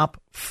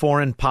 stop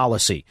foreign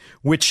policy,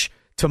 which,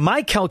 to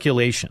my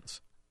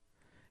calculations,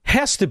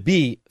 has to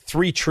be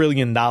 $3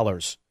 trillion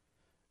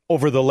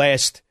over the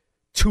last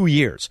 2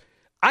 years.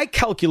 I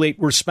calculate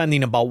we're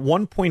spending about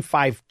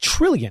 $1.5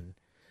 trillion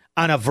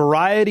on a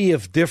variety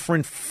of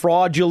different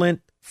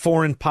fraudulent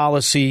foreign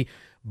policy,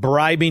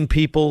 bribing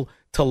people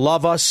to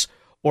love us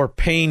or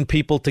paying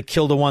people to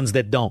kill the ones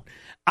that don't.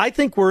 I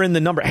think we're in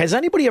the number. Has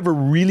anybody ever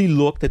really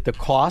looked at the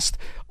cost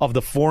of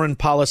the foreign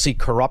policy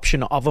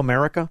corruption of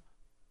America?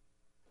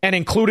 And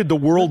included the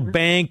World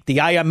Bank, the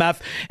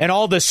IMF, and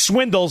all the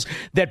swindles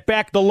that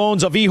back the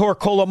loans of Ihor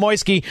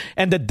Kolomoisky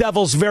and the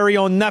devil's very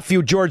own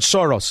nephew, George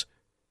Soros.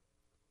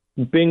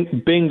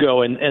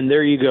 Bingo, and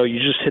there you go. You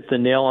just hit the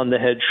nail on the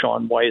head,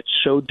 Sean, why it's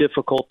so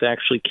difficult to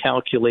actually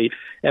calculate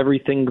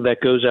everything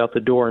that goes out the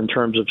door in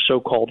terms of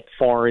so-called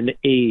foreign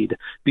aid,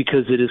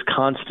 because it is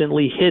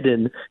constantly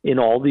hidden in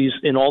all these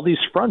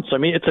fronts. I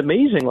mean, it's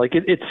amazing. Like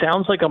it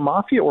sounds like a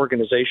mafia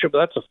organization, but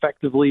that's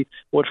effectively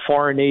what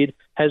foreign aid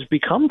has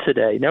become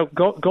today. Now,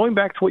 going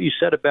back to what you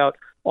said about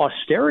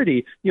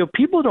austerity,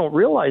 people don't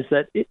realize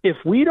that if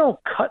we don't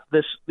cut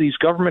these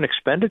government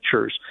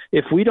expenditures,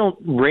 if we don't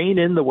rein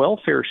in the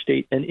welfare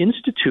state and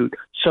institute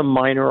some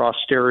minor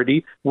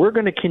austerity, we're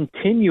going to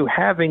continue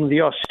having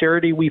the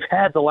austerity we've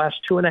had the last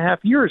 2.5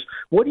 years.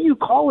 What do you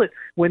call it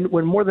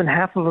when more than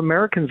half of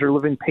Americans are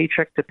living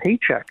paycheck to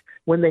paycheck,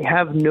 when they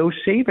have no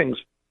savings?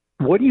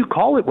 What do you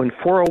call it when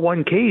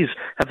 401ks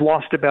have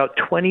lost about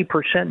 20%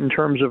 in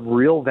terms of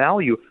real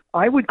value?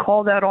 I would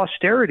call that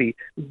austerity.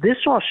 This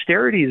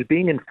austerity is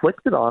being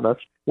inflicted on us,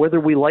 whether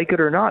we like it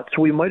or not.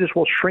 So we might as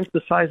well shrink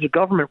the size of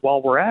government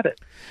while we're at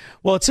it.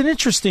 Well, it's an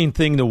interesting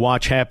thing to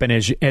watch happen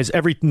as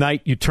every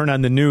night you turn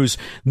on the news,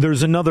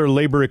 there's another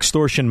labor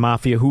extortion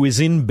mafia who is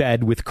in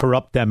bed with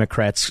corrupt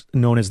Democrats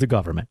known as the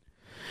government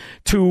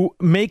to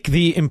make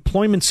the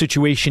employment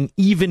situation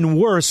even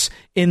worse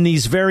in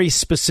these very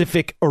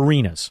specific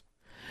arenas.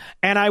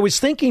 And I was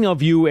thinking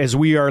of you as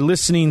we are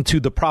listening to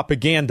the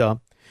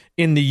propaganda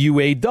in the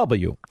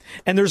UAW.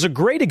 And there's a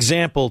great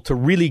example to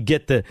really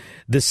get the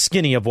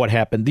skinny of what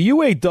happened. The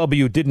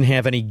UAW didn't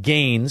have any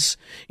gains.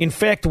 In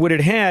fact, what it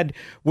had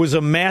was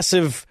a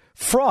massive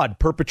fraud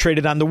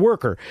perpetrated on the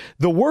worker.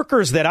 The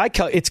workers that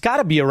it's got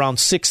to be around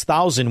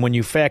 6,000 when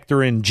you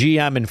factor in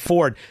GM and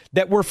Ford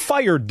that were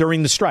fired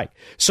during the strike.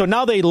 So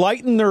now they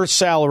lighten their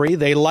salary,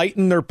 they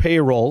lighten their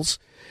payrolls,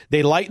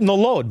 they lighten the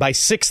load by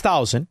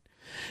 6,000.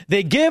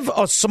 They give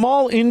a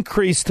small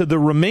increase to the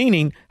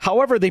remaining.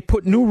 However, they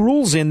put new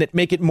rules in that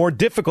make it more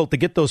difficult to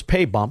get those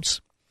pay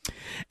bumps.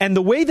 And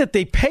the way that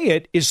they pay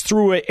it is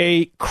through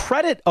a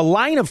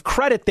line of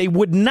credit they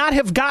would not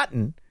have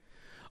gotten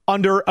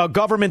under a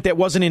government that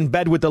wasn't in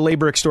bed with the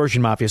labor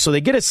extortion mafia. So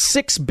they get a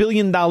 $6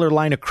 billion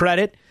line of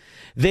credit.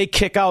 They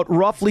kick out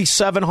roughly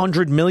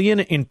 $700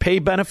 million in pay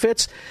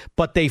benefits,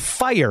 but they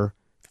fire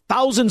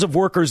thousands of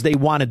workers they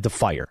wanted to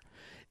fire.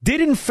 Did,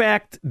 in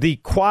fact, the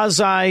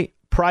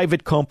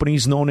quasi-private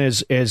companies known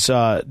as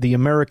the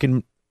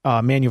American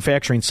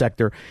manufacturing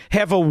sector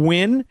have a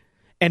win,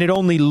 and it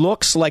only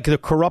looks like the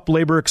corrupt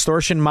labor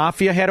extortion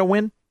mafia had a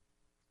win?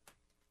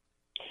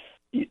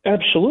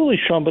 Absolutely,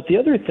 Sean. But the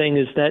other thing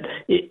is that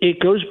it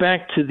goes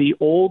back to the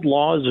old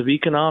laws of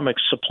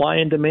economics, supply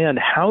and demand.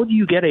 How do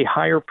you get a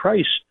higher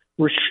price?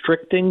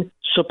 Restricting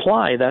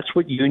supply. That's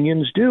what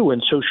unions do.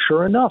 And so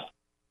sure enough,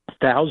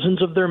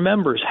 thousands of their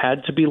members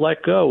had to be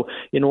let go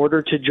in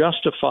order to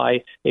justify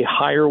a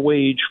higher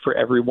wage for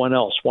everyone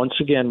else. Once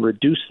again,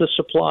 reduce the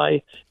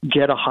supply,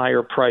 get a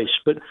higher price.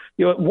 But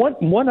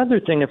one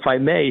other thing, if I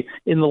may,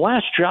 in the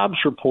last jobs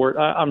report,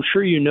 I'm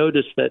sure you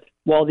noticed that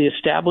while the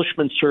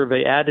establishment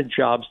survey added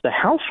jobs, the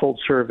household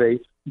survey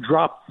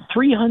dropped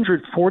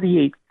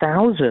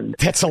 348,000.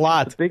 That's a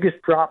lot. That's the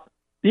biggest drop.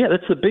 Yeah,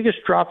 that's the biggest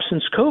drop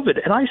since COVID.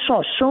 And I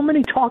saw so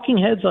many talking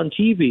heads on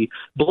TV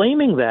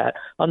blaming that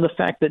on the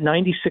fact that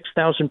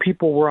 96,000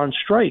 people were on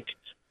strike.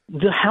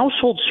 The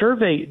household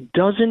survey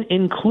doesn't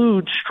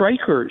include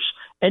strikers.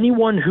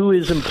 Anyone who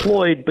is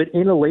employed but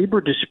in a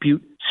labor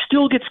dispute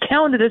still gets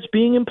counted as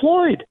being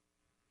employed.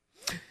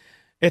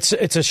 It's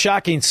a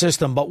shocking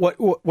system. But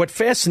what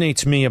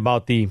fascinates me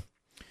about the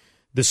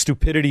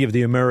stupidity of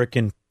the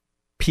American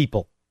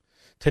people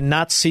to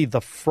not see the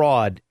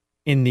fraud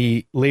in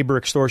the labor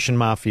extortion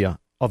mafia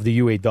of the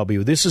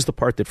UAW. This is the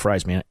part that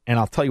fries me. And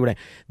I'll tell you what,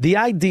 the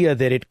idea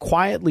that it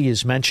quietly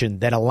is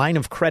mentioned that a line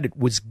of credit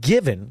was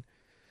given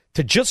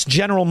to just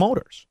General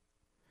Motors.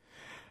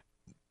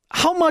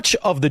 How much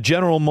of the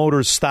General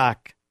Motors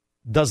stock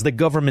does the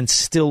government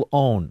still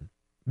own?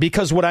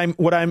 Because what I'm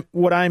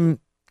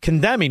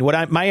condemning,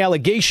 my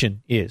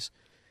allegation is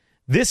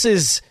this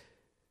is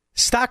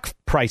stock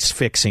price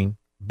fixing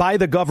by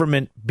the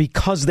government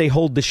because they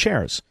hold the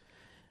shares.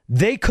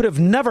 They could have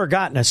never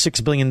gotten a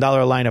 $6 billion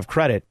line of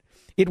credit.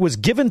 It was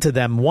given to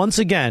them, once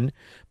again,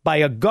 by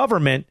a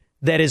government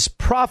that is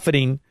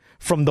profiting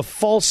from the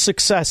false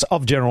success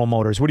of General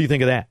Motors. What do you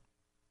think of that?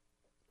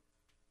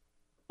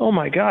 Oh,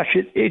 my gosh.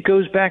 It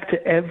goes back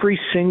to every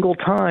single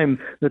time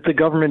that the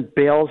government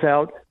bails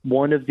out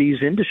one of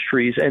these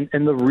industries.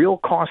 And the real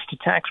cost to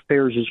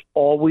taxpayers is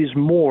always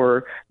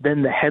more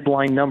than the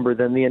headline number,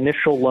 than the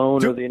initial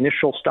loan or the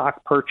initial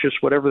stock purchase,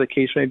 whatever the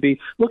case may be.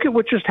 Look at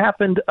what just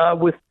happened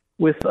with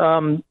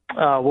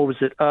what was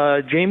it?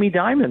 Jamie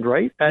Dimon,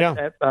 right?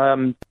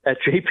 At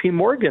JP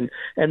Morgan.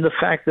 And the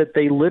fact that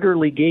they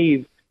literally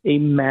gave a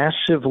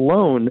massive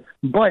loan.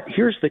 But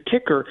here's the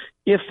kicker.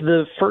 If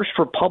the First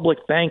Republic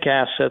Bank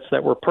assets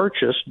that were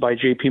purchased by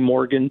J.P.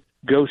 Morgan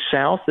go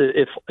south,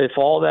 if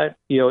all that,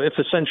 if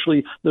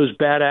essentially those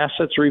bad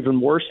assets are even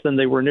worse than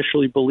they were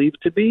initially believed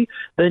to be,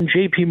 then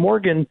J.P.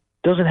 Morgan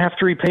doesn't have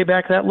to repay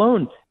back that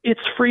loan.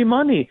 It's free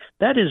money.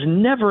 That is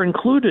never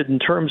included in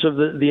terms of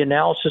the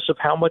analysis of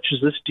how much is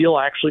this deal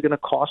actually going to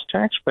cost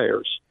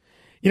taxpayers.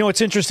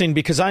 It's interesting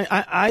because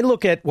I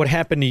look at what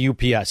happened to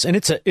UPS, and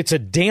it's a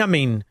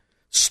damning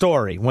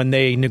story when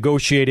they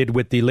negotiated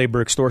with the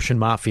labor extortion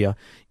mafia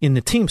in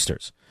the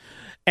Teamsters.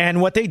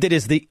 And what they did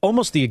is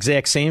almost the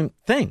exact same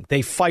thing.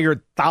 They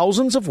fired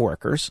thousands of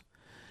workers.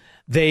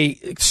 They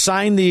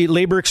signed the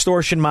labor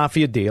extortion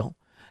mafia deal.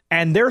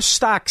 And their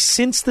stock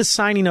since the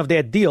signing of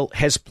that deal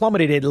has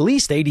plummeted at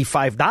least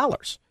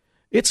 $85.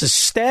 It's a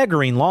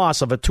staggering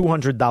loss of a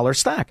 $200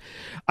 stock.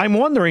 I'm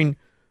wondering,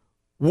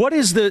 what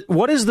is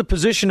the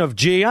position of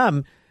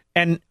GM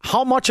and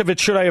how much of it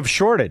should I have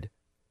shorted?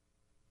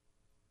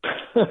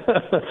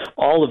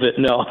 All of it,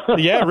 no.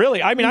 Yeah,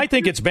 really. I mean, I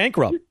think it's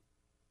bankrupt.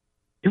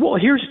 Well,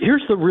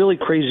 here's the really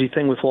crazy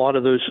thing with a lot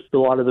of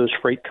those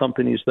freight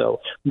companies,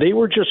 though. They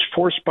were just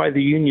forced by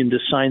the union to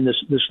sign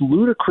this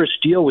ludicrous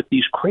deal with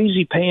these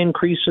crazy pay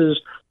increases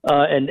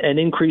and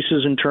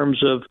increases in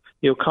terms of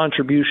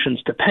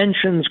contributions to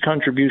pensions,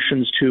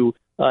 contributions to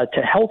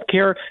health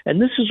care,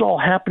 and this is all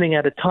happening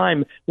at a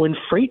time when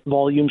freight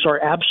volumes are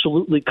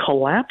absolutely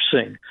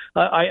collapsing.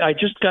 I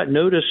just got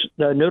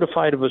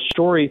notified of a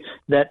story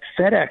that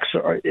FedEx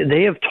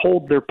they have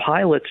told their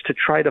pilots to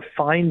try to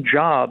find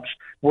jobs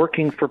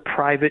working for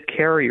private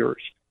carriers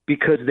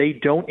because they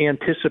don't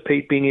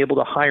anticipate being able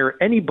to hire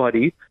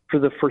anybody for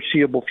the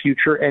foreseeable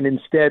future, and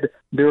instead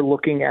they're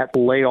looking at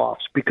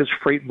layoffs because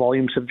freight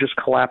volumes have just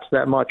collapsed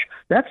that much.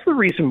 That's the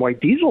reason why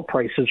diesel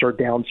prices are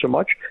down so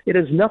much. It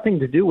has nothing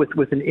to do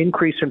with an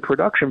increase in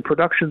production.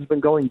 Production's been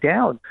going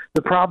down.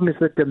 The problem is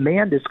that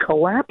demand is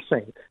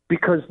collapsing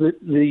because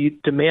the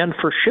demand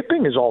for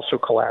shipping is also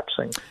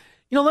collapsing.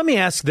 Let me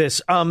ask this.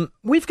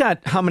 We've got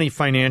how many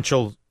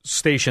financial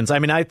stations? I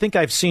mean, I think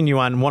I've seen you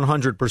on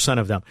 100%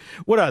 of them.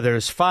 What are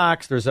there's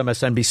Fox, there's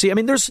MSNBC. I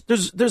mean,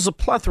 there's a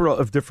plethora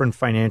of different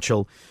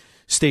financial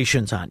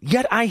stations on.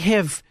 Yet I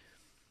have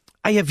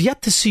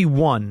yet to see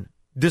one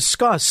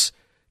discuss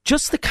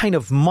just the kind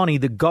of money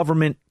the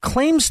government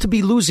claims to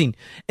be losing.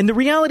 And the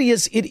reality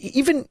is,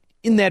 even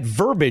in that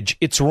verbiage,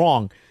 it's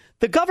wrong.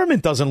 The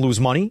government doesn't lose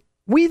money.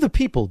 We, the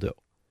people, do.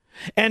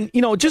 And,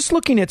 just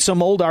looking at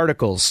some old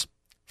articles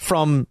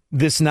from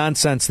this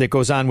nonsense that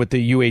goes on with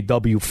the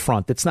UAW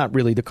front. It's not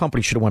really, the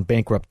company should have went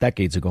bankrupt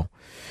decades ago.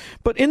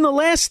 But in the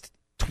last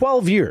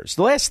 12 years,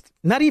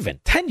 not even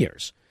 10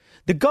 years,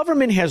 the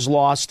government has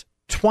lost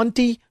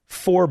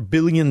 $24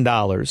 billion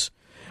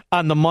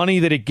on the money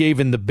that it gave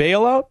in the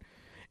bailout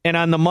and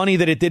on the money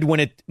that it did when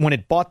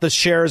it bought the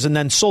shares and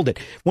then sold it.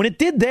 When it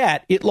did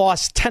that, it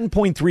lost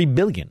 $10.3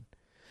 billion.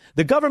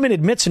 The government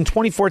admits in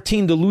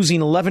 2014 to losing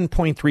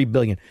 $11.3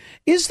 billion.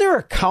 Is there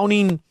a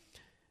counting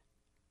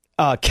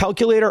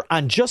calculator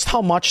on just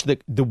how much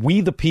we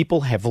the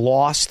people have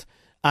lost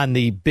on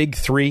the big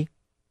three?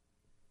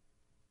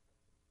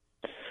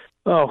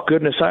 Oh,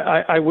 goodness.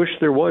 I wish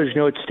there was.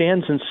 It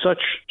stands in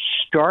such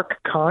stark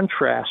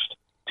contrast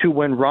to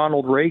when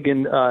Ronald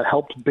Reagan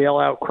helped bail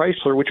out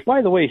Chrysler, which,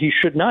 by the way, he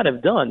should not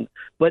have done.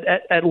 But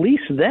at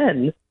least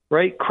then,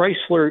 right,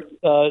 Chrysler,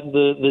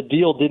 the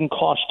deal didn't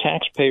cost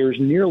taxpayers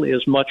nearly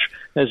as much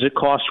as it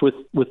cost with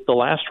the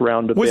last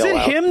round of bailout. Was it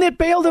him that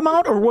bailed him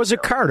out, or was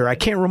it Carter? I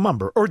can't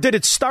remember. Or did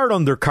it start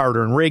under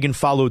Carter and Reagan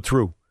followed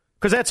through?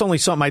 Because that's only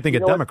something I think a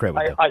Democrat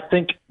would do. I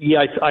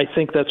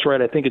think that's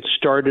right. I think it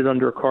started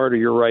under Carter.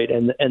 You're right,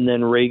 and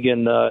then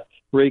Reagan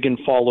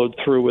followed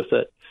through with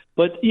it.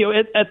 But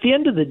at the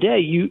end of the day,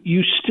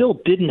 you still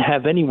didn't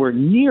have anywhere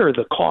near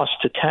the cost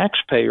to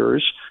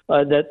taxpayers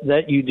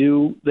that you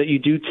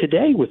do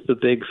today with the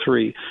big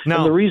three. No.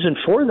 And the reason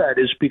for that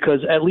is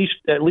because at least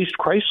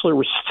Chrysler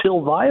was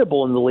still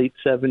viable in the late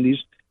 70s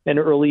and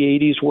early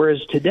 80s, whereas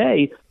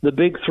today the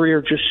big three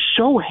are just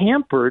so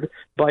hampered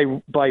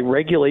by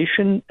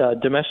regulation,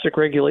 domestic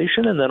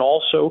regulation, and then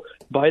also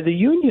by the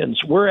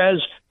unions.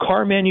 Whereas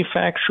car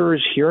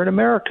manufacturers here in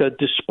America,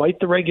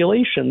 despite the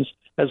regulations,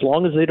 as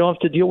long as they don't have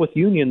to deal with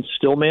unions,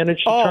 still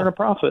manage to turn a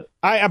profit.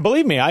 I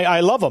believe me,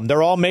 I love them.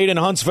 They're all made in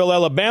Huntsville,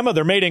 Alabama.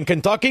 They're made in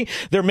Kentucky.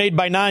 They're made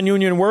by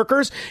non-union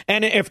workers.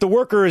 And if the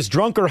worker is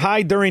drunk or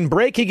high during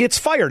break, he gets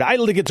fired. I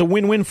think it's a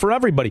win-win for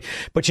everybody.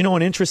 But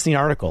an interesting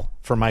article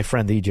for my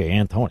friend E.J.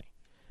 Antoni.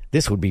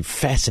 This would be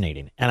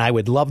fascinating. And I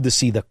would love to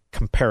see the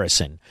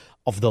comparison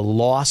of the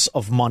loss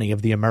of money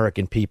of the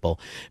American people,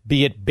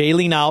 be it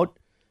bailing out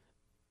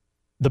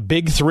the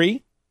big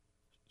three,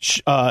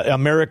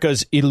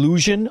 America's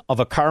illusion of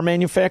a car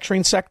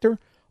manufacturing sector,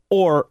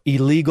 or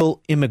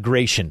illegal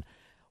immigration.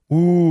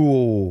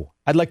 Ooh,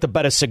 I'd like to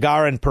bet a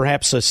cigar and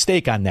perhaps a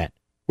steak on that.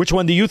 Which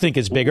one do you think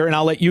is bigger? And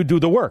I'll let you do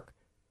the work.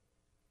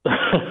 You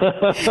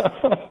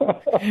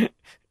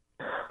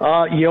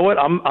know what?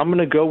 I'm going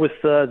to go with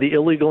the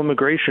illegal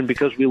immigration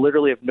because we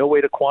literally have no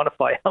way to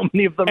quantify how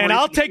many of them. And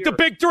I'll take the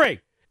big three.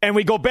 and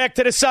we go back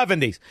to the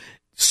 70s.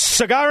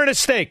 Cigar and a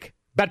steak.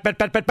 Bet.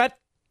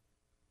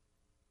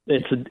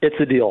 It's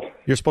a deal.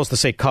 You're supposed to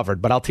say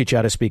covered, but I'll teach you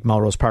how to speak,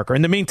 Melrose Parker.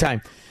 In the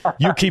meantime,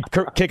 you keep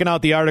kicking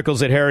out the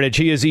articles at Heritage.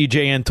 He is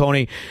E.J.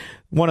 Antoni,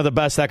 one of the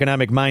best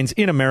economic minds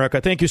in America.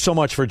 Thank you so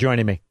much for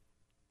joining me.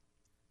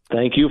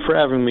 Thank you for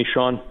having me,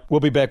 Sean. We'll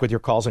be back with your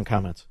calls and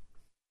comments.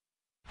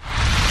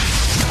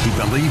 He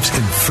believes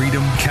in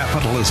freedom,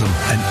 capitalism,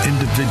 and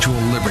individual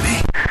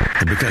liberty.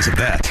 And because of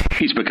that,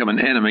 he's become an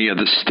enemy of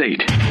the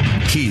state.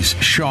 He's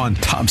Sean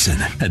Thompson,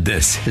 and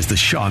this is The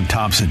Sean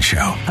Thompson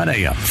Show on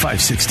AM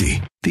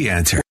 560. The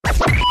Answer.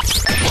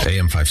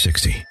 AM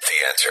 560. The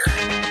Answer.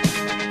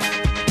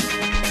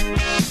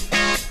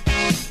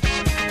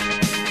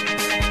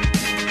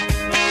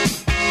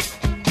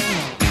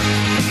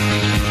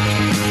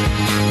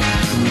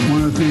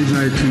 One of the things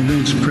I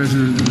convinced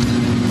President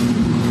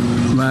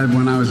Ladd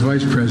when I was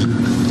vice president,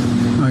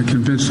 I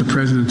convinced the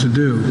president to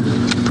do,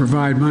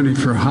 provide money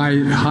for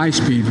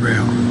high-speed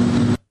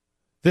rail.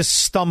 This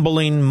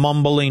stumbling,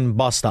 mumbling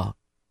buster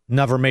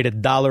never made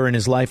 $1 in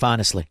his life,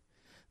 honestly.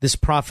 This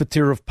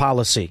profiteer of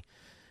policy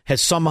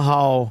has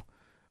somehow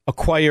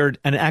acquired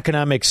an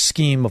economic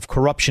scheme of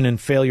corruption and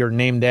failure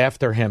named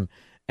after him,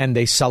 and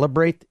they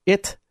celebrate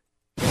it.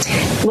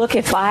 Look,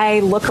 if I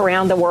look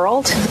around the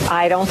world,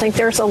 I don't think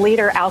there's a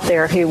leader out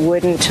there who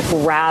wouldn't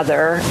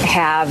rather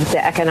have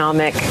the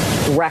economic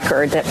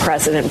record that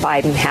President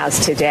Biden has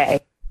today.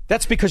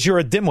 That's because you're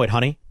a dimwit,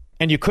 honey.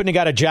 And you couldn't have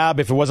got a job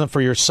if it wasn't for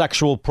your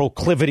sexual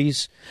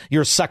proclivities,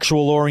 your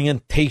sexual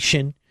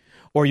orientation,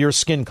 or your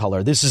skin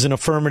color. This is an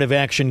affirmative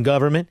action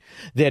government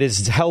that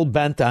is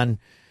hell-bent on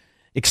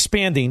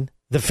expanding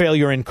the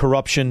failure and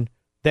corruption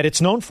that it's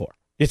known for.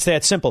 It's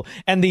that simple.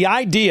 And the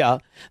idea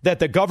that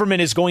the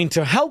government is going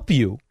to help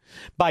you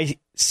by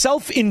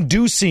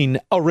self-inducing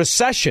a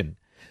recession,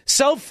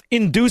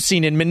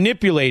 self-inducing and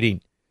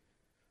manipulating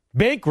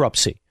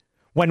bankruptcy,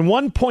 when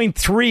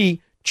 $1.3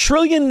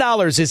 trillion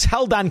is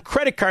held on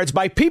credit cards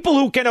by people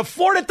who can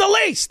afford it the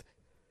least.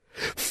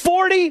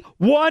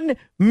 41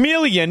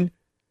 million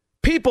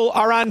people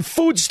are on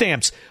food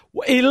stamps,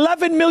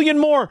 11 million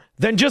more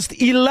than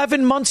just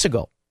 11 months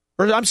ago.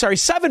 Or I'm sorry,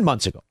 7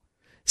 months ago.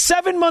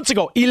 7 months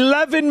ago,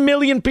 11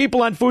 million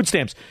people on food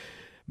stamps.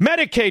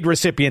 Medicaid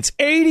recipients,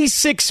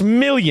 86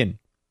 million.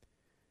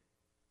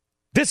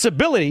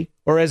 Disability,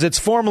 or as it's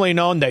formally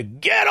known, the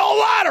ghetto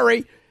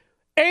lottery,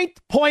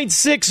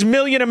 8.6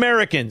 million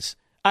Americans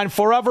on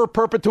forever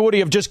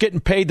perpetuity of just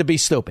getting paid to be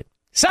stupid.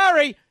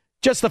 Sorry,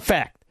 just a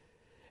fact.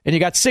 And you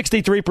got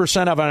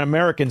 63% of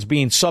Americans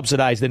being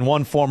subsidized in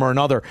one form or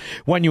another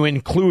when you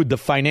include the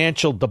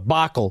financial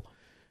debacle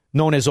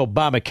known as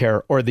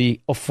Obamacare or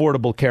the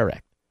Affordable Care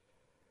Act.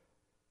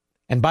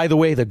 And by the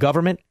way, the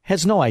government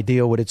has no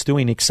idea what it's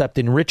doing except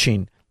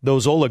enriching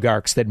those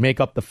oligarchs that make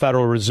up the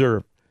Federal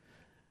Reserve.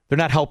 They're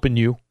not helping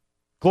you.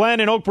 Glenn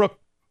in Oak Brook.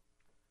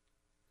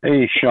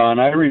 Hey, Sean,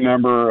 I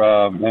remember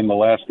in the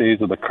last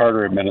days of the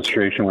Carter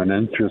administration when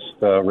interest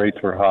rates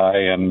were high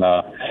and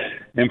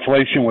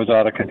inflation was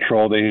out of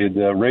control.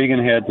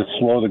 Reagan had to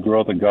slow the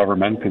growth of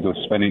government because it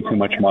was spending too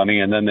much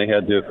money, and then they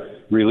had to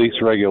release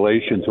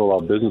regulation to allow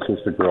businesses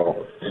to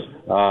grow.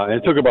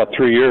 It took about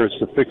 3 years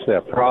to fix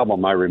that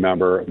problem, I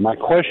remember. My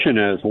question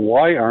is,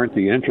 why aren't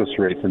the interest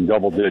rates in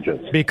double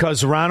digits?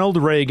 Because Ronald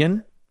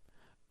Reagan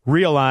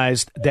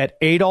realized that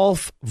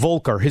Adolf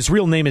Volcker, his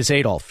real name is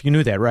Adolf. You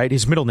knew that, right?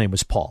 His middle name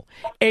was Paul.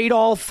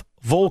 Adolf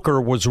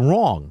Volcker was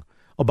wrong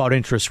about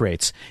interest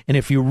rates. And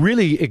if you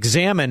really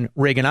examine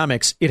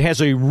Reaganomics, it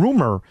has a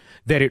rumor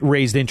that it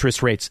raised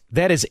interest rates.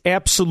 That is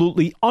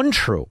absolutely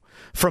untrue.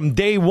 From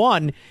day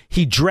one,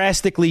 he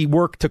drastically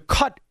worked to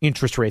cut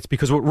interest rates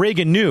because what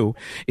Reagan knew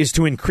is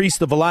to increase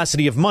the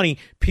velocity of money,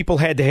 people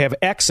had to have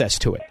access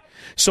to it.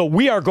 So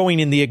we are going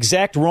in the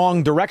exact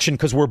wrong direction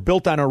because we're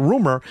built on a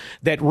rumor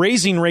that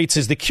raising rates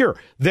is the cure.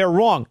 They're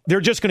wrong.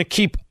 They're just going to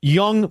keep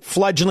young,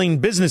 fledgling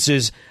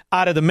businesses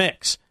out of the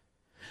mix.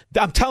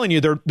 I'm telling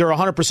you, they're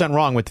 100%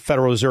 wrong with the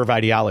Federal Reserve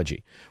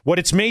ideology. What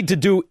it's made to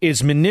do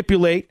is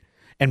manipulate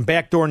and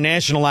backdoor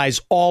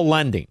nationalize all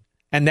lending.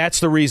 And that's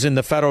the reason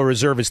the Federal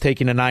Reserve is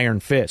taking an iron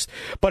fist.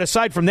 But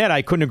aside from that,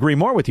 I couldn't agree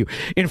more with you.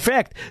 In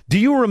fact, do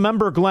you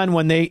remember, Glenn,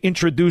 when they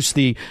introduced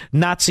the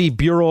Nazi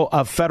Bureau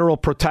of Federal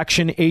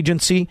Protection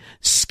Agency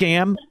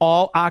scam,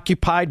 all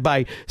occupied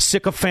by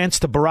sycophants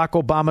to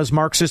Barack Obama's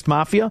Marxist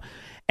mafia?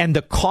 And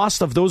the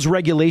cost of those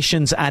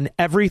regulations on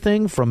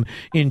everything from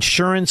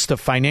insurance to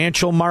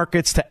financial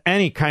markets to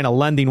any kind of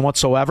lending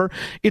whatsoever,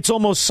 it's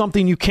almost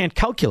something you can't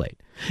calculate.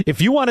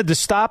 If you wanted to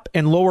stop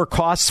and lower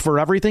costs for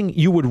everything,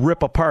 you would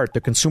rip apart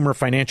the Consumer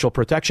Financial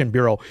Protection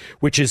Bureau,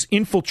 which is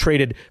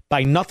infiltrated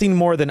by nothing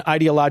more than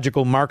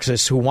ideological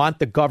Marxists who want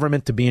the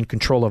government to be in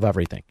control of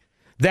everything.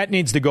 That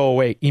needs to go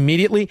away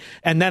immediately,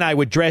 and then I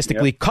would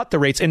drastically cut the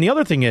rates. And the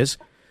other thing is,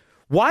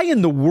 why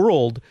in the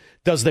world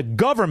does the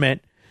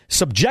government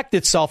subject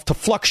itself to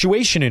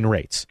fluctuation in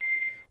rates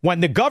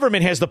when the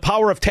government has the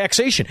power of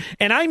taxation?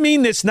 And I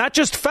mean this not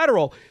just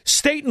federal,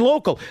 state and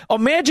local.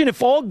 Imagine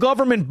if all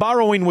government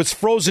borrowing was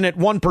frozen at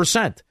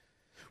 1%.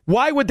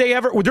 Why would they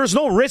ever? There's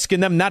no risk in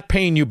them not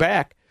paying you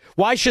back.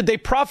 Why should they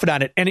profit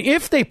on it? And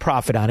if they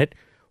profit on it,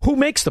 who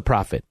makes the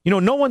profit?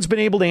 No one's been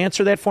able to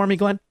answer that for me,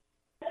 Glenn.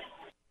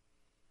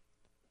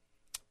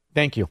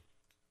 Thank you.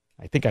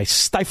 I think I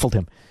stifled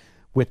him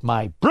with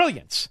my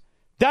brilliance.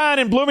 Don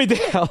in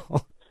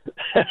Bloomingdale.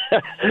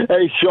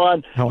 Hey,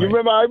 Sean, you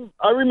remember?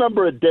 I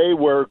remember a day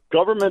where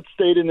government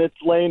stayed in its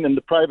lane and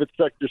the private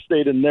sector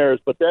stayed in theirs,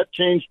 but that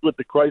changed with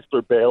the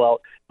Chrysler bailout.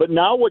 But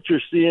now what you're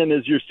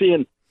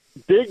seeing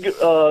big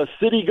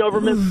city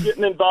governments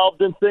getting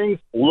involved in things,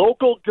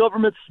 local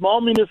governments, small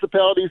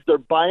municipalities, they're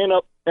buying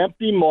up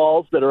empty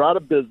malls that are out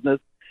of business,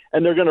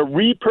 and they're going to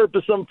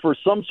repurpose them for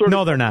some sort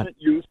of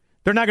use.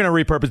 They're not going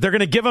to repurpose. They're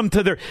going to give them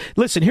to their...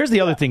 Listen, here's the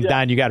other thing,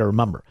 Don, you got to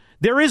remember.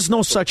 There is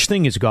no such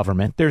thing as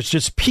government. There's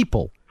just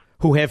people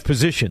who have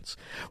positions.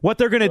 What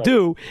they're going to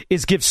do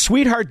is give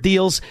sweetheart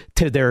deals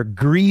to their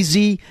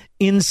greasy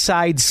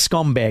inside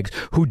scumbags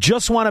who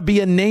just want to be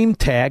a name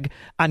tag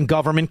on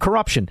government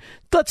corruption.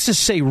 Let's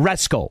just say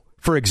Resco,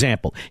 for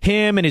example.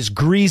 Him and his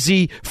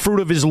greasy fruit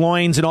of his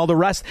loins and all the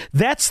rest.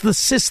 That's the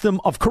system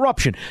of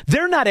corruption.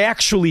 They're not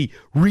actually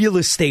real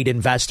estate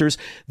investors.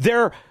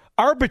 They're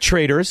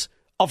arbitrators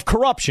of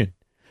corruption.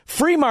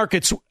 Free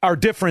markets are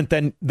different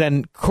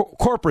than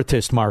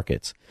corporatist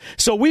markets.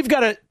 So we've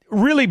got to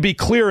really be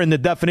clear in the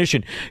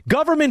definition.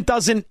 Government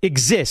doesn't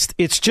exist.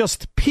 It's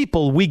just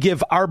people we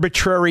give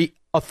arbitrary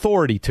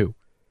authority to.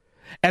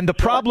 And the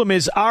problem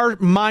is our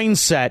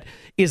mindset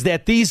is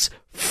that these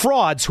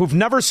frauds who've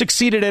never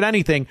succeeded at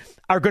anything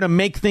are going to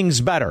make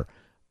things better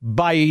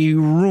by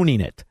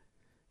ruining it.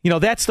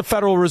 That's the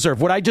Federal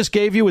Reserve. What I just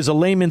gave you is a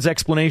layman's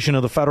explanation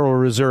of the Federal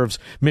Reserve's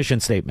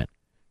mission statement.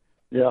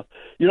 Yeah.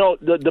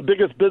 The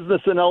biggest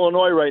business in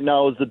Illinois right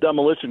now is the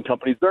demolition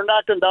companies. They're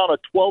knocking down a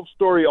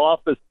 12-story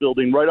office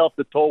building right off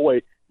the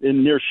tollway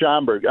near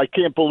Schaumburg. I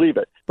can't believe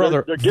it.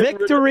 Brother,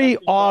 Victory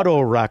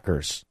Auto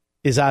Wreckers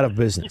is out of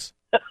business.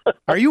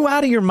 Are you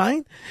out of your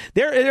mind?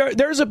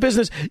 There's a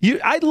business.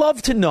 I'd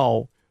love to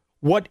know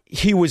what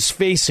he was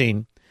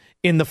facing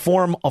in the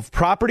form of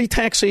property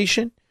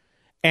taxation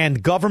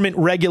and government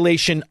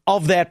regulation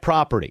of that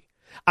property.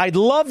 I'd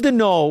love to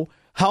know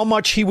how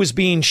much he was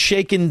being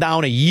shaken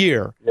down a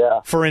year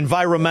for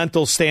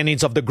environmental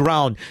standings of the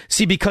ground.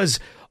 See,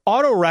 because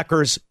auto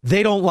wreckers,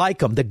 they don't like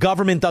them. The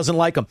government doesn't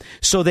like them.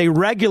 So they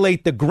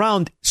regulate the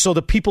ground so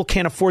the people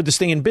can't afford to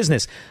stay in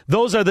business.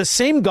 Those are the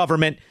same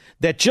government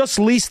that just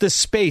leased the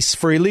space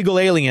for illegal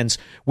aliens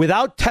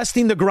without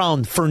testing the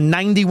ground for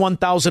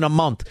 $91,000 a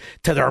month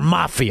to their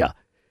mafia.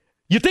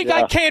 You think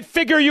I can't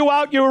figure you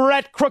out, you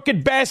rat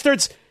crooked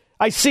bastards?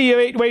 I see you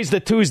 8 ways to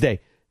Tuesday.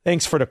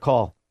 Thanks for the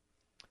call.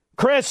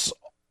 Chris,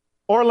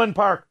 Orland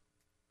Park.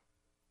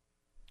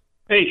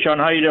 Hey, Sean,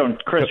 how you doing?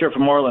 Chris here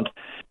from Orland.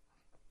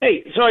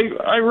 Hey, so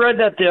I read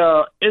that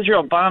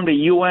Israel bombed a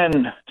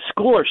UN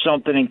school or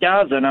something in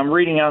Gaza, and I'm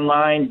reading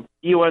online,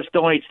 U.S.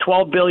 donates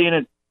 $12 billion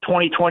in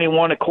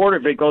 2021. A quarter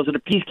of it goes to the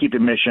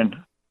peacekeeping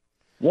mission.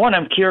 One,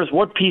 I'm curious,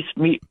 what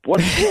peacekeeping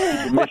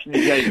mission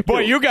you guys do?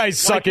 Boy, you guys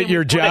suck at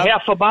your job.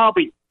 Half a mile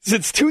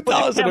since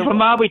 2000. Half a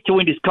mile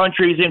between these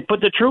countries and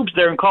put the troops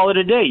there and call it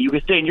a day. You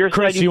can stay in your side.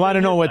 Chris, you want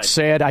to know what's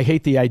sad? I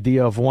hate the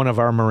idea of one of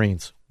our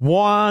Marines.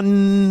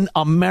 One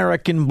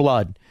American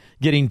blood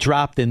getting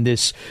dropped in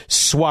this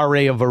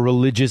soiree of a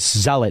religious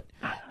zealot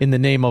in the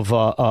name of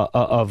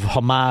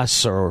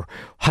Hamas or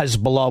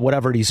Hezbollah,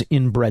 whatever these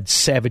inbred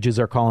savages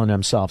are calling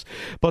themselves.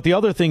 But the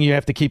other thing you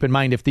have to keep in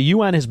mind, if the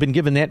UN has been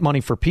given that money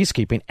for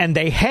peacekeeping and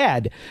they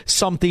had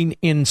something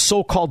in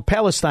so-called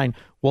Palestine,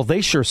 well,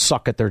 they sure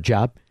suck at their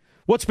job.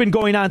 What's been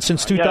going on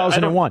since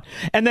 2001?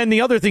 And then the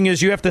other thing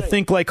is you have to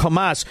think like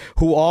Hamas,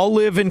 who all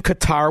live in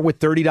Qatar with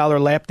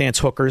 $30 lap dance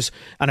hookers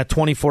on a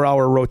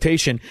 24-hour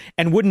rotation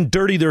and wouldn't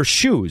dirty their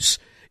shoes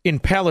in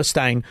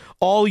Palestine,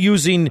 all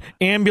using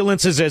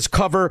ambulances as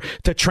cover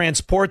to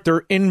transport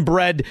their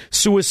inbred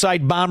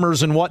suicide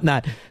bombers and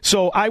whatnot.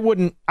 So I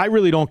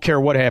really don't care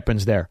what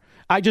happens there.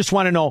 I just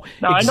want to know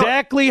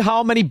exactly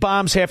how many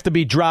bombs have to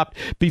be dropped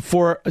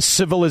before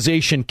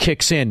civilization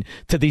kicks in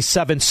to these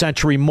 7th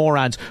century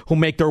morons who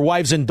make their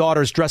wives and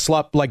daughters dress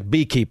up like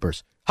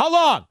beekeepers. How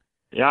long?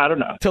 Yeah, I don't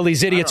know. Till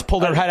these idiots pull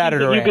their head out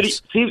of their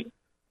ass. Seems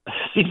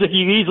like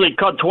you easily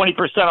cut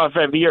 20% off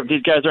every year if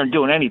these guys aren't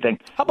doing anything.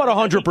 How about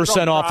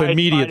 100% off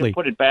immediately?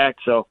 Put it back.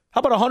 So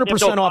how about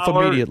 100% off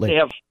immediately?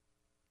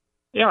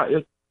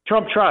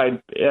 Trump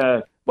tried.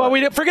 Well,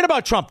 forget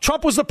about Trump.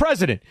 Trump was the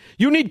president.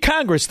 You need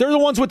Congress. They're the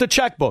ones with the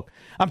checkbook.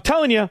 I'm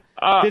telling you,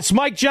 it's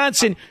Mike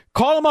Johnson.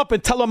 Call him up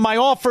and tell him my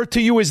offer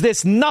to you is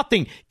this: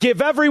 nothing.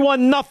 Give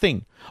everyone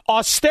nothing.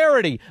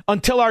 Austerity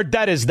until our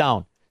debt is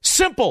down.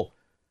 Simple.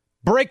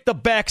 Break the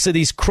backs of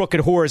these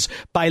crooked whores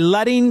by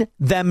letting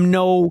them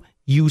know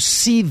you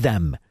see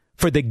them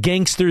for the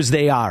gangsters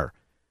they are.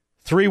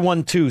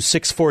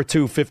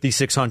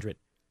 312-642-5600.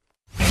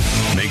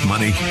 Make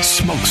money,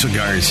 smoke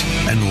cigars,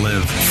 and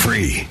live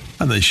free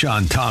on the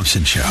Sean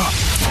Thompson Show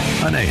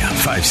on AM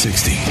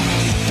 560.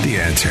 The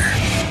Answer.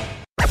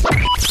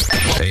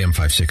 AM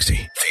 560.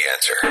 The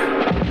Answer.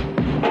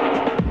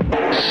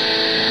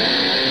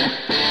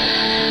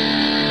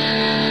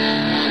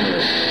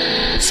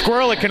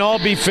 Squirrel, it can all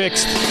be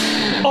fixed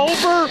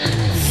over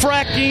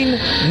fracking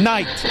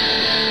night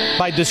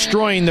by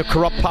destroying the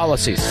corrupt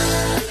policies.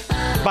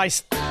 By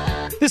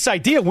this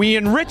idea, we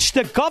enrich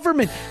the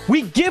government.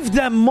 We give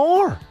them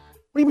more. What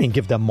do you mean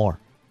give them more?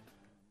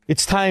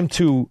 It's time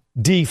to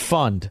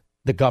defund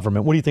the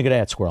government. What do you think of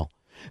that, Squirrel?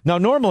 Now,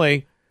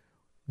 normally,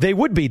 they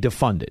would be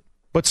defunded.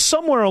 But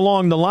somewhere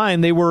along the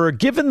line, they were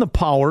given the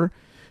power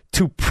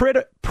to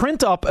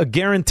print up a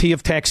guarantee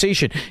of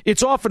taxation.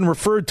 It's often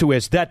referred to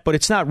as debt, but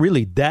it's not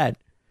really debt.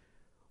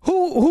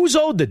 Who's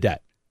owed the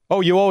debt? Oh,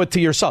 you owe it to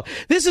yourself.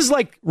 This is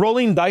like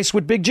rolling dice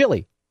with Big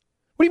Jilly.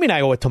 What do you mean I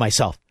owe it to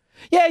myself?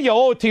 Yeah, you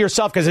owe it to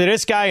yourself because of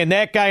this guy and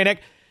that guy and that.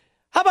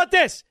 How about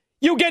this?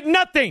 You get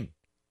nothing.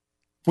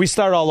 We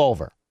start all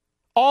over.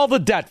 All the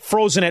debt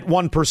frozen at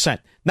 1%.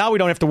 Now we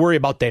don't have to worry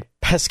about that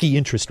pesky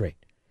interest rate.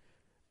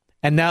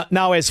 And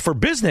now as for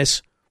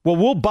business, well,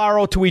 we'll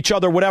borrow to each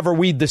other whatever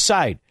we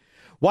decide.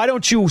 Why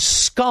don't you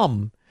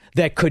scum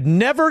that could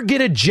never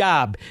get a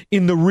job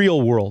in the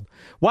real world?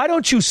 Why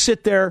don't you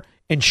sit there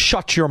and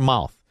shut your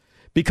mouth?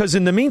 Because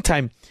in the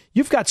meantime,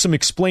 you've got some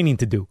explaining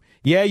to do.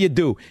 Yeah, you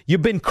do.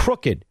 You've been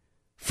crooked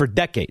for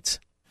decades.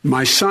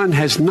 My son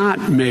has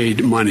not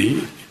made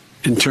money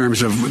in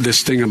terms of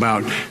this thing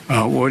about,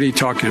 what are you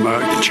talking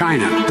about,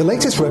 China? The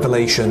latest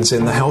revelations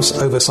in the House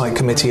Oversight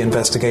Committee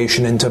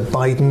investigation into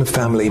Biden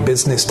family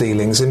business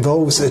dealings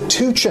involves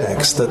 2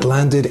 checks that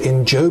landed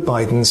in Joe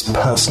Biden's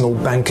personal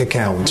bank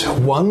account.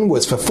 One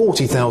was for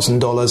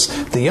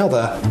 $40,000, the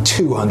other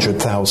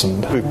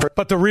 $200,000.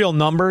 But the real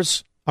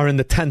numbers are in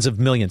the tens of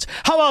millions.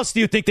 How else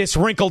do you think this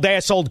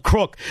wrinkled-ass old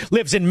crook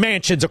lives in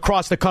mansions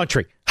across the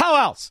country? How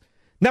else?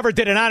 Never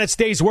did an honest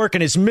day's work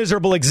in his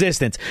miserable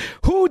existence.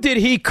 Who did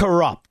he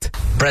corrupt?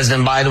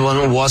 President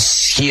Biden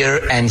was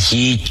here and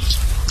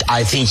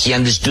I think he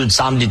understood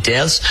some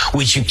details,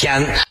 which you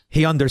can...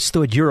 He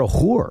understood you're a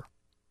whore.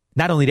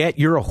 Not only that,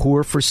 you're a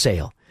whore for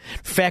sale.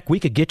 In fact, we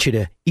could get you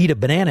to eat a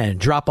banana and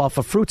drop off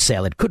a fruit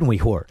salad, couldn't we,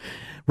 whore?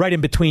 Right in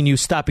between you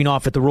stopping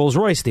off at the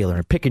Rolls-Royce dealer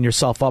and picking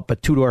yourself up a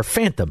 2-door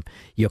Phantom,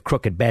 you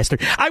crooked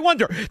bastard. I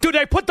wonder, do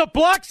they put the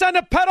blocks on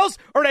the pedals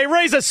or they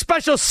raise a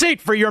special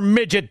seat for your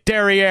midget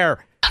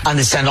derriere?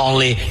 Understand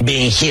only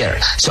being here.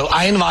 So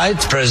I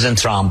invite President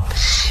Trump,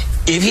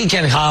 if he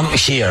can come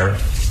here,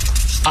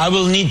 I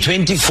will need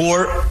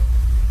 24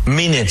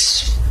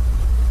 minutes.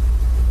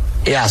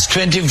 Yes,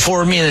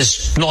 24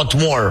 minutes, not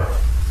more.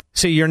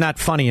 See, you're not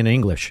funny in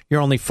English.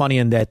 You're only funny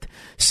in that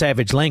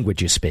savage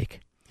language you speak.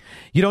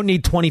 You don't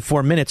need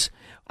 24 minutes.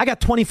 I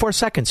got 24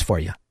 seconds for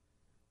you.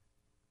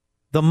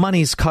 The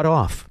money's cut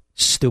off,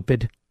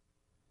 stupid.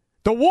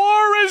 The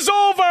war is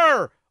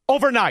over!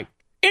 Overnight.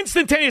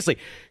 Instantaneously.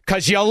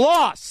 Because you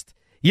lost.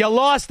 You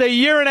lost a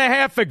year and a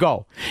half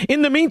ago.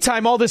 In the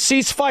meantime, all the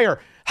ceasefire.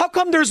 How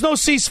come there's no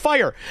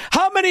ceasefire?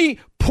 How many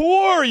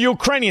poor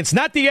Ukrainians,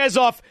 not the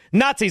Azov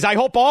Nazis, I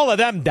hope all of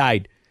them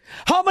died.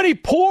 How many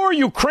poor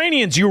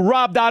Ukrainians you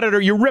ripped out of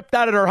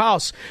their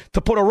house to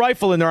put a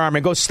rifle in their arm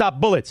and go stop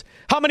bullets?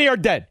 How many are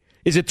dead?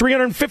 Is it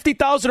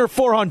 350,000 or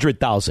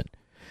 400,000?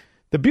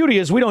 The beauty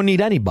is we don't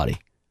need anybody.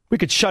 We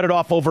could shut it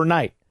off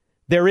overnight.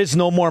 There is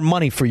no more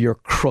money for your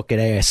crooked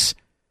ass.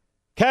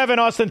 Kevin,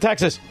 Austin,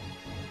 Texas.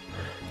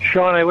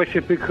 Sean, I wish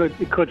it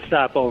could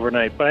stop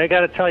overnight, but I got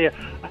to tell you,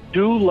 I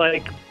do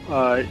like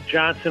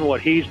Johnson,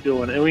 what he's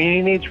doing. I mean,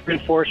 he needs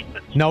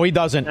reinforcement. No, he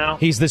doesn't. No?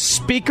 He's the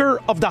Speaker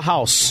of the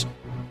House.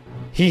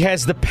 He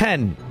has the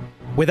pen.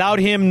 Without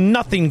him,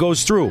 nothing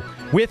goes through.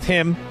 With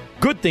him,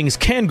 good things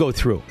can go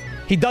through.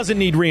 He doesn't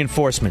need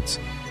reinforcements.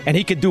 And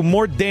he could do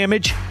more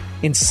damage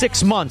in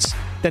 6 months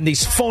than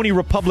these phony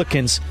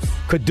Republicans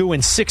could do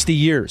in 60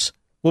 years.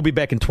 We'll be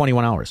back in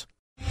 21 hours.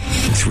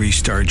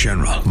 3-star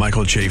General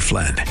Michael J.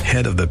 Flynn,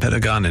 head of the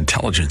Pentagon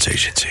Intelligence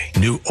Agency,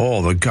 knew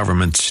all the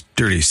government's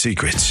dirty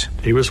secrets.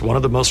 He was one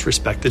of the most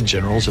respected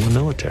generals in the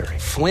military.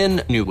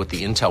 Flynn knew what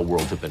the intel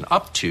world had been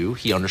up to.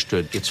 He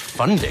understood its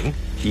funding.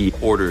 He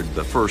ordered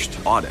the first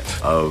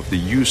audit of the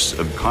use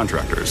of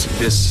contractors.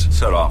 This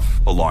set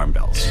off alarm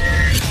bells.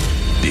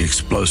 The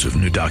explosive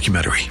new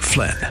documentary,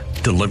 Flynn,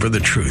 Deliver the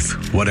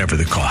Truth, Whatever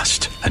the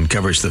Cost,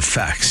 uncovers the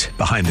facts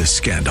behind this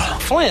scandal.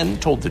 Flynn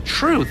told the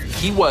truth.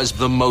 He was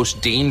the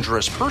most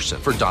dangerous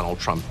person for Donald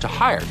Trump to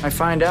hire. I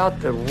find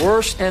out the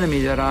worst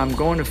enemy that I'm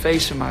going to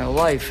face in my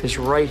life is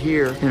right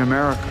here in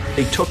America.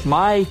 They took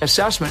my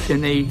assessment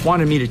and they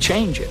wanted me to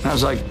change it. And I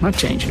was like, I'm not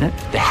changing it.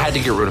 They had to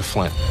get rid of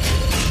Flynn.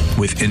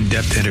 With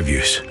in-depth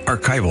interviews,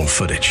 archival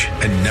footage,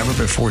 and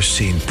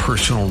never-before-seen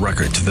personal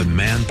records of the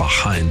man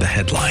behind the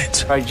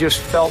headlines. I just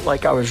felt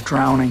like I was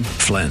drowning.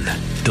 Flynn,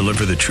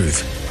 Deliver the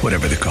Truth,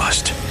 Whatever the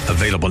Cost.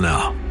 Available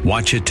now.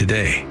 Watch it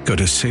today. Go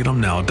to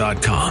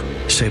salemnow.com.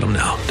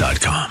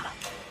 salemnow.com.